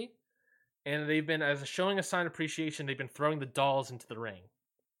pharmacy. And they've been, as a showing a sign of appreciation, they've been throwing the dolls into the ring.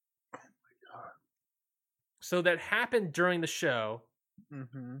 Oh my God. So that happened during the show.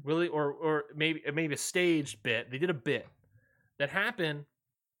 Mm-hmm. Really, or maybe a staged bit. They did a bit that happened.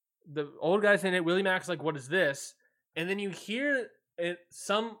 The old guy's in it. Willie Mack's like, "What is this?" And then you hear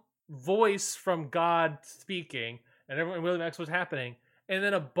some voice from God speaking, and everyone, Willie Mack's, what's happening? And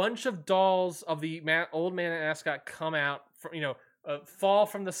then a bunch of dolls of the old man mascot come out, fall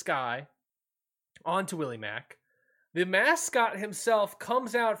from the sky onto Willie Mack. The mascot himself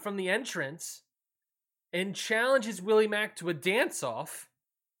comes out from the entrance and challenges Willie Mack to a dance-off.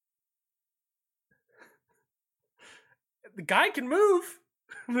 The guy can move.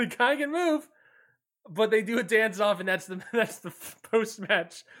 The guy can move. But they do a dance-off, and that's the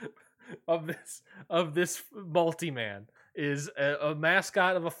post-match of this multi-man. Is a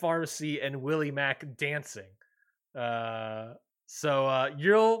mascot of a pharmacy and Willie Mack dancing. If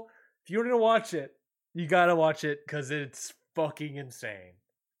you're gonna watch it, you gotta watch it because it's fucking insane.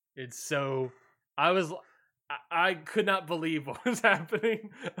 It's so. I could not believe what was happening.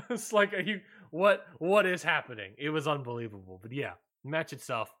 It's like, what is happening? It was unbelievable. But yeah, the match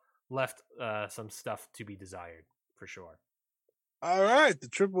itself left some stuff to be desired for sure. All right, the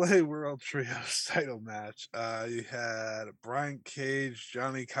AAA World Trios title match. You had Brian Cage,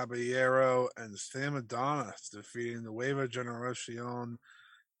 Johnny Caballero, and Sam Adonis defeating the Nueva Generacion,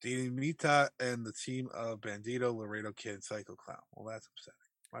 Dinamita, and the team of Bandito, Laredo Kid, and Psycho Clown. Well, that's upsetting.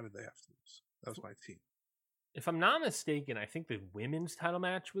 Why did they have to lose? That was my team. If I'm not mistaken, I think the women's title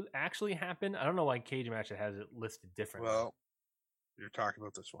match would actually happen. I don't know why Cage match has it listed differently. Well, you're talking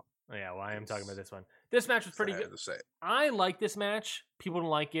about this one. Oh, yeah, well, I am talking about this one. This match was pretty good. To say it. I like this match. People don't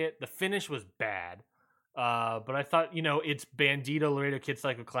like it. The finish was bad. But I thought, it's Bandito, Laredo Kid,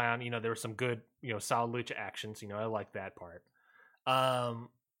 Psycho Clown. There were some good, solid lucha actions. I like that part.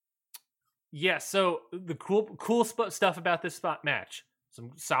 Yeah, so the cool stuff about this match.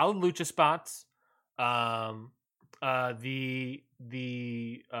 Some solid lucha spots. The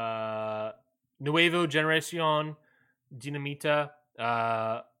Nuevo Generacion Dinamita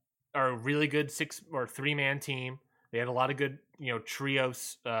are a really good 6 or 3-man team. They had a lot of good,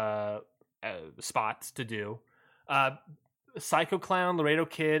 trios spots to do. Psycho Clown, Laredo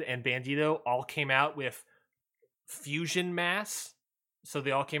Kid, and Bandito all came out with fusion masks. So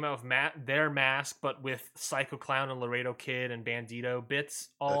they all came out with their mask, but with Psycho Clown and Laredo Kid and Bandito bits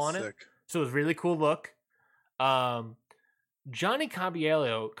all on it. So it was a really cool look. Johnny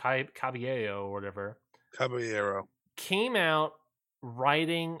Caballero or whatever. Caballero came out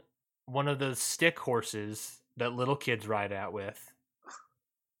riding one of those stick horses that little kids ride out with.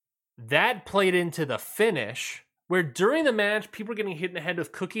 That played into the finish, where during the match, people are getting hit in the head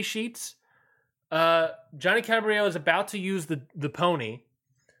with cookie sheets. Johnny Caballero is about to use the pony.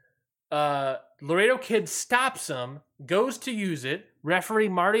 Laredo Kid stops him, goes to use it. Referee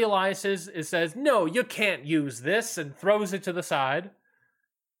Marty Elias says, "No, you can't use this," and throws it to the side.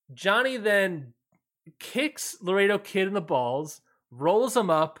 Johnny then kicks Laredo Kid in the balls, rolls him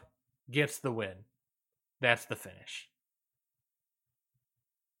up, gets the win. That's the finish.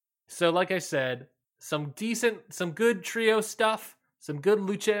 So, like I said, some good trio stuff, some good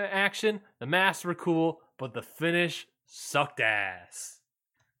lucha action. The masks were cool, but the finish sucked ass.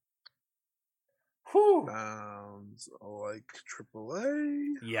 Whew. Sounds like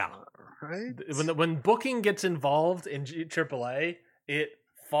AAA. Yeah. Right? When booking gets involved in AAA, it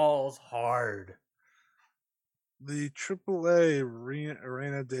falls hard. The AAA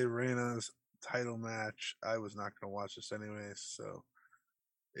Reina de Reinas title match, I was not going to watch this anyways, so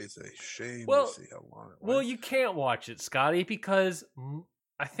it's a shame to see how long it went. Well, you can't watch it, Scotty, because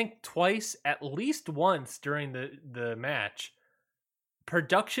I think twice, at least once during the match,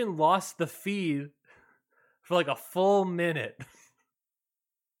 production lost the feed for like a full minute.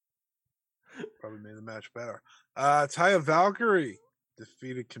 probably made the match better. Taya Valkyrie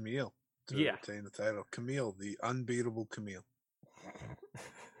defeated Camille to retain the title. Camille, the unbeatable Camille.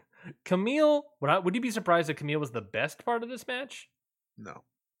 Camille, would you be surprised that Camille was the best part of this match? No.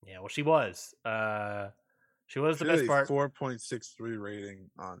 Yeah, well, she was. She was the best part. 4.63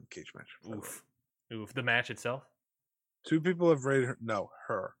 rating on Cage Match. Oof. The match itself. 2 people have rated her. No,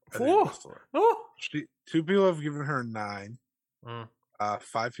 her. Two people have given her 9.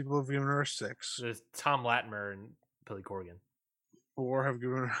 5 people have given her a 6. There's Tom Latimer and Billy Corgan. 4 have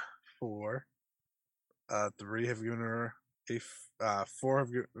given her 4. 3 have given her 4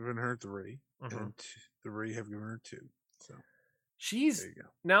 have given her 3, and 3 have given her 2. So she's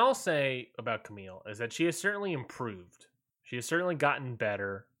now. I'll say about Camille is that she has certainly improved. She has certainly gotten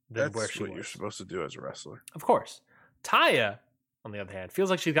better than where she was. You're supposed to do as a wrestler, of course. Taya, on the other hand, feels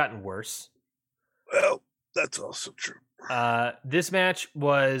like she's gotten worse. Well, that's also true. This match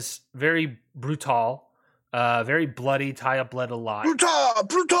was very brutal, very bloody. Taya bled a lot.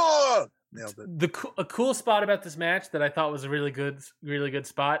 Brutal. Nailed it. A cool spot about this match that I thought was a really good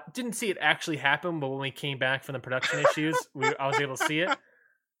spot. Didn't see it actually happen, but when we came back from the production issues, I was able to see it.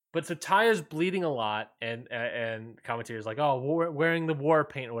 But so Taya's bleeding a lot, and commentators like, "Oh, wearing the war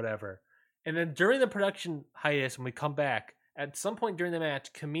paint or whatever." And then during the production hiatus, when we come back, at some point during the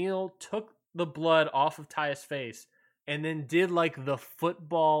match, Camille took the blood off of Taya's face and then did like the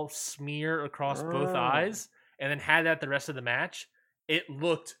football smear across both eyes, and then had that the rest of the match. It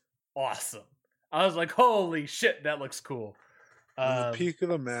looked awesome. I was like, holy shit, that looks cool. The peak of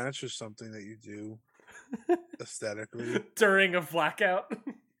the match is something that you do aesthetically during a blackout.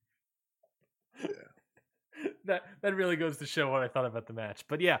 Yeah. That really goes to show what I thought about the match.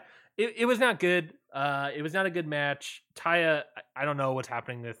 But yeah, it was not good. It was not a good match. Taya, I don't know what's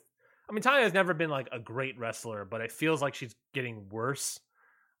happening with. I mean, Taya has never been like a great wrestler, but it feels like she's getting worse.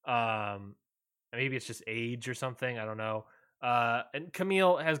 Maybe it's just age or something. I don't know. And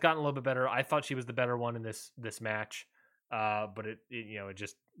Camille has gotten a little bit better. I thought she was the better one in this match, but it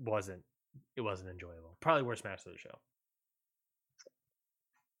just wasn't. It wasn't enjoyable. Probably worst match of the show.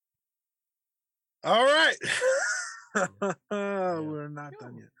 All right, we're not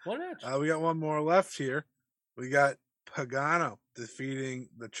done yet. One match. We got one more left here. We got Pagano defeating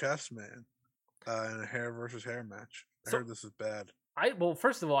the Chess Man in a hair versus hair match. I heard this is bad. Well,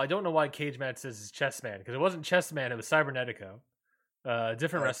 first of all, I don't know why Cage Match says it's Chess Man, because it wasn't Chess Man, it was Cybernetico.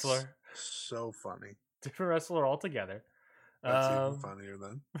 Different wrestler. So funny. Different wrestler altogether. That's even funnier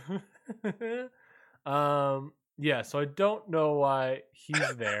then. Yeah, so I don't know why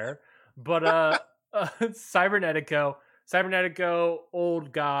he's there. But Cybernetico,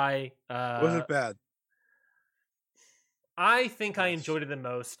 old guy. Was it bad? I think I enjoyed it the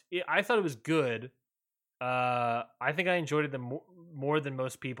most. I thought it was good. I think I enjoyed it more than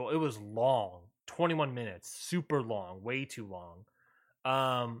most people. It was long, 21 minutes, super long, way too long.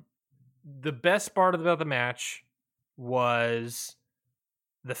 The best part about the match was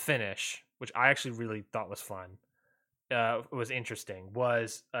the finish, which I actually really thought was fun. Was interesting.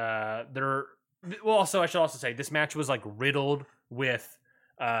 Also, I should also say this match was like riddled with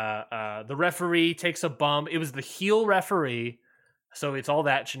the referee takes a bump. It was the heel referee, so it's all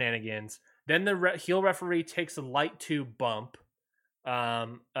that shenanigans. Then the heel referee takes a light tube bump.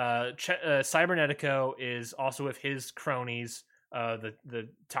 Cybernetico is also with his cronies, the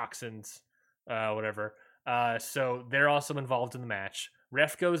toxins, whatever. So they're also involved in the match.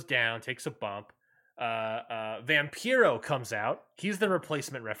 Ref goes down, takes a bump. Vampiro comes out. He's the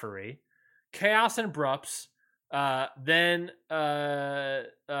replacement referee. Chaos and Brups. Then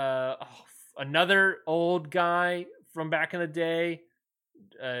another old guy from back in the day,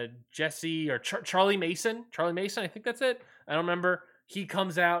 Jesse or Charlie Mason. Charlie Mason, I think that's it. I don't remember. He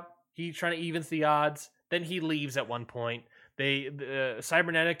comes out. He's trying to even the odds. Then he leaves at one point.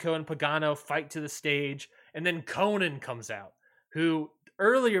 Cybernetico and Pagano fight to the stage, and then Conan comes out, who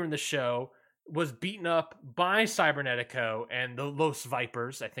earlier in the show was beaten up by Cybernetico and the Los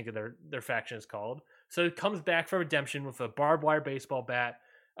Vipers, I think their faction is called. So he comes back for redemption with a barbed wire baseball bat,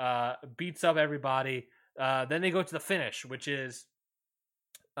 beats up everybody. Then they go to the finish, which is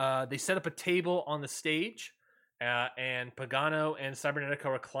they set up a table on the stage, and Pagano and Cybernetico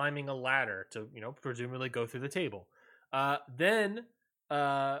are climbing a ladder to, presumably go through the table. Then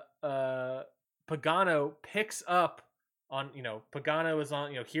Pagano picks up on, Pagano is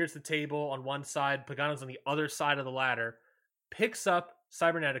on, here's the table on one side, Pagano's on the other side of the ladder, picks up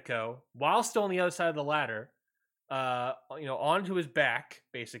Cybernetico while still on the other side of the ladder, onto his back,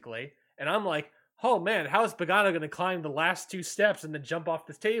 basically. And I'm like, oh man, how is Pagano going to climb the last 2 steps and then jump off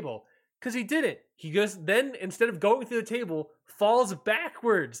this table? Because he did it. He goes, then instead of going through the table, falls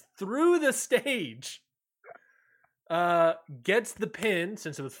backwards through the stage. Gets the pin,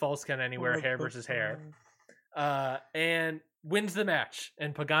 since it was false count anywhere, hair versus hair. And wins the match.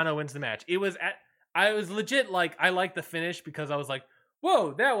 And Pagano wins the match. I was legit like, I liked the finish because I was like,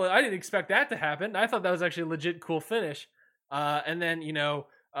 whoa, I didn't expect that to happen. I thought that was actually a legit cool finish. And then,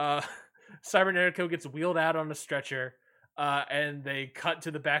 Cybernetico gets wheeled out on a stretcher. And they cut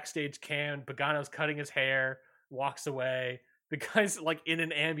to the backstage cam. Pagano's cutting his hair, walks away. The guy's like in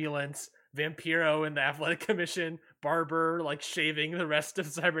an ambulance. Vampiro in the athletic commission. Barber like shaving the rest of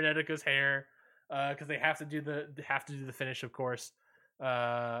Cybernetico's hair because they have to do the finish, of course. They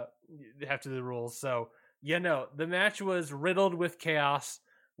have to do the rules. So the match was riddled with chaos,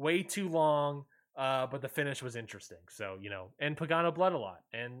 way too long. But the finish was interesting. So, and Pagano bled a lot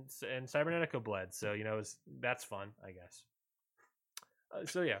and Cybernetico bled. So, that's fun, I guess.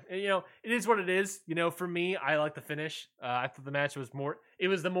 It is what it is. For me, I like the finish. I thought the match was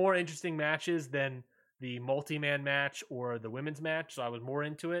the more interesting matches than the multi-man match or the women's match. So I was more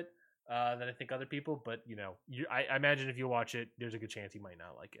into it than I think other people. But, I imagine if you watch it, there's a good chance you might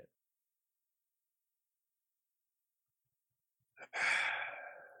not like it.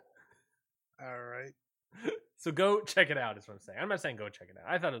 All right. So go check it out is what I'm saying. I'm not saying go check it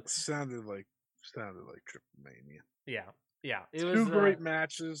out. I thought it sounded like Triple Mania. Yeah. It was 2 great uh,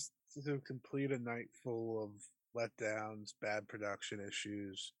 matches to complete a night full of letdowns, bad production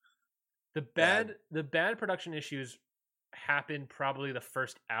issues. The bad production issues happened probably the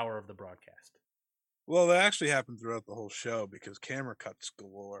first hour of the broadcast. Well, they actually happened throughout the whole show because camera cuts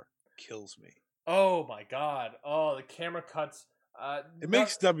galore. Kills me. Oh my god. Oh, the camera cuts. It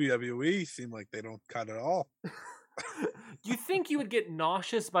makes WWE seem like they don't cut at all. You think you would get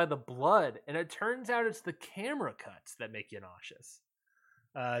nauseous by the blood, and it turns out it's the camera cuts that make you nauseous.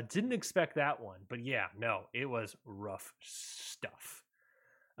 Didn't expect that one, but it was rough stuff.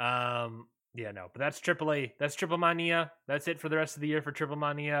 But that's AAA. That's Triple Mania. That's it for the rest of the year for Triple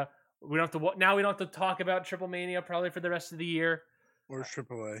Mania. We don't have to talk about Triple Mania probably for the rest of the year. Or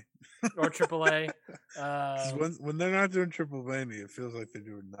AAA. Or AAA. When they're not doing Triple Mania, it feels like they're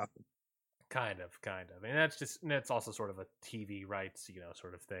doing nothing. Kind of. I mean, that's also sort of a TV rights,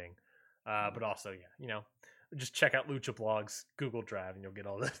 sort of thing. But also, just check out Lucha Blogs, Google Drive, and you'll get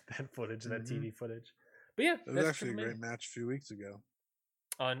all that footage, that TV footage. But yeah, it was actually a great match a few weeks ago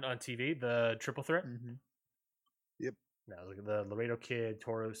on TV, the Triple Threat. Mm-hmm. Yep. No, look at the Laredo Kid,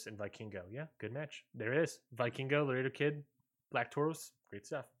 Toros, and Vikingo. Yeah, good match. There it is. Vikingo, Laredo Kid, Black Toros, great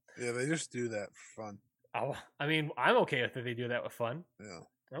stuff. Yeah, they just do that for fun. Oh, I mean, I'm okay if they do that with fun. Yeah.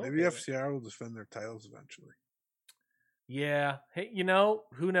 Maybe FCR will defend their titles eventually. Yeah. Hey,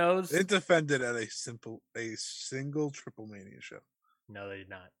 who knows? They defended at a single Triple Mania show. No, they did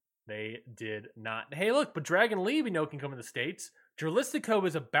not. They did not. Hey, look, but Dragon Lee, we know, can come to the States. Dralistico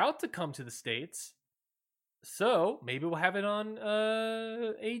is about to come to the States. So maybe we'll have it on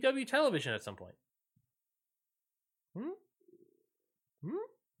AEW television at some point.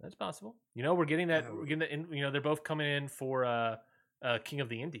 That's possible. We're getting that. We're getting that in, they're both coming in for King of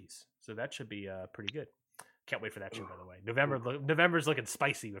the Indies, so that should be pretty good. Can't wait for that show, by the way. November's looking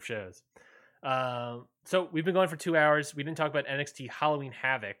spicy with shows. So we've been going for 2 hours. We didn't talk about NXT Halloween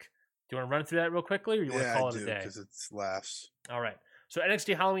Havoc. Do you want to run through that real quickly, or you want to call it a day? Because it's laughs. All right. So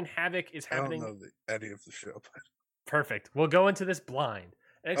NXT Halloween Havoc is happening. I don't know any of the show, but perfect. We'll go into this blind.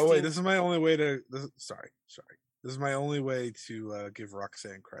 NXT... this is my only way to. Sorry. This is my only way to give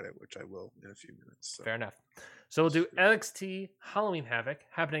Roxanne credit, which I will in a few minutes. So. Fair enough. So we'll do NXT Halloween Havoc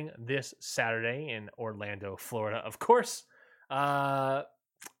happening this Saturday in Orlando, Florida. Of course,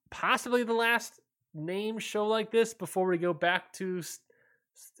 possibly the last name show like this before we go back to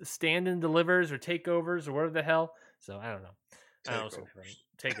stand-in delivers or takeovers or whatever the hell. So I don't know.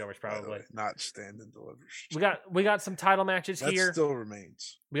 Takeovers probably not stand-in delivers. We got some title matches that here. Still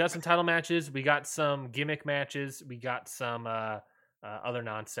remains. We got some title matches. We got some gimmick matches. We got some other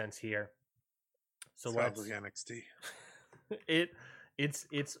nonsense here. So let's like NXT.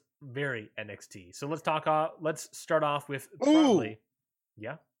 It's very NXT. So let's talk. Let's start off with probably.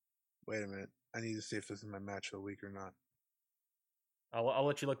 Yeah. Wait a minute. I need to see if this is my match of the week or not. I'll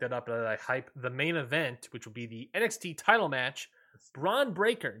let you look that up. But I hype the main event, which will be the NXT title match. Braun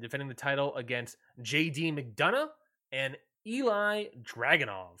Breaker defending the title against JD McDonough and Eli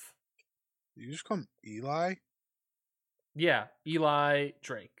Dragunov. You just call him Eli? Yeah, Eli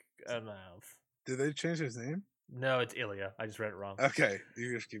Dragunov. Did they change his name? No, it's Ilya. I just read it wrong. Okay,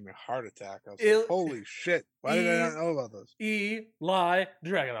 you just gave me a heart attack. I was like, holy shit. Why did I not know about this? Eli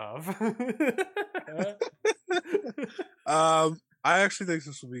Dragunov. I actually think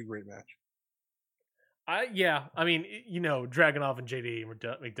this will be a great match. I mean, Dragunov and JD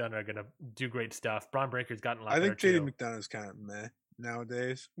McDonough are gonna do great stuff. Braun Breaker's gotten a lot I better think JD too. McDonough is kind of meh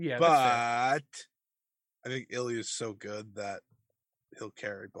nowadays. Yeah, but that's fair. I think Ilya is so good that he'll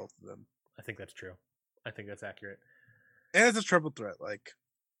carry both of them. I think that's true. I think that's accurate. And it's a triple threat, like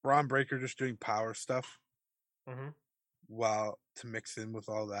Braun Breaker just doing power stuff, while to mix in with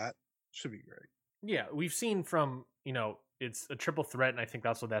all that should be great. Yeah, we've seen from it's a triple threat, and I think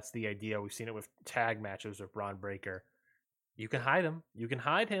that's the idea. We've seen it with tag matches with Braun Breaker. You can hide him. You can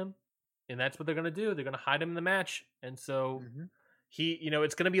hide him. And that's what they're going to do. They're going to hide him in the match. And so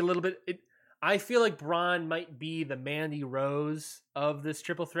it's going to be a little bit... I feel like Braun might be the Mandy Rose of this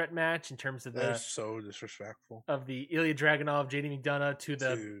triple threat match in terms of that is so disrespectful. Of the Ilya Dragunov, JD McDonough to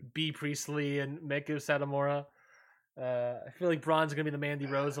the B. Priestley and Meiko Satomura. I feel like Braun's going to be the Mandy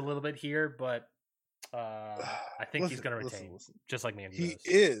Rose a little bit here, but I think he's going to retain, just like Mandy Rose.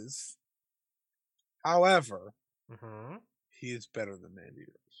 He is. However, he is better than Mandy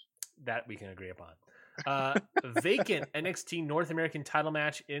Rose. That we can agree upon. Vacant NXT North American title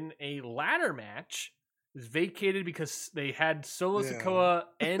match in a ladder match is vacated because they had Solo Sikoa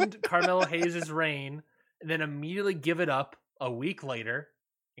end Carmelo Hayes' reign and then immediately give it up a week later.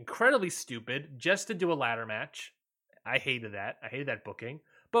 Incredibly stupid, just to do a ladder match. I hated that. I hated that booking.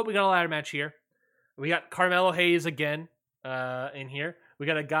 But we got a ladder match here. We got Carmelo Hayes again in here. We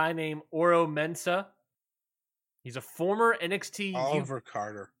got a guy named Oro Mensah. He's a former NXT... Oliver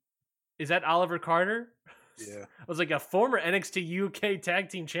Carter. Is that Oliver Carter? Yeah. I was like, a former NXT UK Tag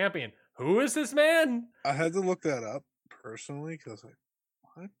Team Champion. Who is this man? I had to look that up personally because I was like,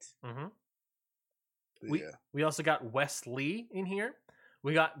 what? We also got Wes Lee in here.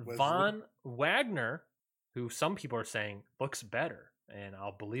 We got Von Wagner, who some people are saying looks better, and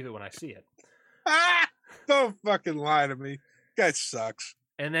I'll believe it when I see it. Don't fucking lie to me. Guy sucks.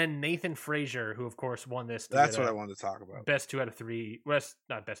 And then Nathan Frazier, who of course won this. That's what I wanted to talk about. Best 2 out of 3.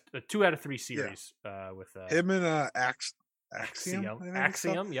 Not best. 2 out of 3 series. With him and Axiom.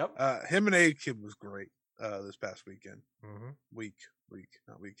 Axiom. Yep. Him and A-Kid was great this past weekend. Week,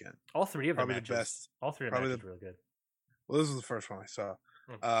 not weekend. All three of them probably matches. the best. All three of them matches really good. Well, this was the first one I saw,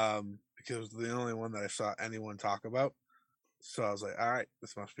 because it was the only one that I saw anyone talk about. So I was like, all right,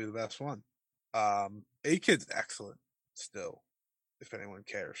 this must be the best one. A-Kid's excellent still. If anyone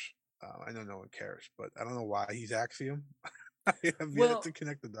cares. I know no one cares, but I don't know why he's Axiom. I have yet to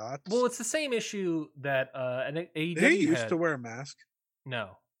connect the dots. Well, it's the same issue that AEW Did he used to wear a mask?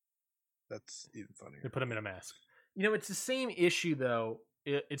 No. That's even funnier. They put him in a mask. It's the same issue, though.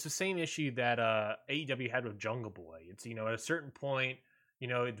 It's the same issue that AEW had with Jungle Boy. It's, at a certain point,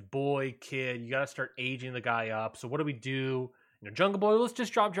 it's boy, kid. You got to start aging the guy up. So what do we do? Jungle Boy, let's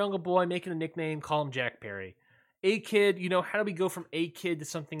just drop Jungle Boy, make it a nickname, call him Jack Perry. A-Kid, how do we go from A-Kid to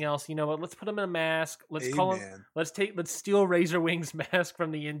something else? You know what? Let's put him in a mask. Let's call him. Let's steal Razor Wing's mask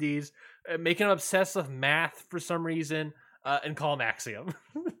from the Indies, make him obsessed with math for some reason, and call him Axiom.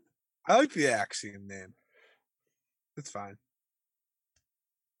 I like the Axiom name. It's fine.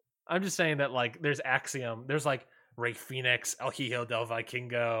 I'm just saying that there's Axiom. There's Rey Fenix, El Hijo del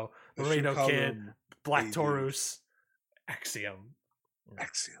Vikingo, Laredo Kid, Black Taurus, Axiom.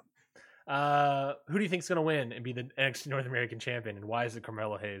 Who do you think is going to win and be the NXT North American champion, and why is it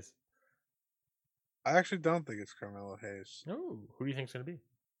Carmelo Hayes? I actually don't think it's Carmelo Hayes. Oh, who do you think is going to be?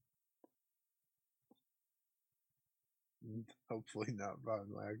 Hopefully not Von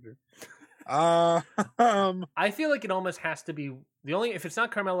Wagner. I feel like it almost has to be if it's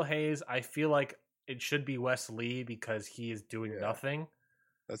not Carmelo Hayes, I feel like it should be Wes Lee because he is doing nothing.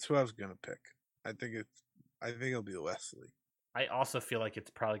 That's who I was going to pick. I think it'll be Wes Lee. I also feel like it's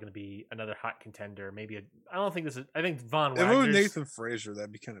probably going to be another hot contender. Maybe I think Von Wagner. If it was Nathan Frazier,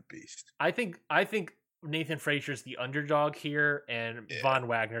 that'd be kind of beast. I think Nathan Frazier's the underdog here, and Von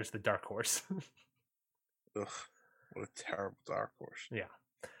Wagner's the dark horse. Ugh, what a terrible dark horse. Yeah.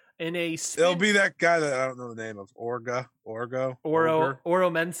 It'll be that guy that I don't know the name of. Oro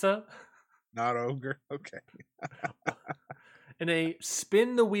Mensah. Not Ogre. Okay. In a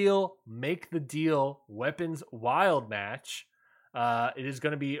spin the wheel, make the deal, weapons wild match. It is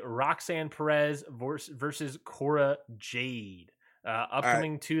going to be Roxanne Perez versus Cora Jade.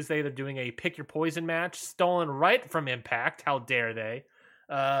 Upcoming Tuesday, they're doing a pick your poison match, stolen right from Impact. How dare they?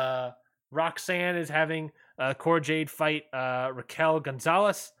 Roxanne is having Cora Jade fight Raquel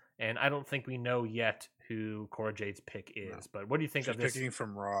Gonzalez, and I don't think we know yet who Cora Jade's pick is. No. But what do you think of this? Picking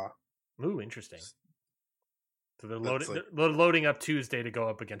from Raw. Ooh, interesting. So they're loading up Tuesday to go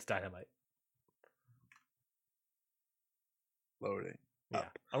up against Dynamite. Loading.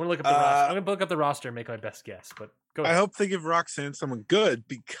 up. I'm gonna look up the roster. I'm gonna look up the roster and make my best guess. But go ahead. I hope they give Roxanne someone good,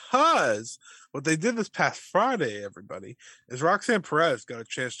 because what they did this past Friday, everybody, is Roxanne Perez got a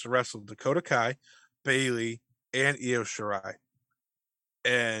chance to wrestle Dakota Kai, Bailey, and Io Shirai.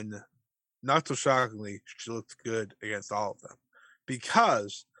 And not so shockingly, she looked good against all of them.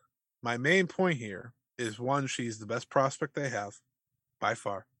 Because my main point here is, one, she's the best prospect they have by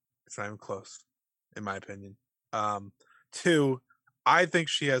far. It's not even close, in my opinion. Two, I think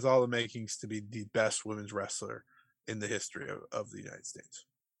she has all the makings to be the best women's wrestler in the history of the United States.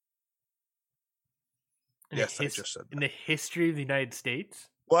 I just said that. In the history of the United States?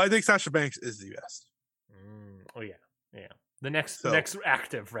 Well, I think Sasha Banks is the best. Oh, yeah. Yeah. The next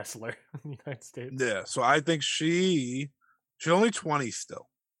active wrestler in the United States. Yeah, so I think she's only 20 still.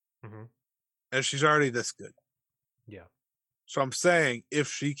 Mm-hmm. And she's already this good. Yeah. So I'm saying, if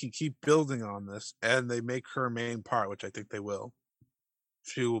she can keep building on this and they make her main part, which I think they will,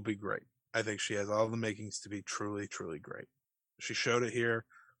 she will be great. I think she has all the makings to be truly, truly great. She showed it here.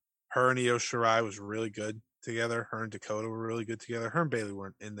 Her and Io Shirai was really good together. Her and Dakota were really good together. Her and Bailey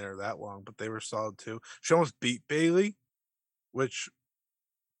weren't in there that long, but they were solid too. She almost beat Bailey, which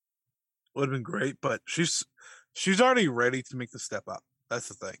would have been great, but she's already ready to make the step up. That's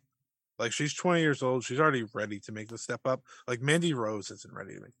the thing. Like, she's 20 years old. She's already ready to make the step up. Like, Mandy Rose isn't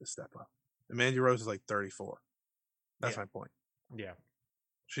ready to make the step up. And Mandy Rose is like 34. That's my point. Yeah.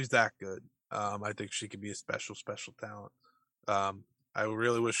 She's that good. I think she could be a special, special talent. I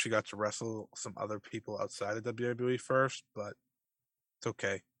really wish she got to wrestle some other people outside of WWE first, but it's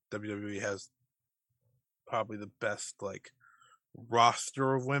okay. WWE has probably the best, like,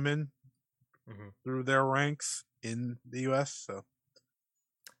 roster of women through their ranks in the US, so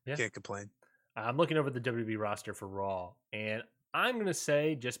can't complain. I'm looking over the WWE roster for Raw, and I'm gonna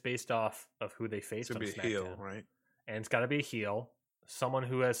say, just based off of who they faced, it's gonna be a heel, right? And it's got to be a heel, someone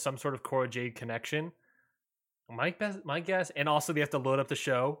who has some sort of Cora Jade connection. My guess, and also they have to load up the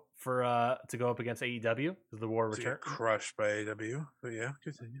show for to go up against AEW because the War return. Crushed by AEW, but yeah,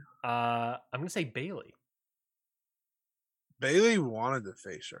 continue. I'm gonna say Bailey. Bailey wanted to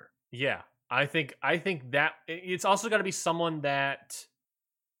face her. Yeah, I think that it's also got to be someone that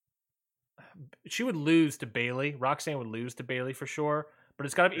she would lose to Bailey. Roxanne would lose to Bailey for sure, but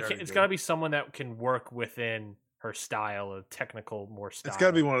it's got to be someone that can work within her style of technical style. It's got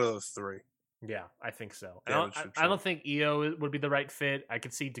to be one of those three. Yeah, I think so. I don't think Io would be the right fit. I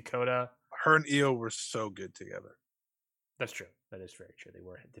could see Dakota. Her and Io were so good together. That's true. That is very true. They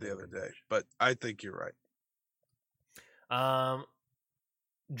were the other day, but I think you're right.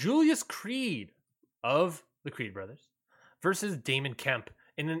 Julius Creed of the Creed brothers versus Damon Kemp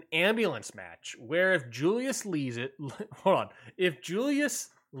in an ambulance match where if Julius loses,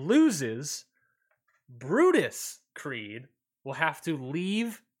 Brutus Creed will have to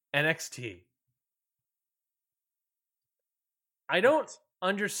leave NXT. I don't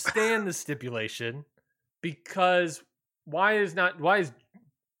understand the stipulation, because why is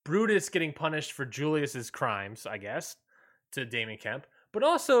Brutus getting punished for Julius's crimes, I guess, to Damon Kemp? But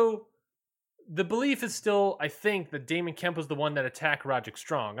also, the belief is still, I think, that Damon Kemp was the one that attacked Roderick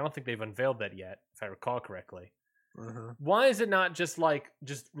Strong. I don't think they've unveiled that yet, if I recall correctly. Why is it not just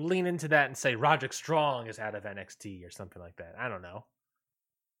lean into that and say Roderick Strong is out of NXT or something like that? I don't know.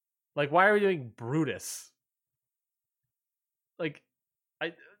 Like, why are we doing Brutus? Like,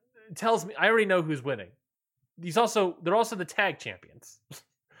 it tells me I already know who's winning. They're also the tag champions.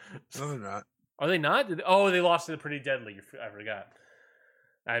 No, they're not. Are they not? Oh, they lost to the Pretty Deadly. I forgot.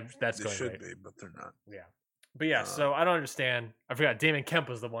 That's they going should right. be, but they're not. Yeah, but yeah. So I don't understand. I forgot. Damon Kemp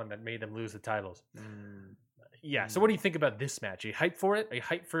was the one that made them lose the titles. Yeah. So what do you think about this match? Are you hyped for it? Are you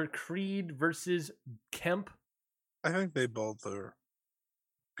hyped for Creed versus Kemp? I think they both are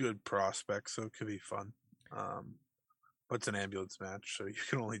good prospects, so it could be fun. But it's an ambulance match, so you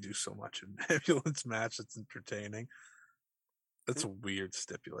can only do so much in an ambulance match that's entertaining. That's a weird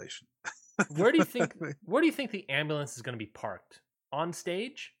stipulation. Where do you think the ambulance is going to be parked? On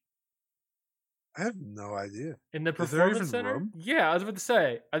stage? I have no idea. In the performance center? Room? Yeah, I was about to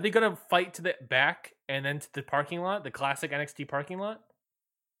say. Are they going to fight to the back and then to the parking lot, the classic NXT parking lot?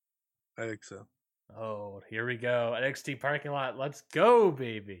 I think so. Oh, here we go. NXT parking lot. Let's go,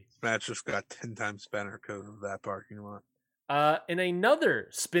 baby. This match just got 10 times better because of that parking lot. In another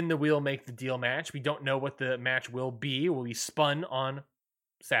spin the wheel, make the deal match, we don't know what the match will be. Will be spun on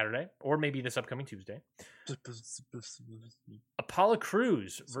Saturday or maybe this upcoming Tuesday. Apollo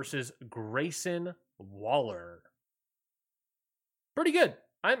Crews versus Grayson Waller. Pretty good.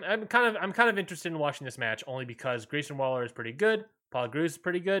 I'm kind of interested in watching this match only because Grayson Waller is pretty good. Apollo Crews is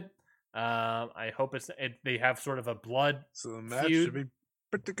pretty good. I hope they have sort of a blood. So the match feud. should be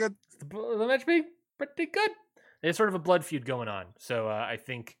Pretty good. The match be pretty good. There's sort of a blood feud going on. So I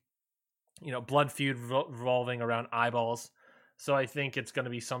think, blood feud revolving around eyeballs. So I think it's going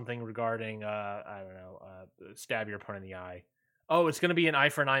to be something regarding, I don't know, stab your opponent in the eye. Oh, it's going to be an eye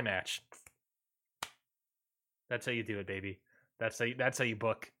for an eye match. That's how you do it, baby. That's how you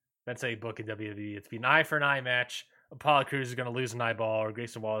book. That's how you book in WWE. It's be an eye for an eye match. Apollo Crews is going to lose an eyeball, or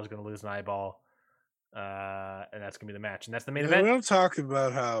Grayson Waller is going to lose an eyeball. And that's going to be the match. And that's the main event. We don't talk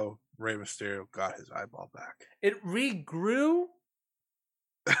about how Rey Mysterio got his eyeball back. It regrew.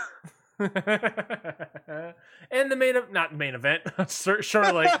 And the not main event,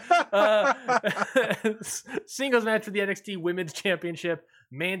 surely. Singles match for the NXT Women's Championship.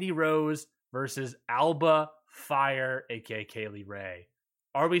 Mandy Rose versus Alba Fire, aka Kaylee Ray.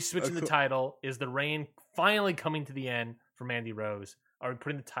 Are we switching the title? Is the reign finally coming to the end for Mandy Rose? Are we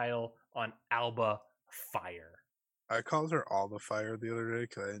putting the title on Alba Fire? I called her Alba Fire the other day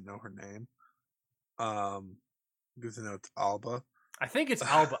because I didn't know her name. Good to know it's Alba. I think it's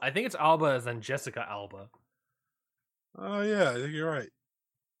Alba. I think it's Alba as in Jessica Alba. Oh yeah, I think you're right.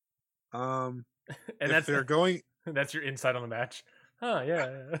 And if they're going, that's your insight on the match. Oh yeah.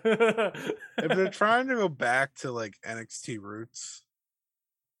 If they're trying to go back to like NXT roots,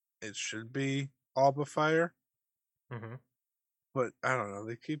 it should be Alba Fire. Mm-hmm. But I don't know.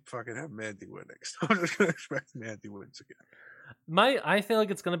 They keep fucking having Mandy winning, so I'm just gonna expect Mandy wins again. I feel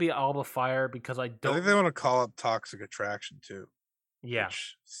like it's gonna be Alba Fire because I don't. I think they want to call up Toxic Attraction too. Yeah,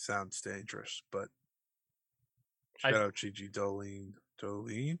 which sounds dangerous, but shout out Gigi Dolan. I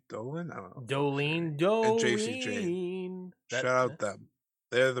don't know. Dolan, and JC Jane. Shout out them.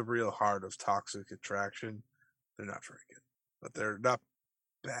 They're the real heart of Toxic Attraction. They're not very good, but they're not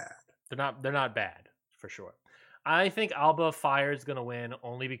bad. They're not bad for sure. I think Alba Fire is going to win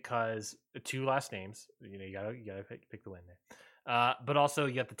only because the two last names. You gotta pick the win there. But also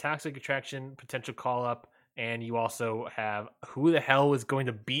you got the Toxic Attraction potential call up, and you also have who the hell is going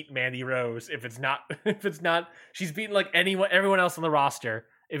to beat Mandy Rose if it's not she's beaten like everyone else on the roster.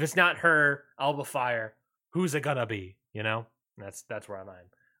 If it's not her, Alba Fire, who's it gonna be? That's where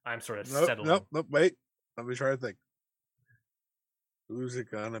I'm sort of settling. Nope. Wait, let me try to think. Who's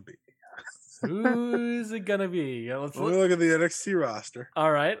it gonna be? Who's it gonna be? Let's look at the NXT roster.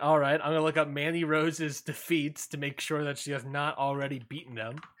 All right. I'm gonna look up Mandy Rose's defeats to make sure that she has not already beaten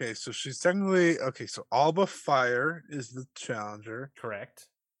them. Okay, so she's technically so Alba Fire is the challenger. Correct.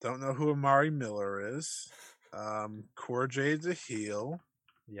 Don't know who Amari Miller is. Cora Jade's a heel.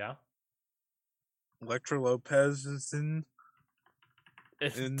 Yeah. Elektra Lopez is in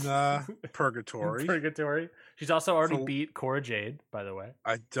Purgatory. Purgatory. She's also already beat Cora Jade, by the way.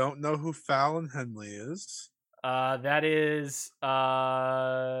 I don't know who Fallon Henley is. That is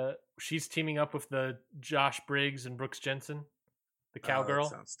she's teaming up with the Josh Briggs and Brooks Jensen, the cowgirl.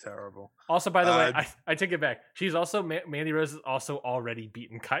 That sounds terrible. Also, by the way, I take it back. She's also Mandy Rose has also already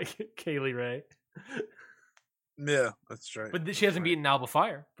beaten Kaylee Ray. Yeah, that's right. But she hasn't beaten Alba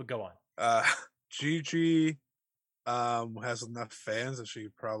Fire. But go on. Gigi has enough fans that she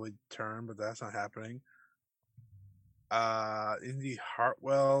could probably turn, but that's not happening. Indy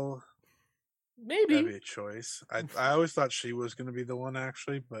Hartwell, maybe that'd be a choice. I always thought she was going to be the one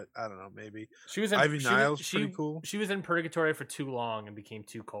actually, but I don't know. Maybe she was in, Ivy Niles. Pretty cool. She was in Purgatory for too long and became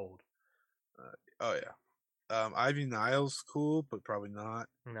too cold. Oh yeah, Ivy Niles cool, but probably not.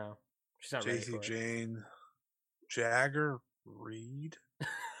 No, she's not. JC Jane, Jagger Reed.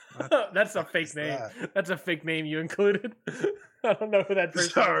 That's a fake name. That's a fake name you included. I don't know who that person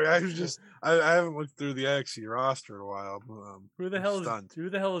is. Sorry, I haven't looked through the NXT roster in a while. Who the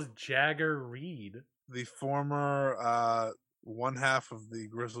hell is Jagger Reed? The former one half of the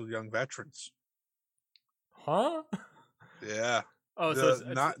Grizzled Young Veterans. Huh? Yeah. Oh, so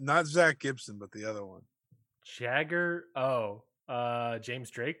it's not Zach Gibson, but the other one. Jagger. Oh, James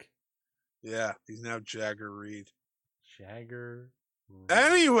Drake. Yeah, he's now Jagger Reed. Jagger.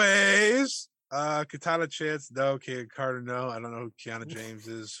 Anyways, Katana Chance, no. Kaden Carter, no. I don't know who Kiana James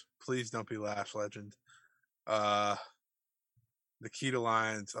is. Please don't be Lash Legend. Nikita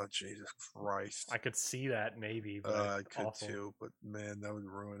Lyons, oh Jesus Christ. I could see that maybe, but I could too, but man, that would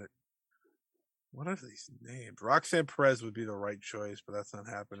ruin it. What are these names? Roxanne Perez would be the right choice, but that's not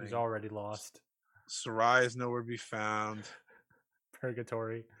happening. She's already lost. Sarai is nowhere to be found.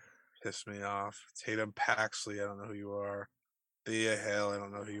 Purgatory. Piss me off. Tatum Paxley, I don't know who you are. Thea Hale, I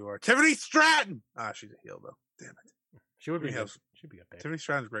don't know who you are. Tiffany Stratton! She's a heel, though. Damn it. She would be She'd be up there. Tiffany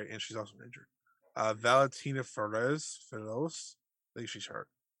Stratton's great, and she's also injured. Valentina Feroz. I think she's hurt.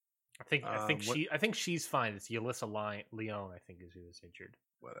 I think she's fine. It's Yelissa Leon, I think, is who is injured.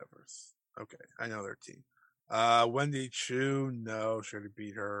 Whatever. Okay, I know their team. Wendy Chu, no, she already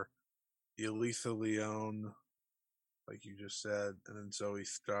beat her. Elisa Leone, like you just said, and then Zoe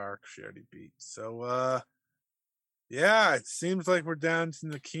Stark, she already beat. So, yeah, it seems like we're down to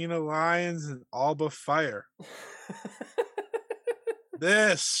Nikita Lyons and Alba Fire.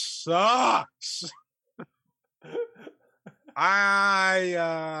 This sucks. That's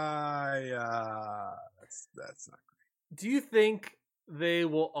not great. Do you think they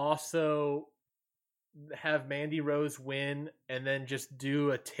will also have Mandy Rose win and then just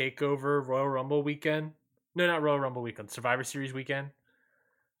do a takeover Royal Rumble weekend? No, not Royal Rumble weekend, Survivor Series weekend.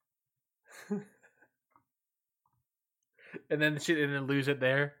 and then lose it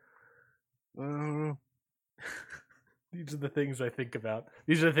there. These are the things I think about.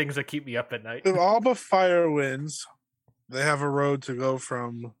 These are the things that keep me up at night. If Alba Fire wins, they have a road to go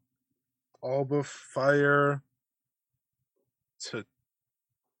from Alba Fire to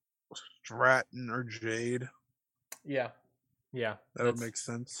Stratton or Jade. Yeah. That would make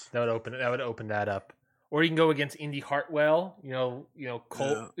sense. That would open that up. Or you can go against Indy Hartwell.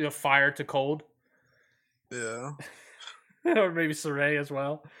 Cold. Yeah. Fire to Cold. Yeah. Or maybe Saray as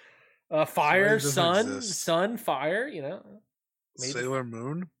well. Fire, Sun, Fire. Maybe. Sailor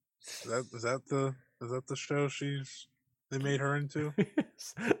Moon. Is that the show they made her into?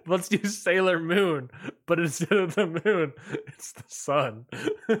 Let's do Sailor Moon, but instead of the moon, it's the sun.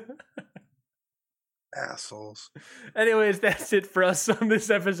 Assholes. Anyways, that's it for us on this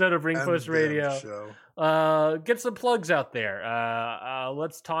episode of Ring Post Radio. Get some plugs out there.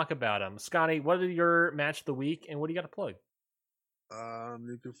 Let's talk about them. Scotty, what is your match of the week, and what do you got to plug?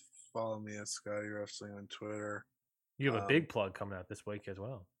 You can follow me at Scotty Wrestling on Twitter. You have a big plug coming out this week as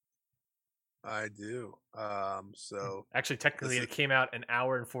well. I do. So actually, technically, it came out an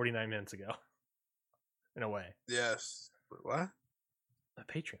hour and 49 minutes ago. In a way. Yes. What? A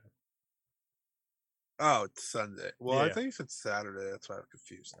Patreon. Oh, it's Sunday. Well, yeah. I think it's Saturday. That's why I'm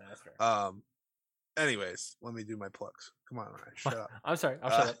confused. That's fair. Anyways, let me do my plugs. Come on, Ryan. Shut up. I'm sorry.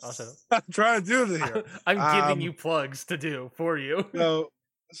 I'll shut up. I'm trying to do this here. I'm giving you plugs to do for you. So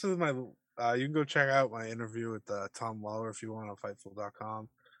this is my. You can go check out my interview with Tom Lawler if you want on Fightful.com.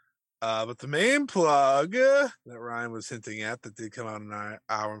 But the main plug that Ryan was hinting at that did come out an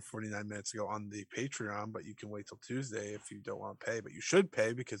hour and 49 minutes ago on the Patreon, but you can wait till Tuesday if you don't want to pay, but you should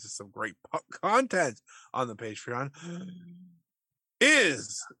pay because it's some great content on the Patreon,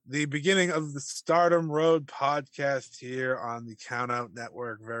 is the beginning of the Stardom Road podcast here on the Countout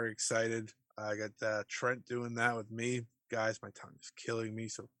Network. Very excited. I got Trent doing that with me. Guys, my tongue is killing me,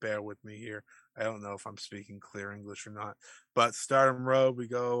 so bear with me here. I don't know if I'm speaking clear English or not, but Stardom Road, we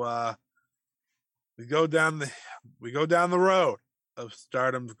go down the road of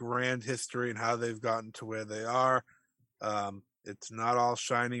Stardom's grand history and how they've gotten to where they are. It's not all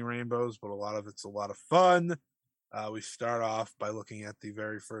shiny rainbows, but a lot of it's a lot of fun. We start off by looking at the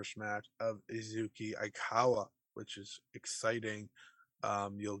very first match of Izuki Aikawa, which is exciting.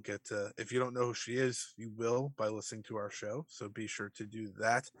 You'll get to, if you don't know who she is, you will by listening to our show. So be sure to do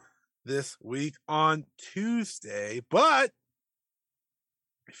that this week on Tuesday. But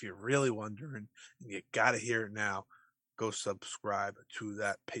if you're really wondering and you got to hear it now, go subscribe to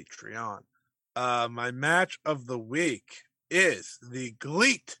that Patreon. My match of the week is the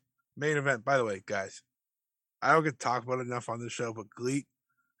GLEAT main event. By the way, guys, I don't get to talk about it enough on this show, but GLEAT's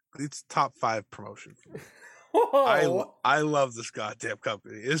top 5 promotion for me. I love this goddamn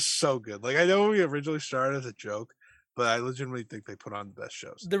company. It's so good. Like, I know we originally started as a joke, but I legitimately think they put on the best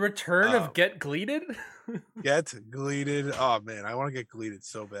shows. The return of Get Gleated? Get Gleated. Oh man, I want to get Gleated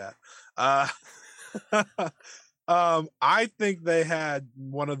so bad. I think they had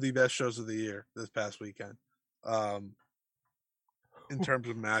one of the best shows of the year this past weekend. In terms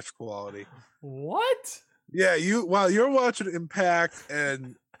of match quality. What? Yeah, while you're watching Impact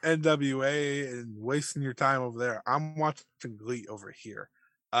and NWA and wasting your time over there, I'm watching GLEAT over here.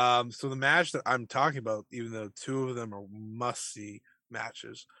 So the match that I'm talking about, even though 2 of them are must-see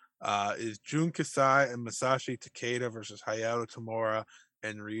matches, is Jun Kasai and Masashi Takeda versus Hayato Tamura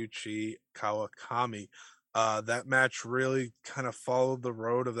and Ryuichi Kawakami. That match really kind of followed the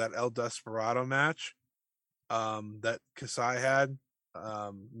road of that El Desperado match that Kasai had,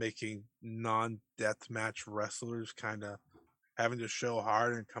 making non-death match wrestlers kind of having to show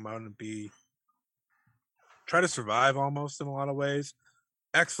hard and come out and try to survive almost in a lot of ways.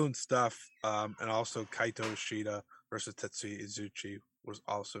 Excellent stuff. And also Kaito Ishida versus Tetsuya Izuchi was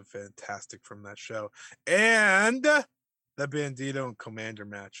also fantastic from that show. And the Bandito and Commander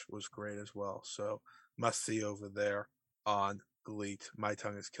match was great as well. So must see over there on GLEAT. My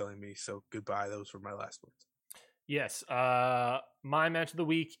tongue is killing me. So goodbye. Those were my last words. Yes. My match of the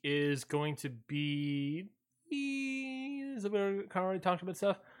week is going to be As we kind of already talked about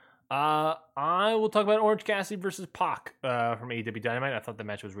stuff. I will talk about Orange Cassidy versus Pac from AEW Dynamite. I thought the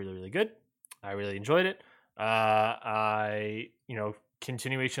match was really, really good. I really enjoyed it.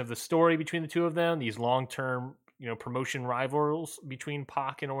 Continuation of the story between the two of them, these long-term, promotion rivals between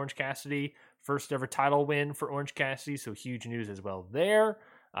Pac and Orange Cassidy. First ever title win for Orange Cassidy, so huge news as well there.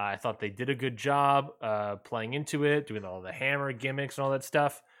 I thought they did a good job playing into it, doing all the hammer gimmicks and all that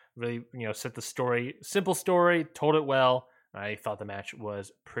stuff. Really, set the story, simple story, told it well. I thought the match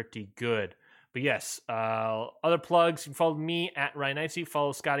was pretty good. But yes, other plugs. You can follow me at Ryan Knightsey.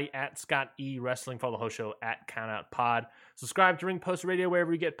 Follow Scotty at Scott E Wrestling. Follow the host show at Countout Pod. Subscribe to Ring Post Radio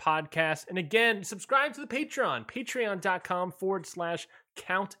wherever you get podcasts. And again, subscribe to the Patreon.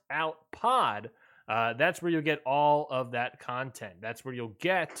 Patreon.com/CountOutPod. That's where you'll get all of that content. That's where you'll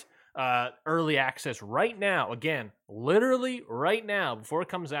get early access right now. Again, literally right now, before it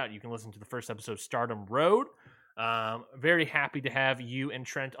comes out, you can listen to the first episode of Stardom Road. Very happy to have you and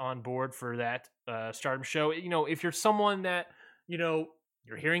Trent on board for that Stardom show. If you're someone that, you're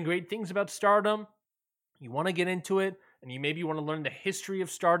hearing great things about Stardom, you want to get into it, and you maybe want to learn the history of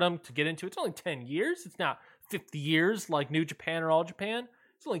Stardom to get into it. It's only 10 years. It's not 50 years like New Japan or All Japan.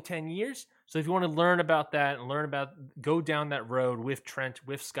 It's only 10 years. So if you want to learn about that and go down that road with Trent,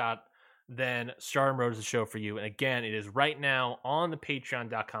 with Scott, then Stardom Road is the show for you. And again, it is right now on the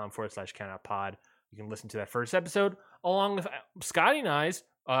patreon.com/CountOutPod. You can listen to that first episode along with Scotty and I's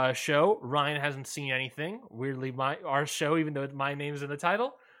show. Ryan Hasn't Seen Anything. Weirdly, our show, even though my name's in the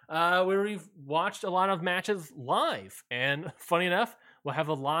title, where we've watched a lot of matches live. And funny enough, we'll have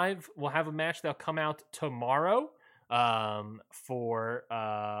a match that'll come out tomorrow for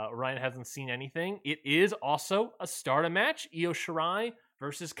Ryan Hasn't Seen Anything. It is also a Stardom match. Io Shirai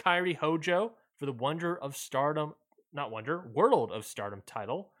versus Kairi Hojo for the World of Stardom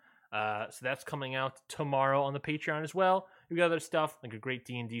title. So that's coming out tomorrow on the Patreon as well. We've got other stuff like a great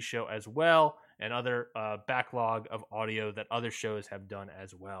D&D show as well, and other backlog of audio that other shows have done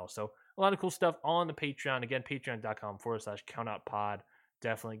as well. So a lot of cool stuff on the Patreon. Again, patreon.com/CountOutPod.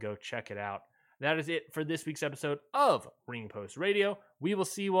 Definitely go check it out. That is it for this week's episode of Ring Post Radio. We will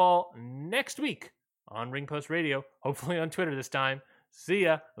see you all next week on Ring Post Radio, hopefully on Twitter this time. See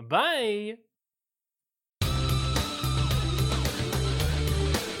ya. Bye.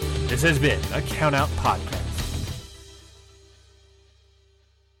 This has been a Countout Podcast.